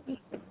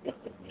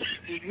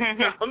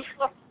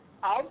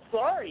 I'm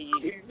sorry.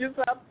 You just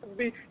have to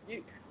be.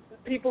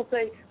 People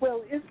say,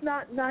 well, it's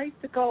not nice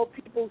to call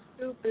people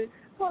stupid.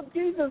 Well,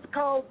 Jesus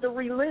called the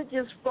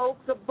religious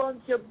folks a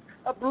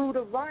brood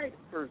of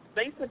vipers.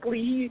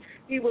 Basically,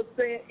 he was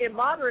saying, in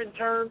modern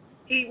terms,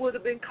 he would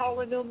have been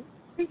calling them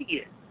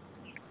idiots.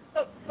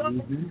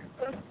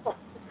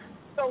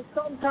 So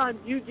sometimes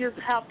you just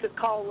have to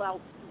call out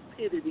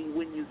stupidity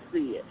when you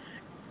see it,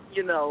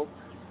 you know.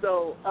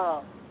 So,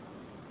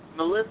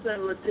 Melissa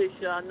and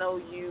Letitia, I know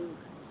you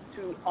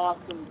two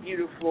awesome,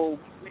 beautiful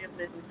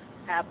women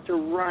have to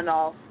run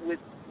off with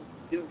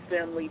do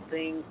family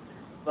things,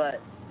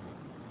 but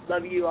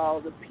love you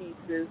all to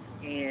pieces,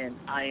 and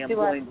I am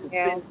going to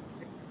finish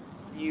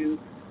you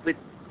with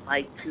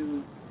my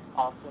two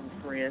awesome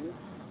friends,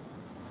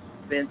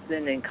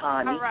 Vincent and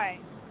Connie. All right.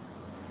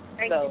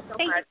 Thank you so much.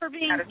 Thank you for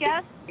being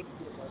guests.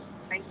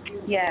 Thank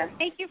you. Yes.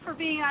 Thank you for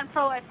being on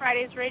Pro Life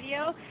Fridays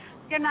Radio.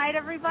 Good night,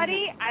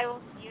 everybody. I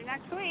will see you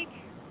next week.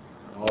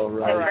 All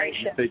right.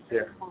 Take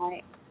care.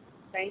 Bye.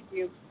 Thank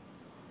you.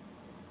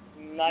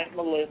 Night,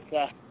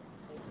 Melissa.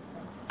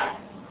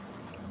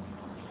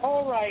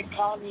 All right,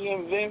 Connie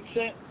and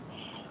Vincent.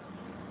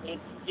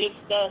 It's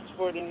just us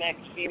for the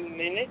next few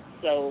minutes.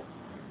 So,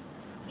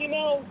 you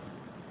know,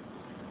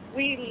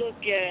 we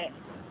look at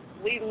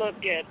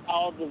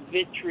all the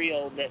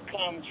vitriol that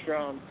comes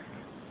from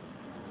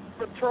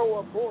the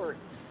pro-abort,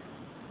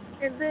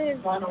 and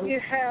then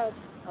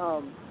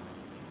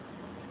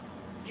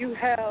you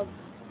have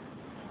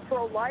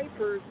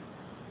pro-lifers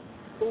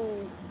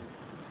who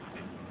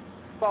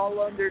fall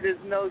under this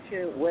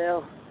notion,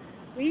 well,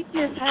 we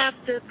just have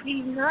to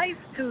be nice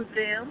to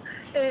them,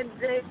 and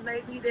then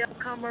maybe they'll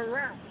come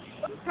around.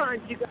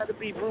 Sometimes you got to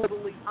be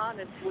brutally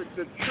honest with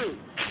the truth.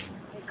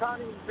 And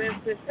Connie and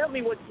Vincent, tell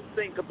me what you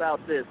think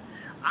about this.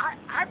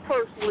 I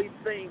personally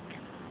think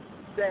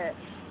that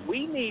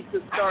we need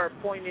to start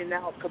pointing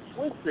out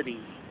complicity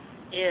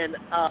in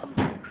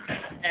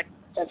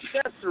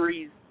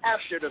accessories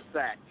after the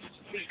fact,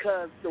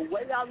 because the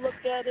way I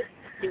look at it,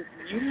 if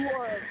you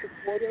are a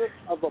supporter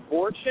of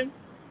abortion,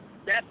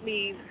 that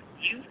means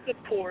you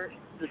support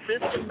the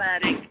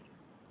systematic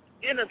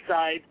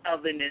genocide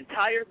of an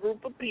entire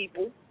group of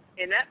people,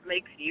 and that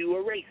makes you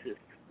a racist,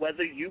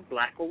 whether you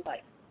black or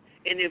white.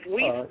 And if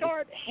we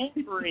start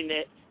hampering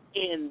it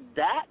in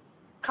that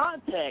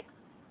context,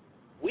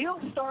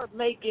 we'll start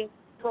making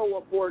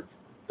pro-abort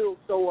feel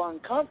so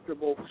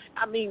uncomfortable.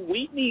 I mean,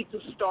 we need to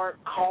start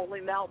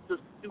calling out the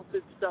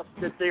stupid stuff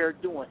that they're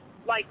doing,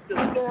 like the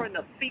storing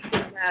the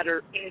fecal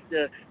matter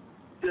into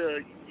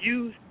the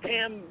used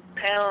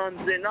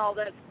tampons and all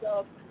that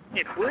stuff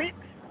and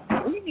bricks.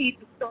 We need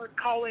to start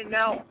calling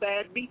out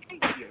bad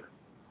behavior.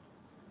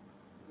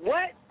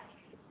 What?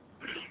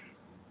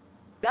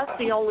 That's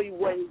the only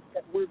way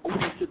that we're going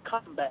to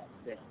combat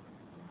that.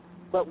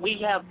 But we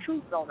have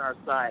truth on our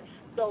side.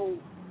 So,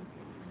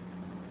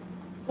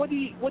 what do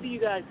you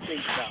guys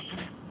think about it?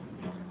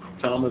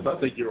 Thomas, I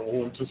think you're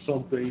on to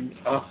something.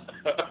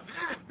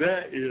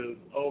 That is,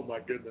 oh my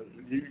goodness,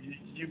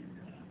 you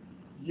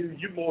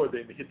more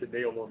than hit the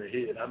nail on the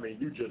head. I mean,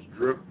 you just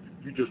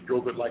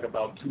drove it like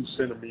about 2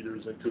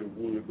 centimeters into the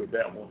wood with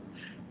that one.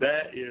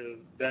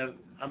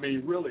 I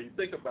mean, really,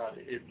 think about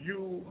it. If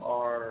you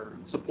are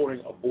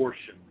supporting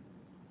abortion,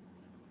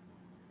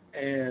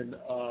 and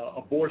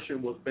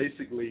abortion was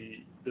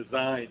basically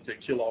designed to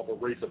kill off a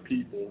race of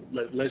people,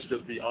 let's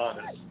just be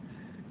honest,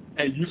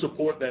 and you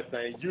support that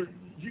thing, you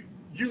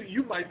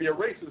might be a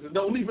racist and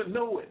don't even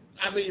know it.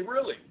 I mean,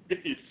 really.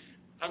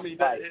 I mean,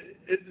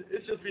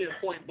 it's just being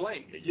point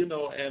blank, you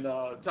know. And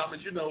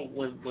Thomas, you know,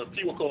 when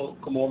people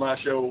come on my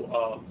show,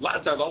 a lot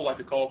of times I don't like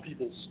to call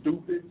people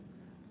stupid,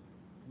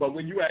 but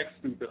when you act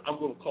stupid, I'm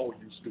going to call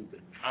you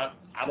stupid. I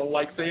don't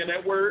like saying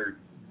that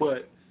word,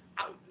 but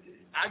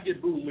I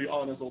get brutally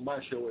honest on my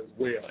show as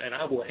well, and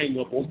I will hang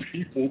up on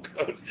people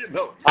because,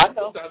 I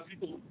know. sometimes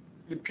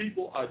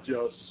people are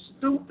just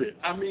stupid.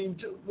 I mean,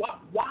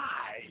 why?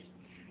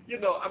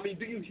 I mean,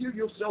 do you hear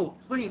yourself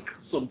think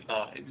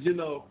sometimes,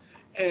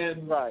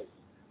 And right.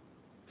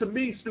 To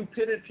me,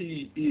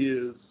 stupidity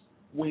is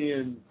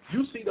when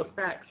you see the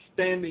facts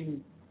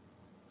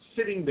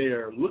sitting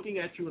there, looking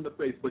at you in the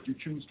face, but you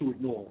choose to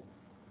ignore them.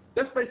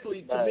 That's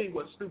basically, to me,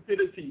 what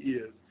stupidity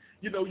is.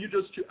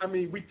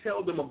 We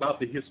tell them about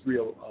the history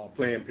of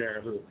Planned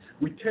Parenthood.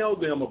 We tell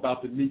them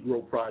about the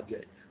Negro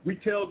Project. We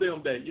tell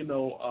them that,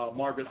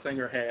 Margaret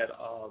Sanger had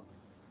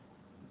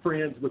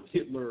friends with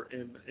Hitler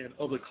and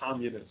other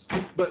communists.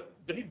 But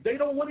they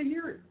don't want to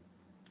hear it.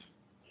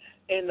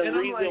 And the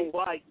reason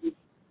why,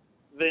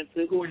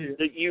 Vincent, go ahead.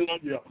 that you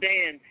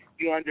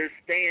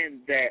understand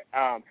that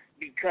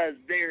because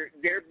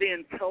they're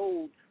being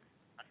told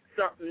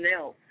something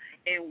else.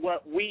 And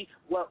what we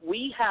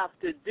have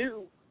to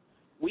do,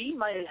 we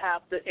might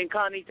have to, and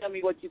Connie, tell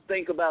me what you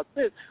think about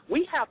this.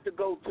 We have to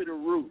go to the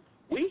root.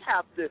 We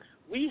have to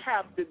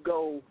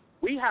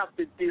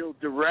deal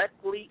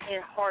directly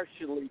and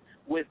harshly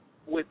with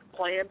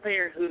Planned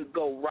Parenthood,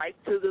 go right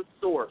to the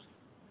source.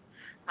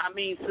 I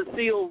mean,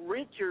 Cecile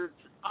Richards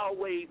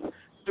always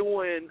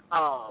doing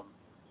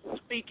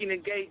speaking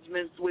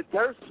engagements with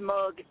her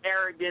smug,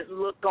 arrogant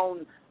look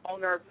on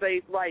her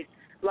face, like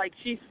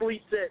she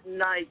sleeps at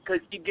night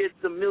because she gets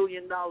 $1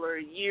 million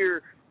a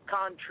year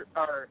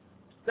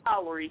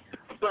salary,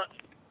 but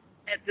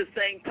at the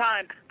same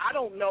time, I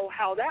don't know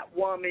how that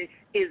woman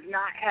is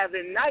not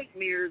having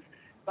nightmares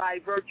by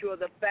virtue of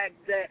the fact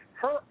that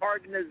her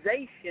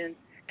organization,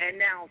 and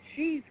now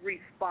she's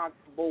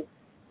responsible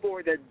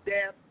for the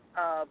death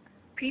of,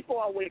 people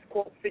always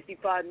quote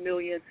 55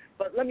 million,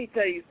 but let me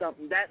tell you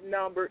something, that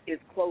number is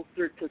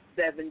closer to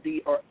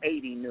 70 or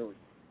 80 million.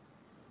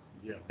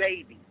 Yeah.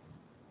 Babies.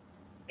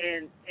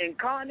 And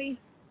Connie,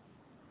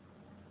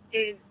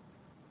 is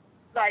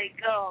like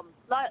a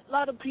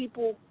lot of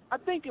people, I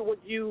think it was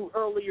you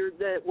earlier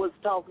that was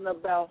talking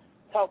about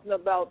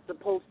the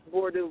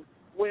post-abortive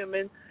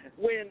women.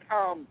 When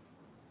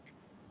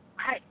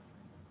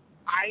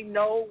I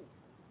know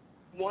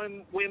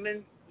when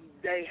women,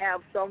 they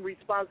have some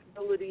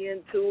responsibility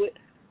into it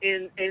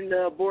in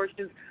the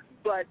abortions,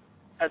 but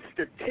a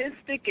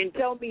statistic, and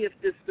tell me if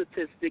this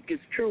statistic is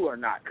true or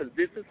not, because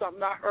this is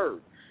something I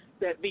heard,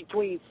 that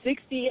between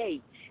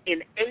 68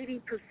 and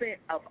 80%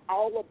 of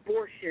all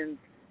abortions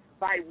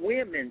by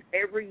women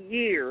every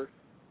year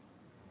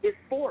is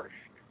forced,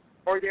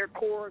 or they're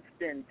coerced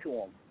into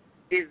them.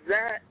 Is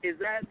that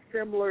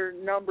similar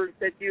numbers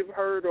that you've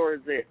heard, or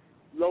is it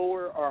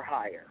lower or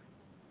higher?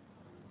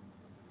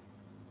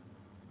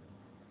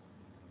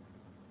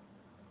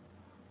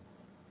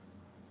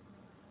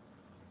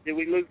 Did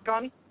we lose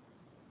Connie?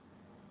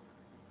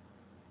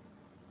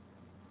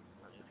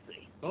 Let's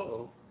see.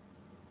 Uh-oh.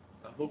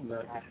 I hope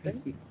not.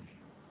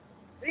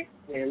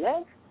 We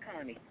lost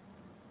Connie.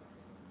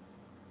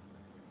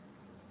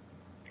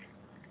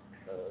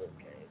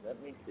 Okay,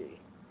 let me see.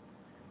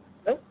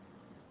 Nope.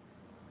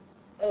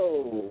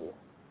 Oh.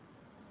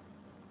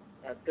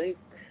 I think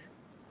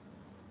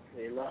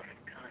we lost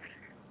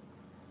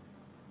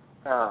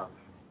Connie.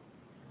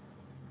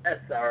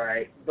 That's all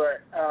right,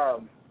 but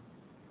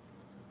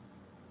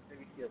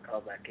maybe she'll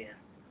call back in.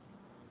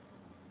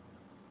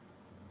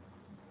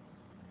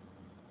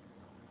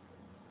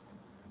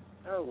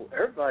 Oh,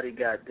 everybody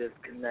got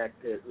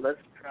disconnected. Let's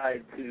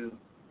try to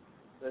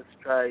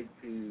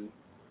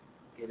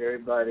get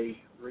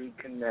everybody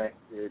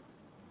reconnected.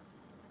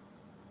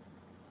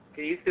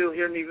 Can you still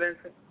hear me,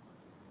 Vincent?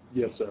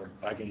 Yes, sir.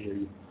 I can hear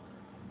you.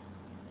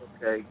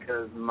 Okay,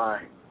 because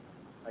my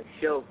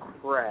show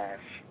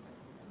crashed.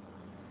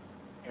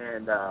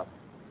 And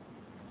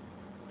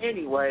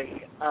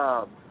anyway,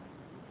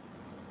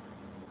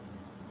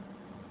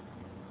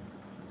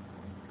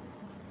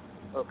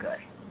 okay.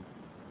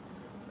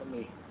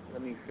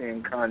 Let me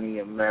send Connie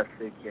a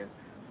message and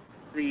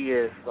see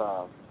if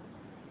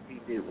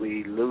did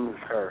we lose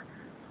her.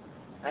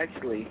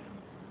 Actually,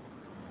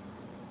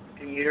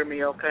 can you hear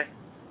me okay?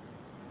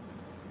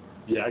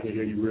 Yeah, I can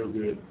hear you real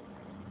good.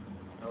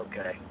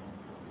 Okay.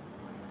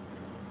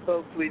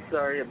 Folks, we're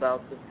sorry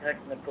about the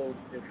technical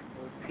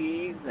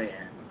difficulties,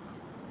 and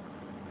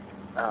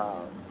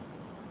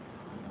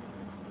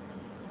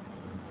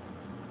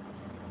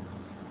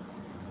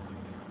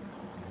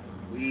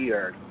we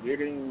are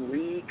getting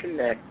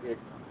reconnected.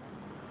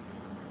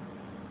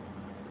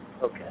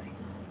 Okay.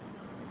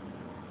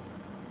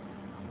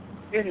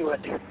 Anyway,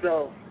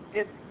 so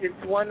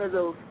it's one of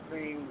those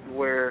things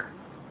where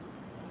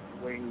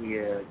when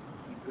you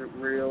keep it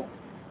real,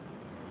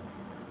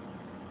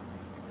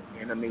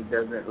 the enemy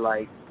doesn't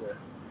like the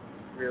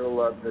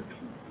thrill of the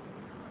truth.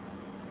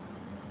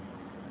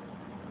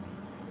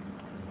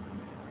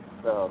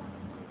 So,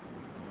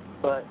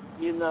 but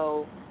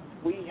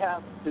we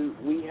have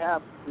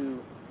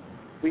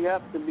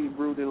to be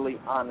brutally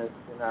honest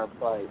in our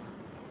fight.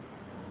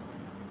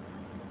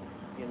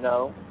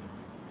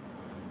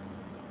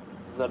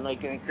 Does that make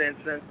any sense,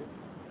 Vincent?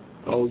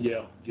 Oh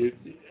yeah,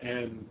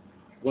 and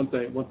one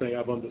thing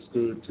I've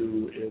understood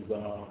too is,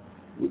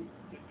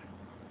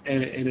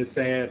 and it's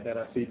sad that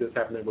I see this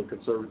happening with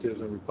conservatives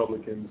and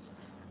Republicans.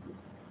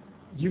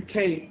 You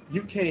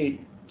can't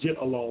get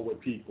along with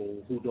people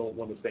who don't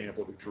want to stand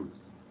for the truth.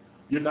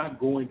 You're not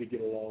going to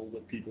get along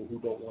with people who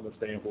don't want to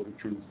stand for the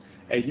truth,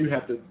 and you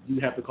have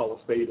to call a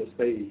spade,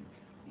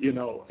 you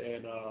know.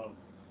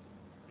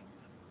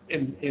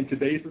 And in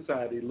today's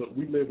society, look,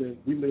 we live in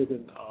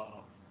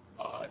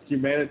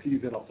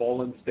humanity's in a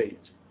fallen state,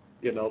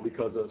 you know,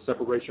 because of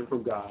separation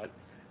from God.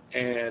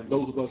 And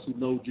those of us who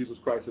know Jesus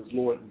Christ as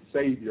Lord and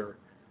Savior,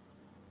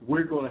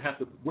 we're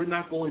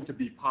not going to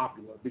be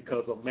popular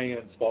because of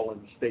man's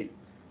fallen state.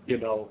 You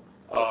know,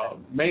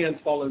 man's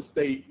fallen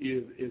state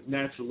is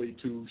naturally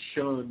to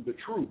shun the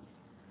truth,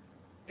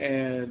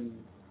 and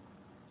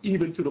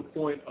even to the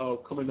point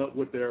of coming up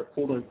with their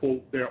quote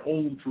unquote their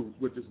own truth,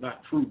 which is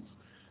not truth,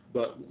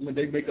 but when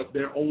they make up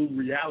their own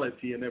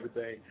reality and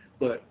everything.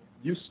 But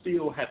you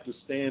still have to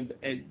stand,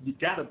 and you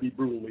got to be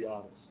brutally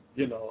honest,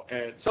 you know.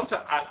 And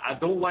sometimes I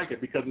don't like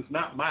it because it's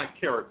not my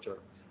character.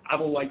 I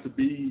don't like to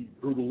be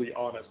brutally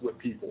honest with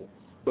people,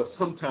 but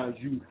sometimes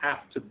you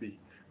have to be,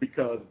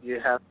 because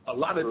a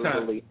lot of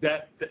times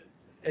that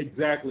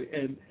exactly,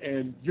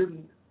 and you're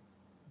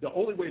the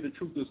only way the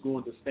truth is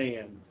going to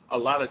stand a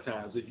lot of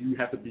times is you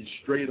have to be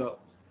straight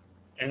up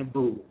and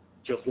brutal,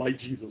 just like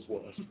Jesus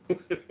was.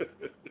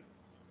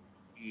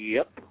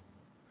 Yep.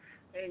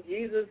 And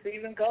Jesus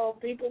even called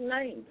people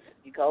names.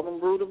 He called them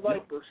brood of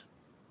vipers.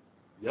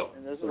 Yep.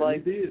 And it's so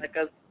like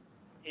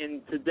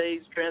in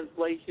today's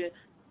translation,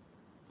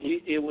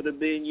 it would have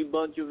been, you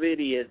bunch of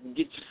idiots, and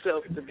get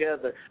yourself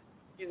together.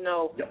 You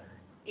know,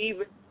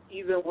 even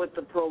with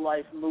the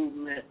pro-life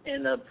movement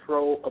and the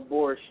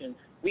pro-abortion,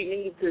 we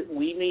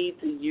need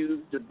to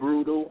use the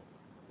brutal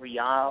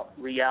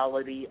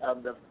reality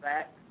of the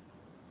fact,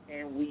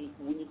 and we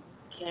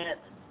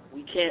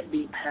can't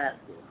be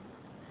passive.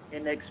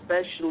 And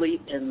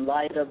especially in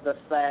light of the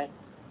fact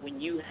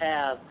when you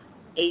have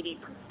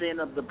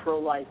 80% of the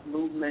pro-life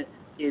movement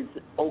is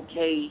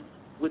okay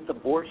with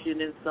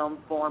abortion in some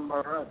form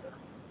or other.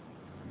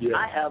 Yeah.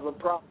 I have a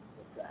problem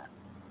with that.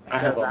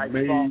 I have a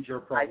major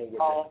problem with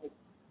that.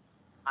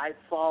 I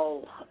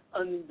fall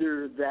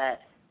under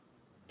that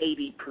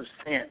 80%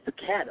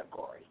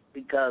 category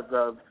because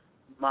of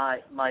my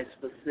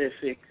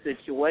specific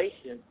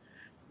situation.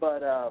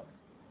 But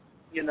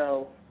you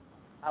know,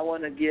 I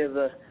want to give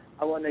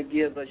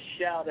a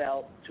shout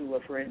out to a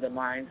friend of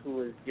mine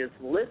who is just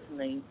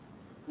listening,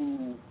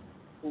 who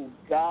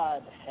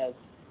God has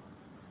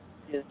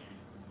just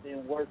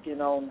been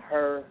working on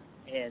her,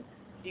 and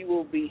she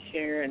will be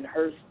sharing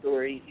her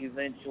story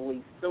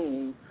eventually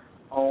soon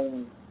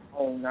on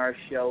our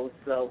show.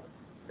 So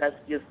that's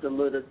just a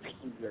little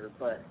teaser,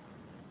 but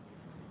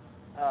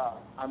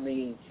I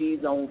mean,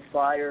 she's on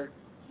fire.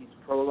 She's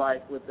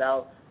pro-life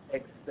without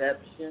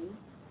exception,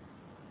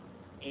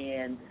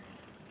 and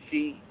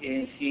she's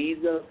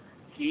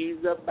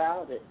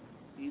about it.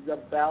 She's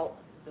about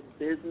the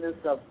business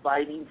of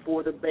fighting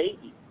for the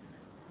baby,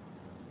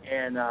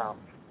 and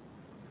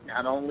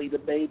not only the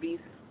babies,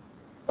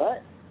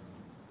 but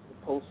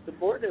the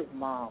post-abortive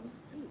moms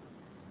too.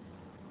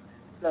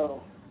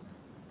 So,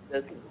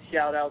 just a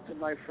shout out to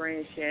my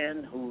friend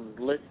Shan, who's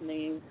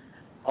listening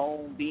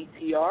on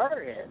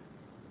BTR, and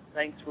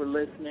thanks for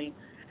listening.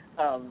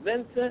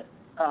 Vincent,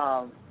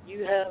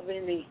 you have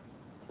any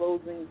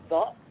closing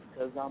thoughts?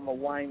 Because I'm going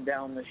to wind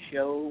down the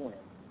show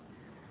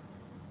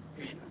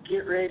and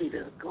get ready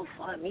to go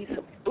find me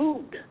some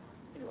food.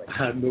 Anyway.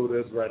 I know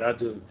that's right. I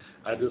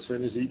just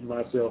finished eating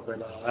myself,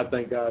 and I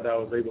thank God I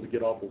was able to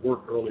get off of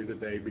work early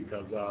today,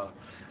 because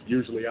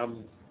usually I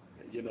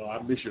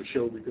miss your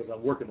show because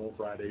I'm working on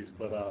Fridays.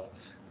 But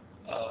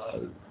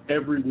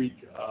every week,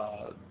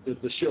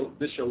 this show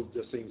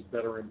just seems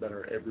better and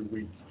better every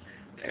week.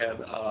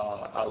 And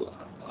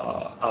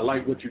I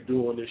like what you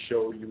do on this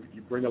show.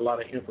 You bring a lot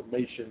of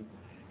information,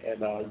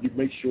 and you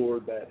make sure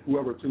that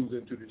whoever tunes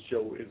into this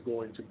show is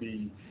going to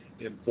be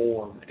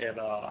informed. And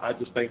I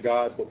just thank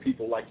God for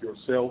people like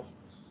yourself.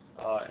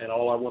 And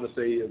all I want to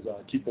say is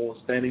keep on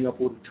standing up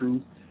for the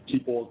truth.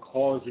 Keep on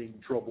causing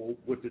trouble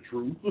with the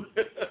truth.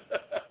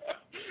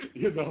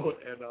 And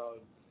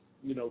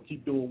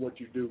keep doing what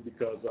you do,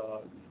 because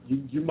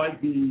you might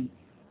be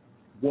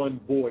one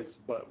voice,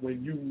 but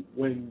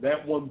when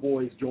that one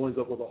voice joins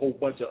up with a whole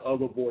bunch of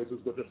other voices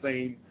with the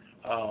same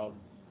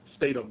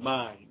state of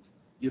mind,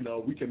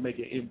 we can make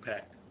an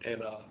impact.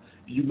 And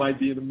you might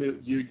be in the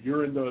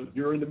you're in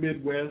the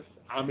Midwest,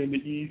 I'm in the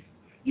East.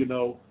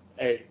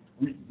 Hey,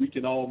 we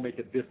can all make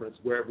a difference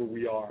wherever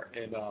we are,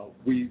 and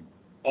we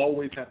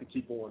always have to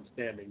keep on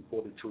standing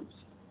for the truth.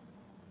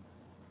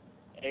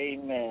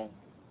 Amen.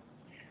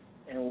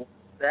 And with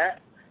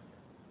that,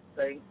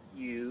 thank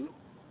you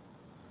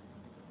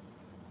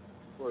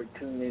for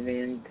tuning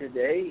in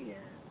today.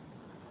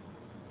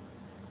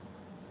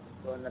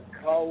 I'm going to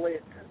call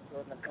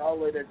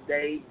it a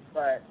day,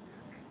 but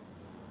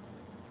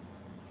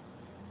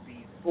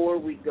before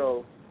we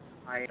go,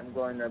 I am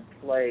going to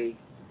play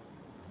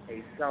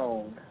a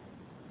song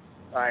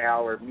by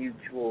our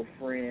mutual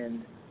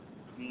friend,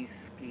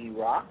 Ski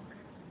Rock.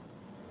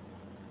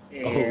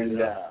 And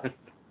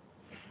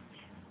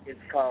it's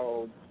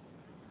called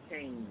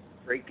Chains,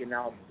 Breaking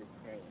Off the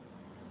Chains,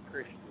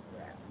 Christian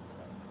rap.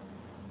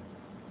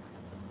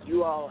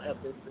 You all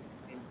have been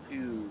listening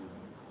to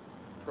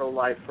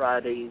Pro-Life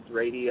Fridays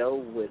radio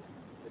with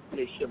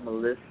Letitia,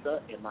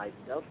 Melissa, and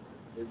myself,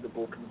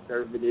 Visible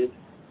Conservative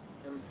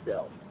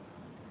himself.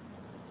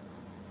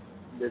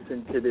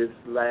 Listen to this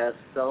last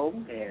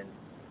song and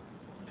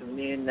tune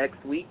in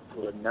next week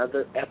to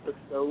another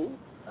episode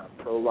of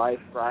Pro-Life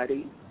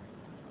Fridays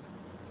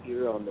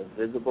here on the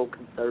Visible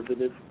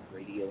Conservative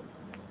Radio.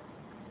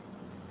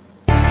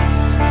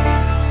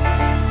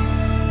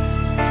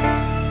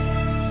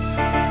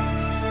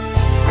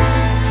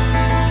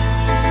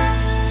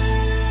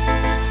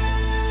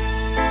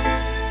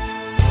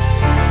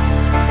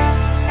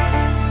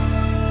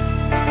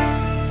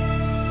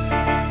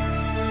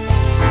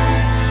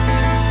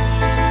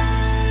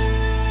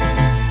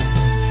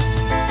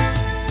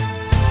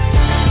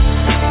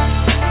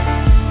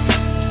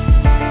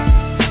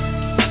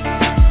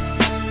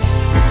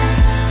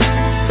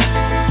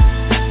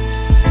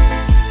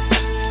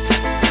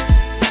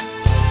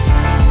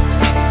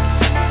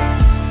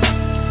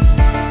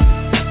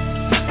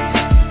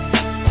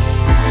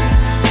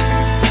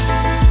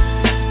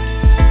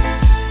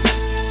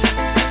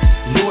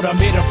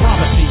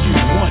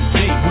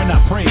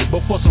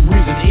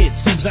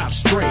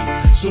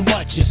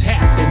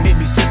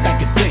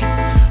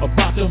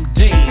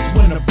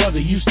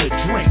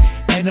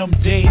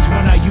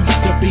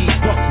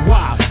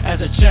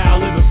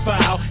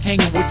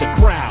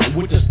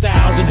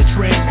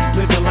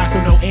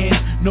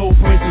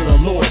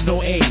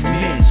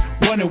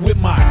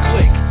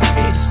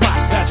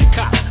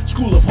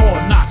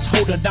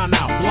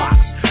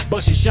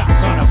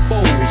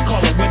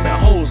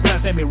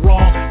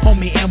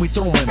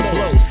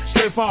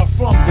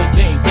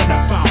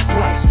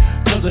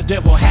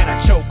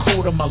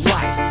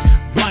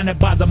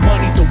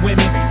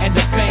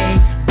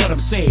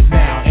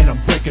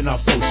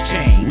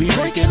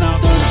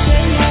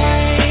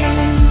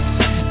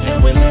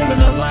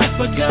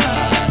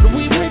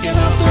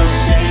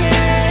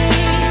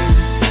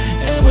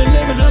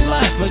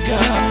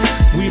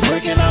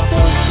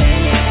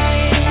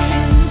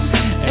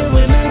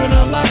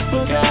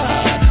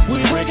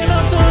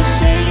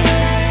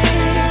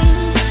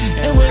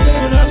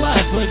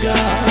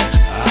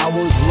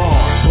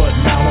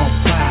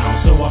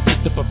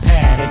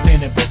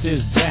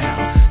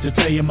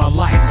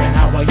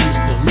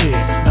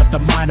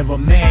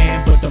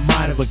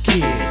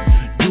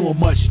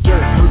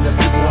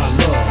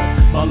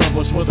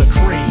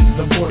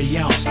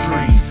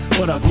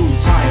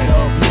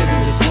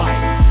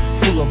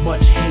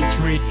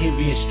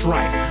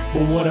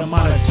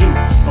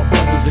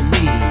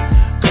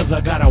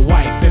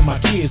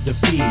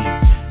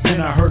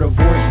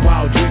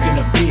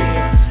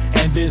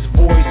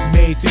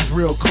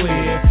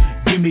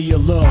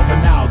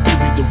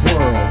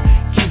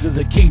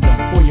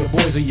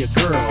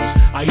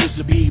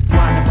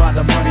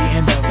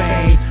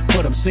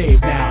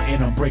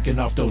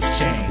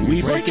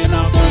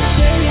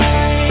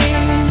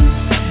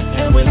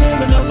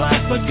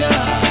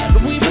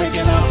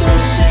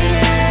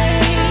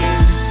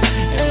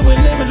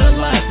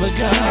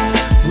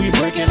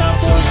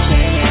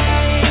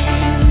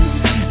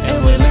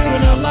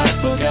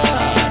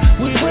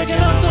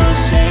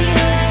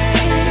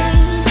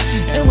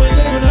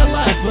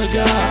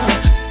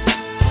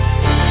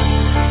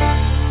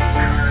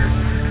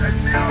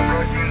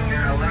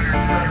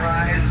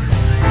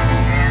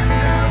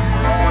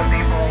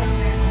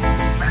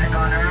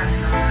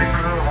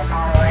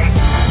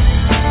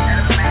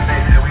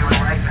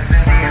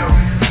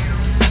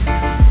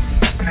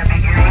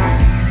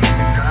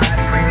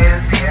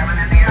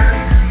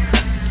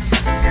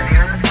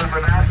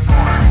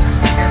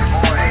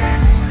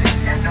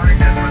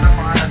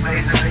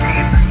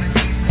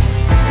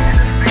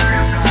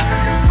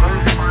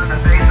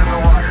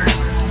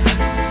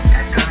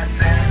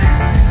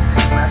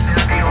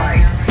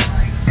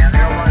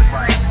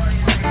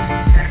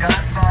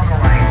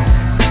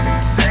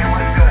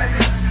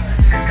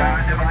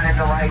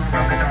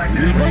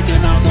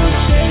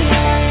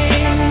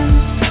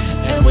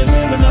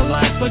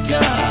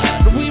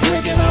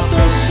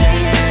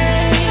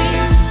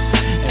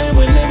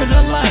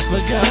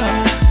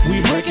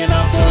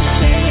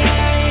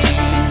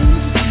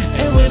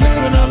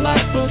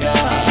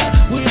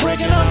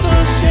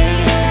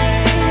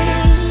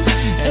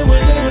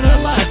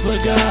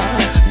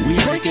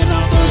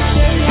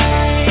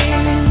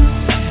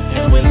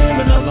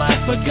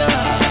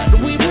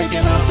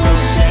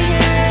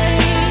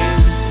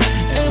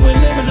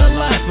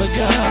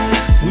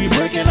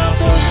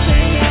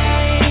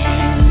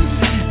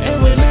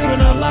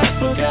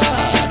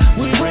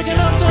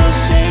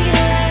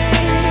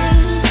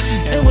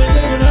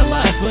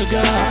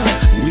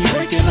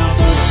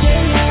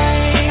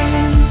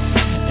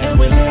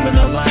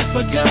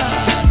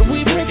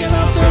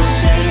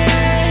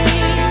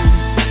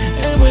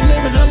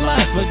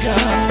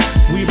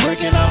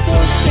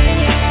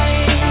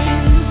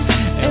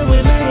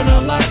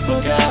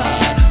 forgot.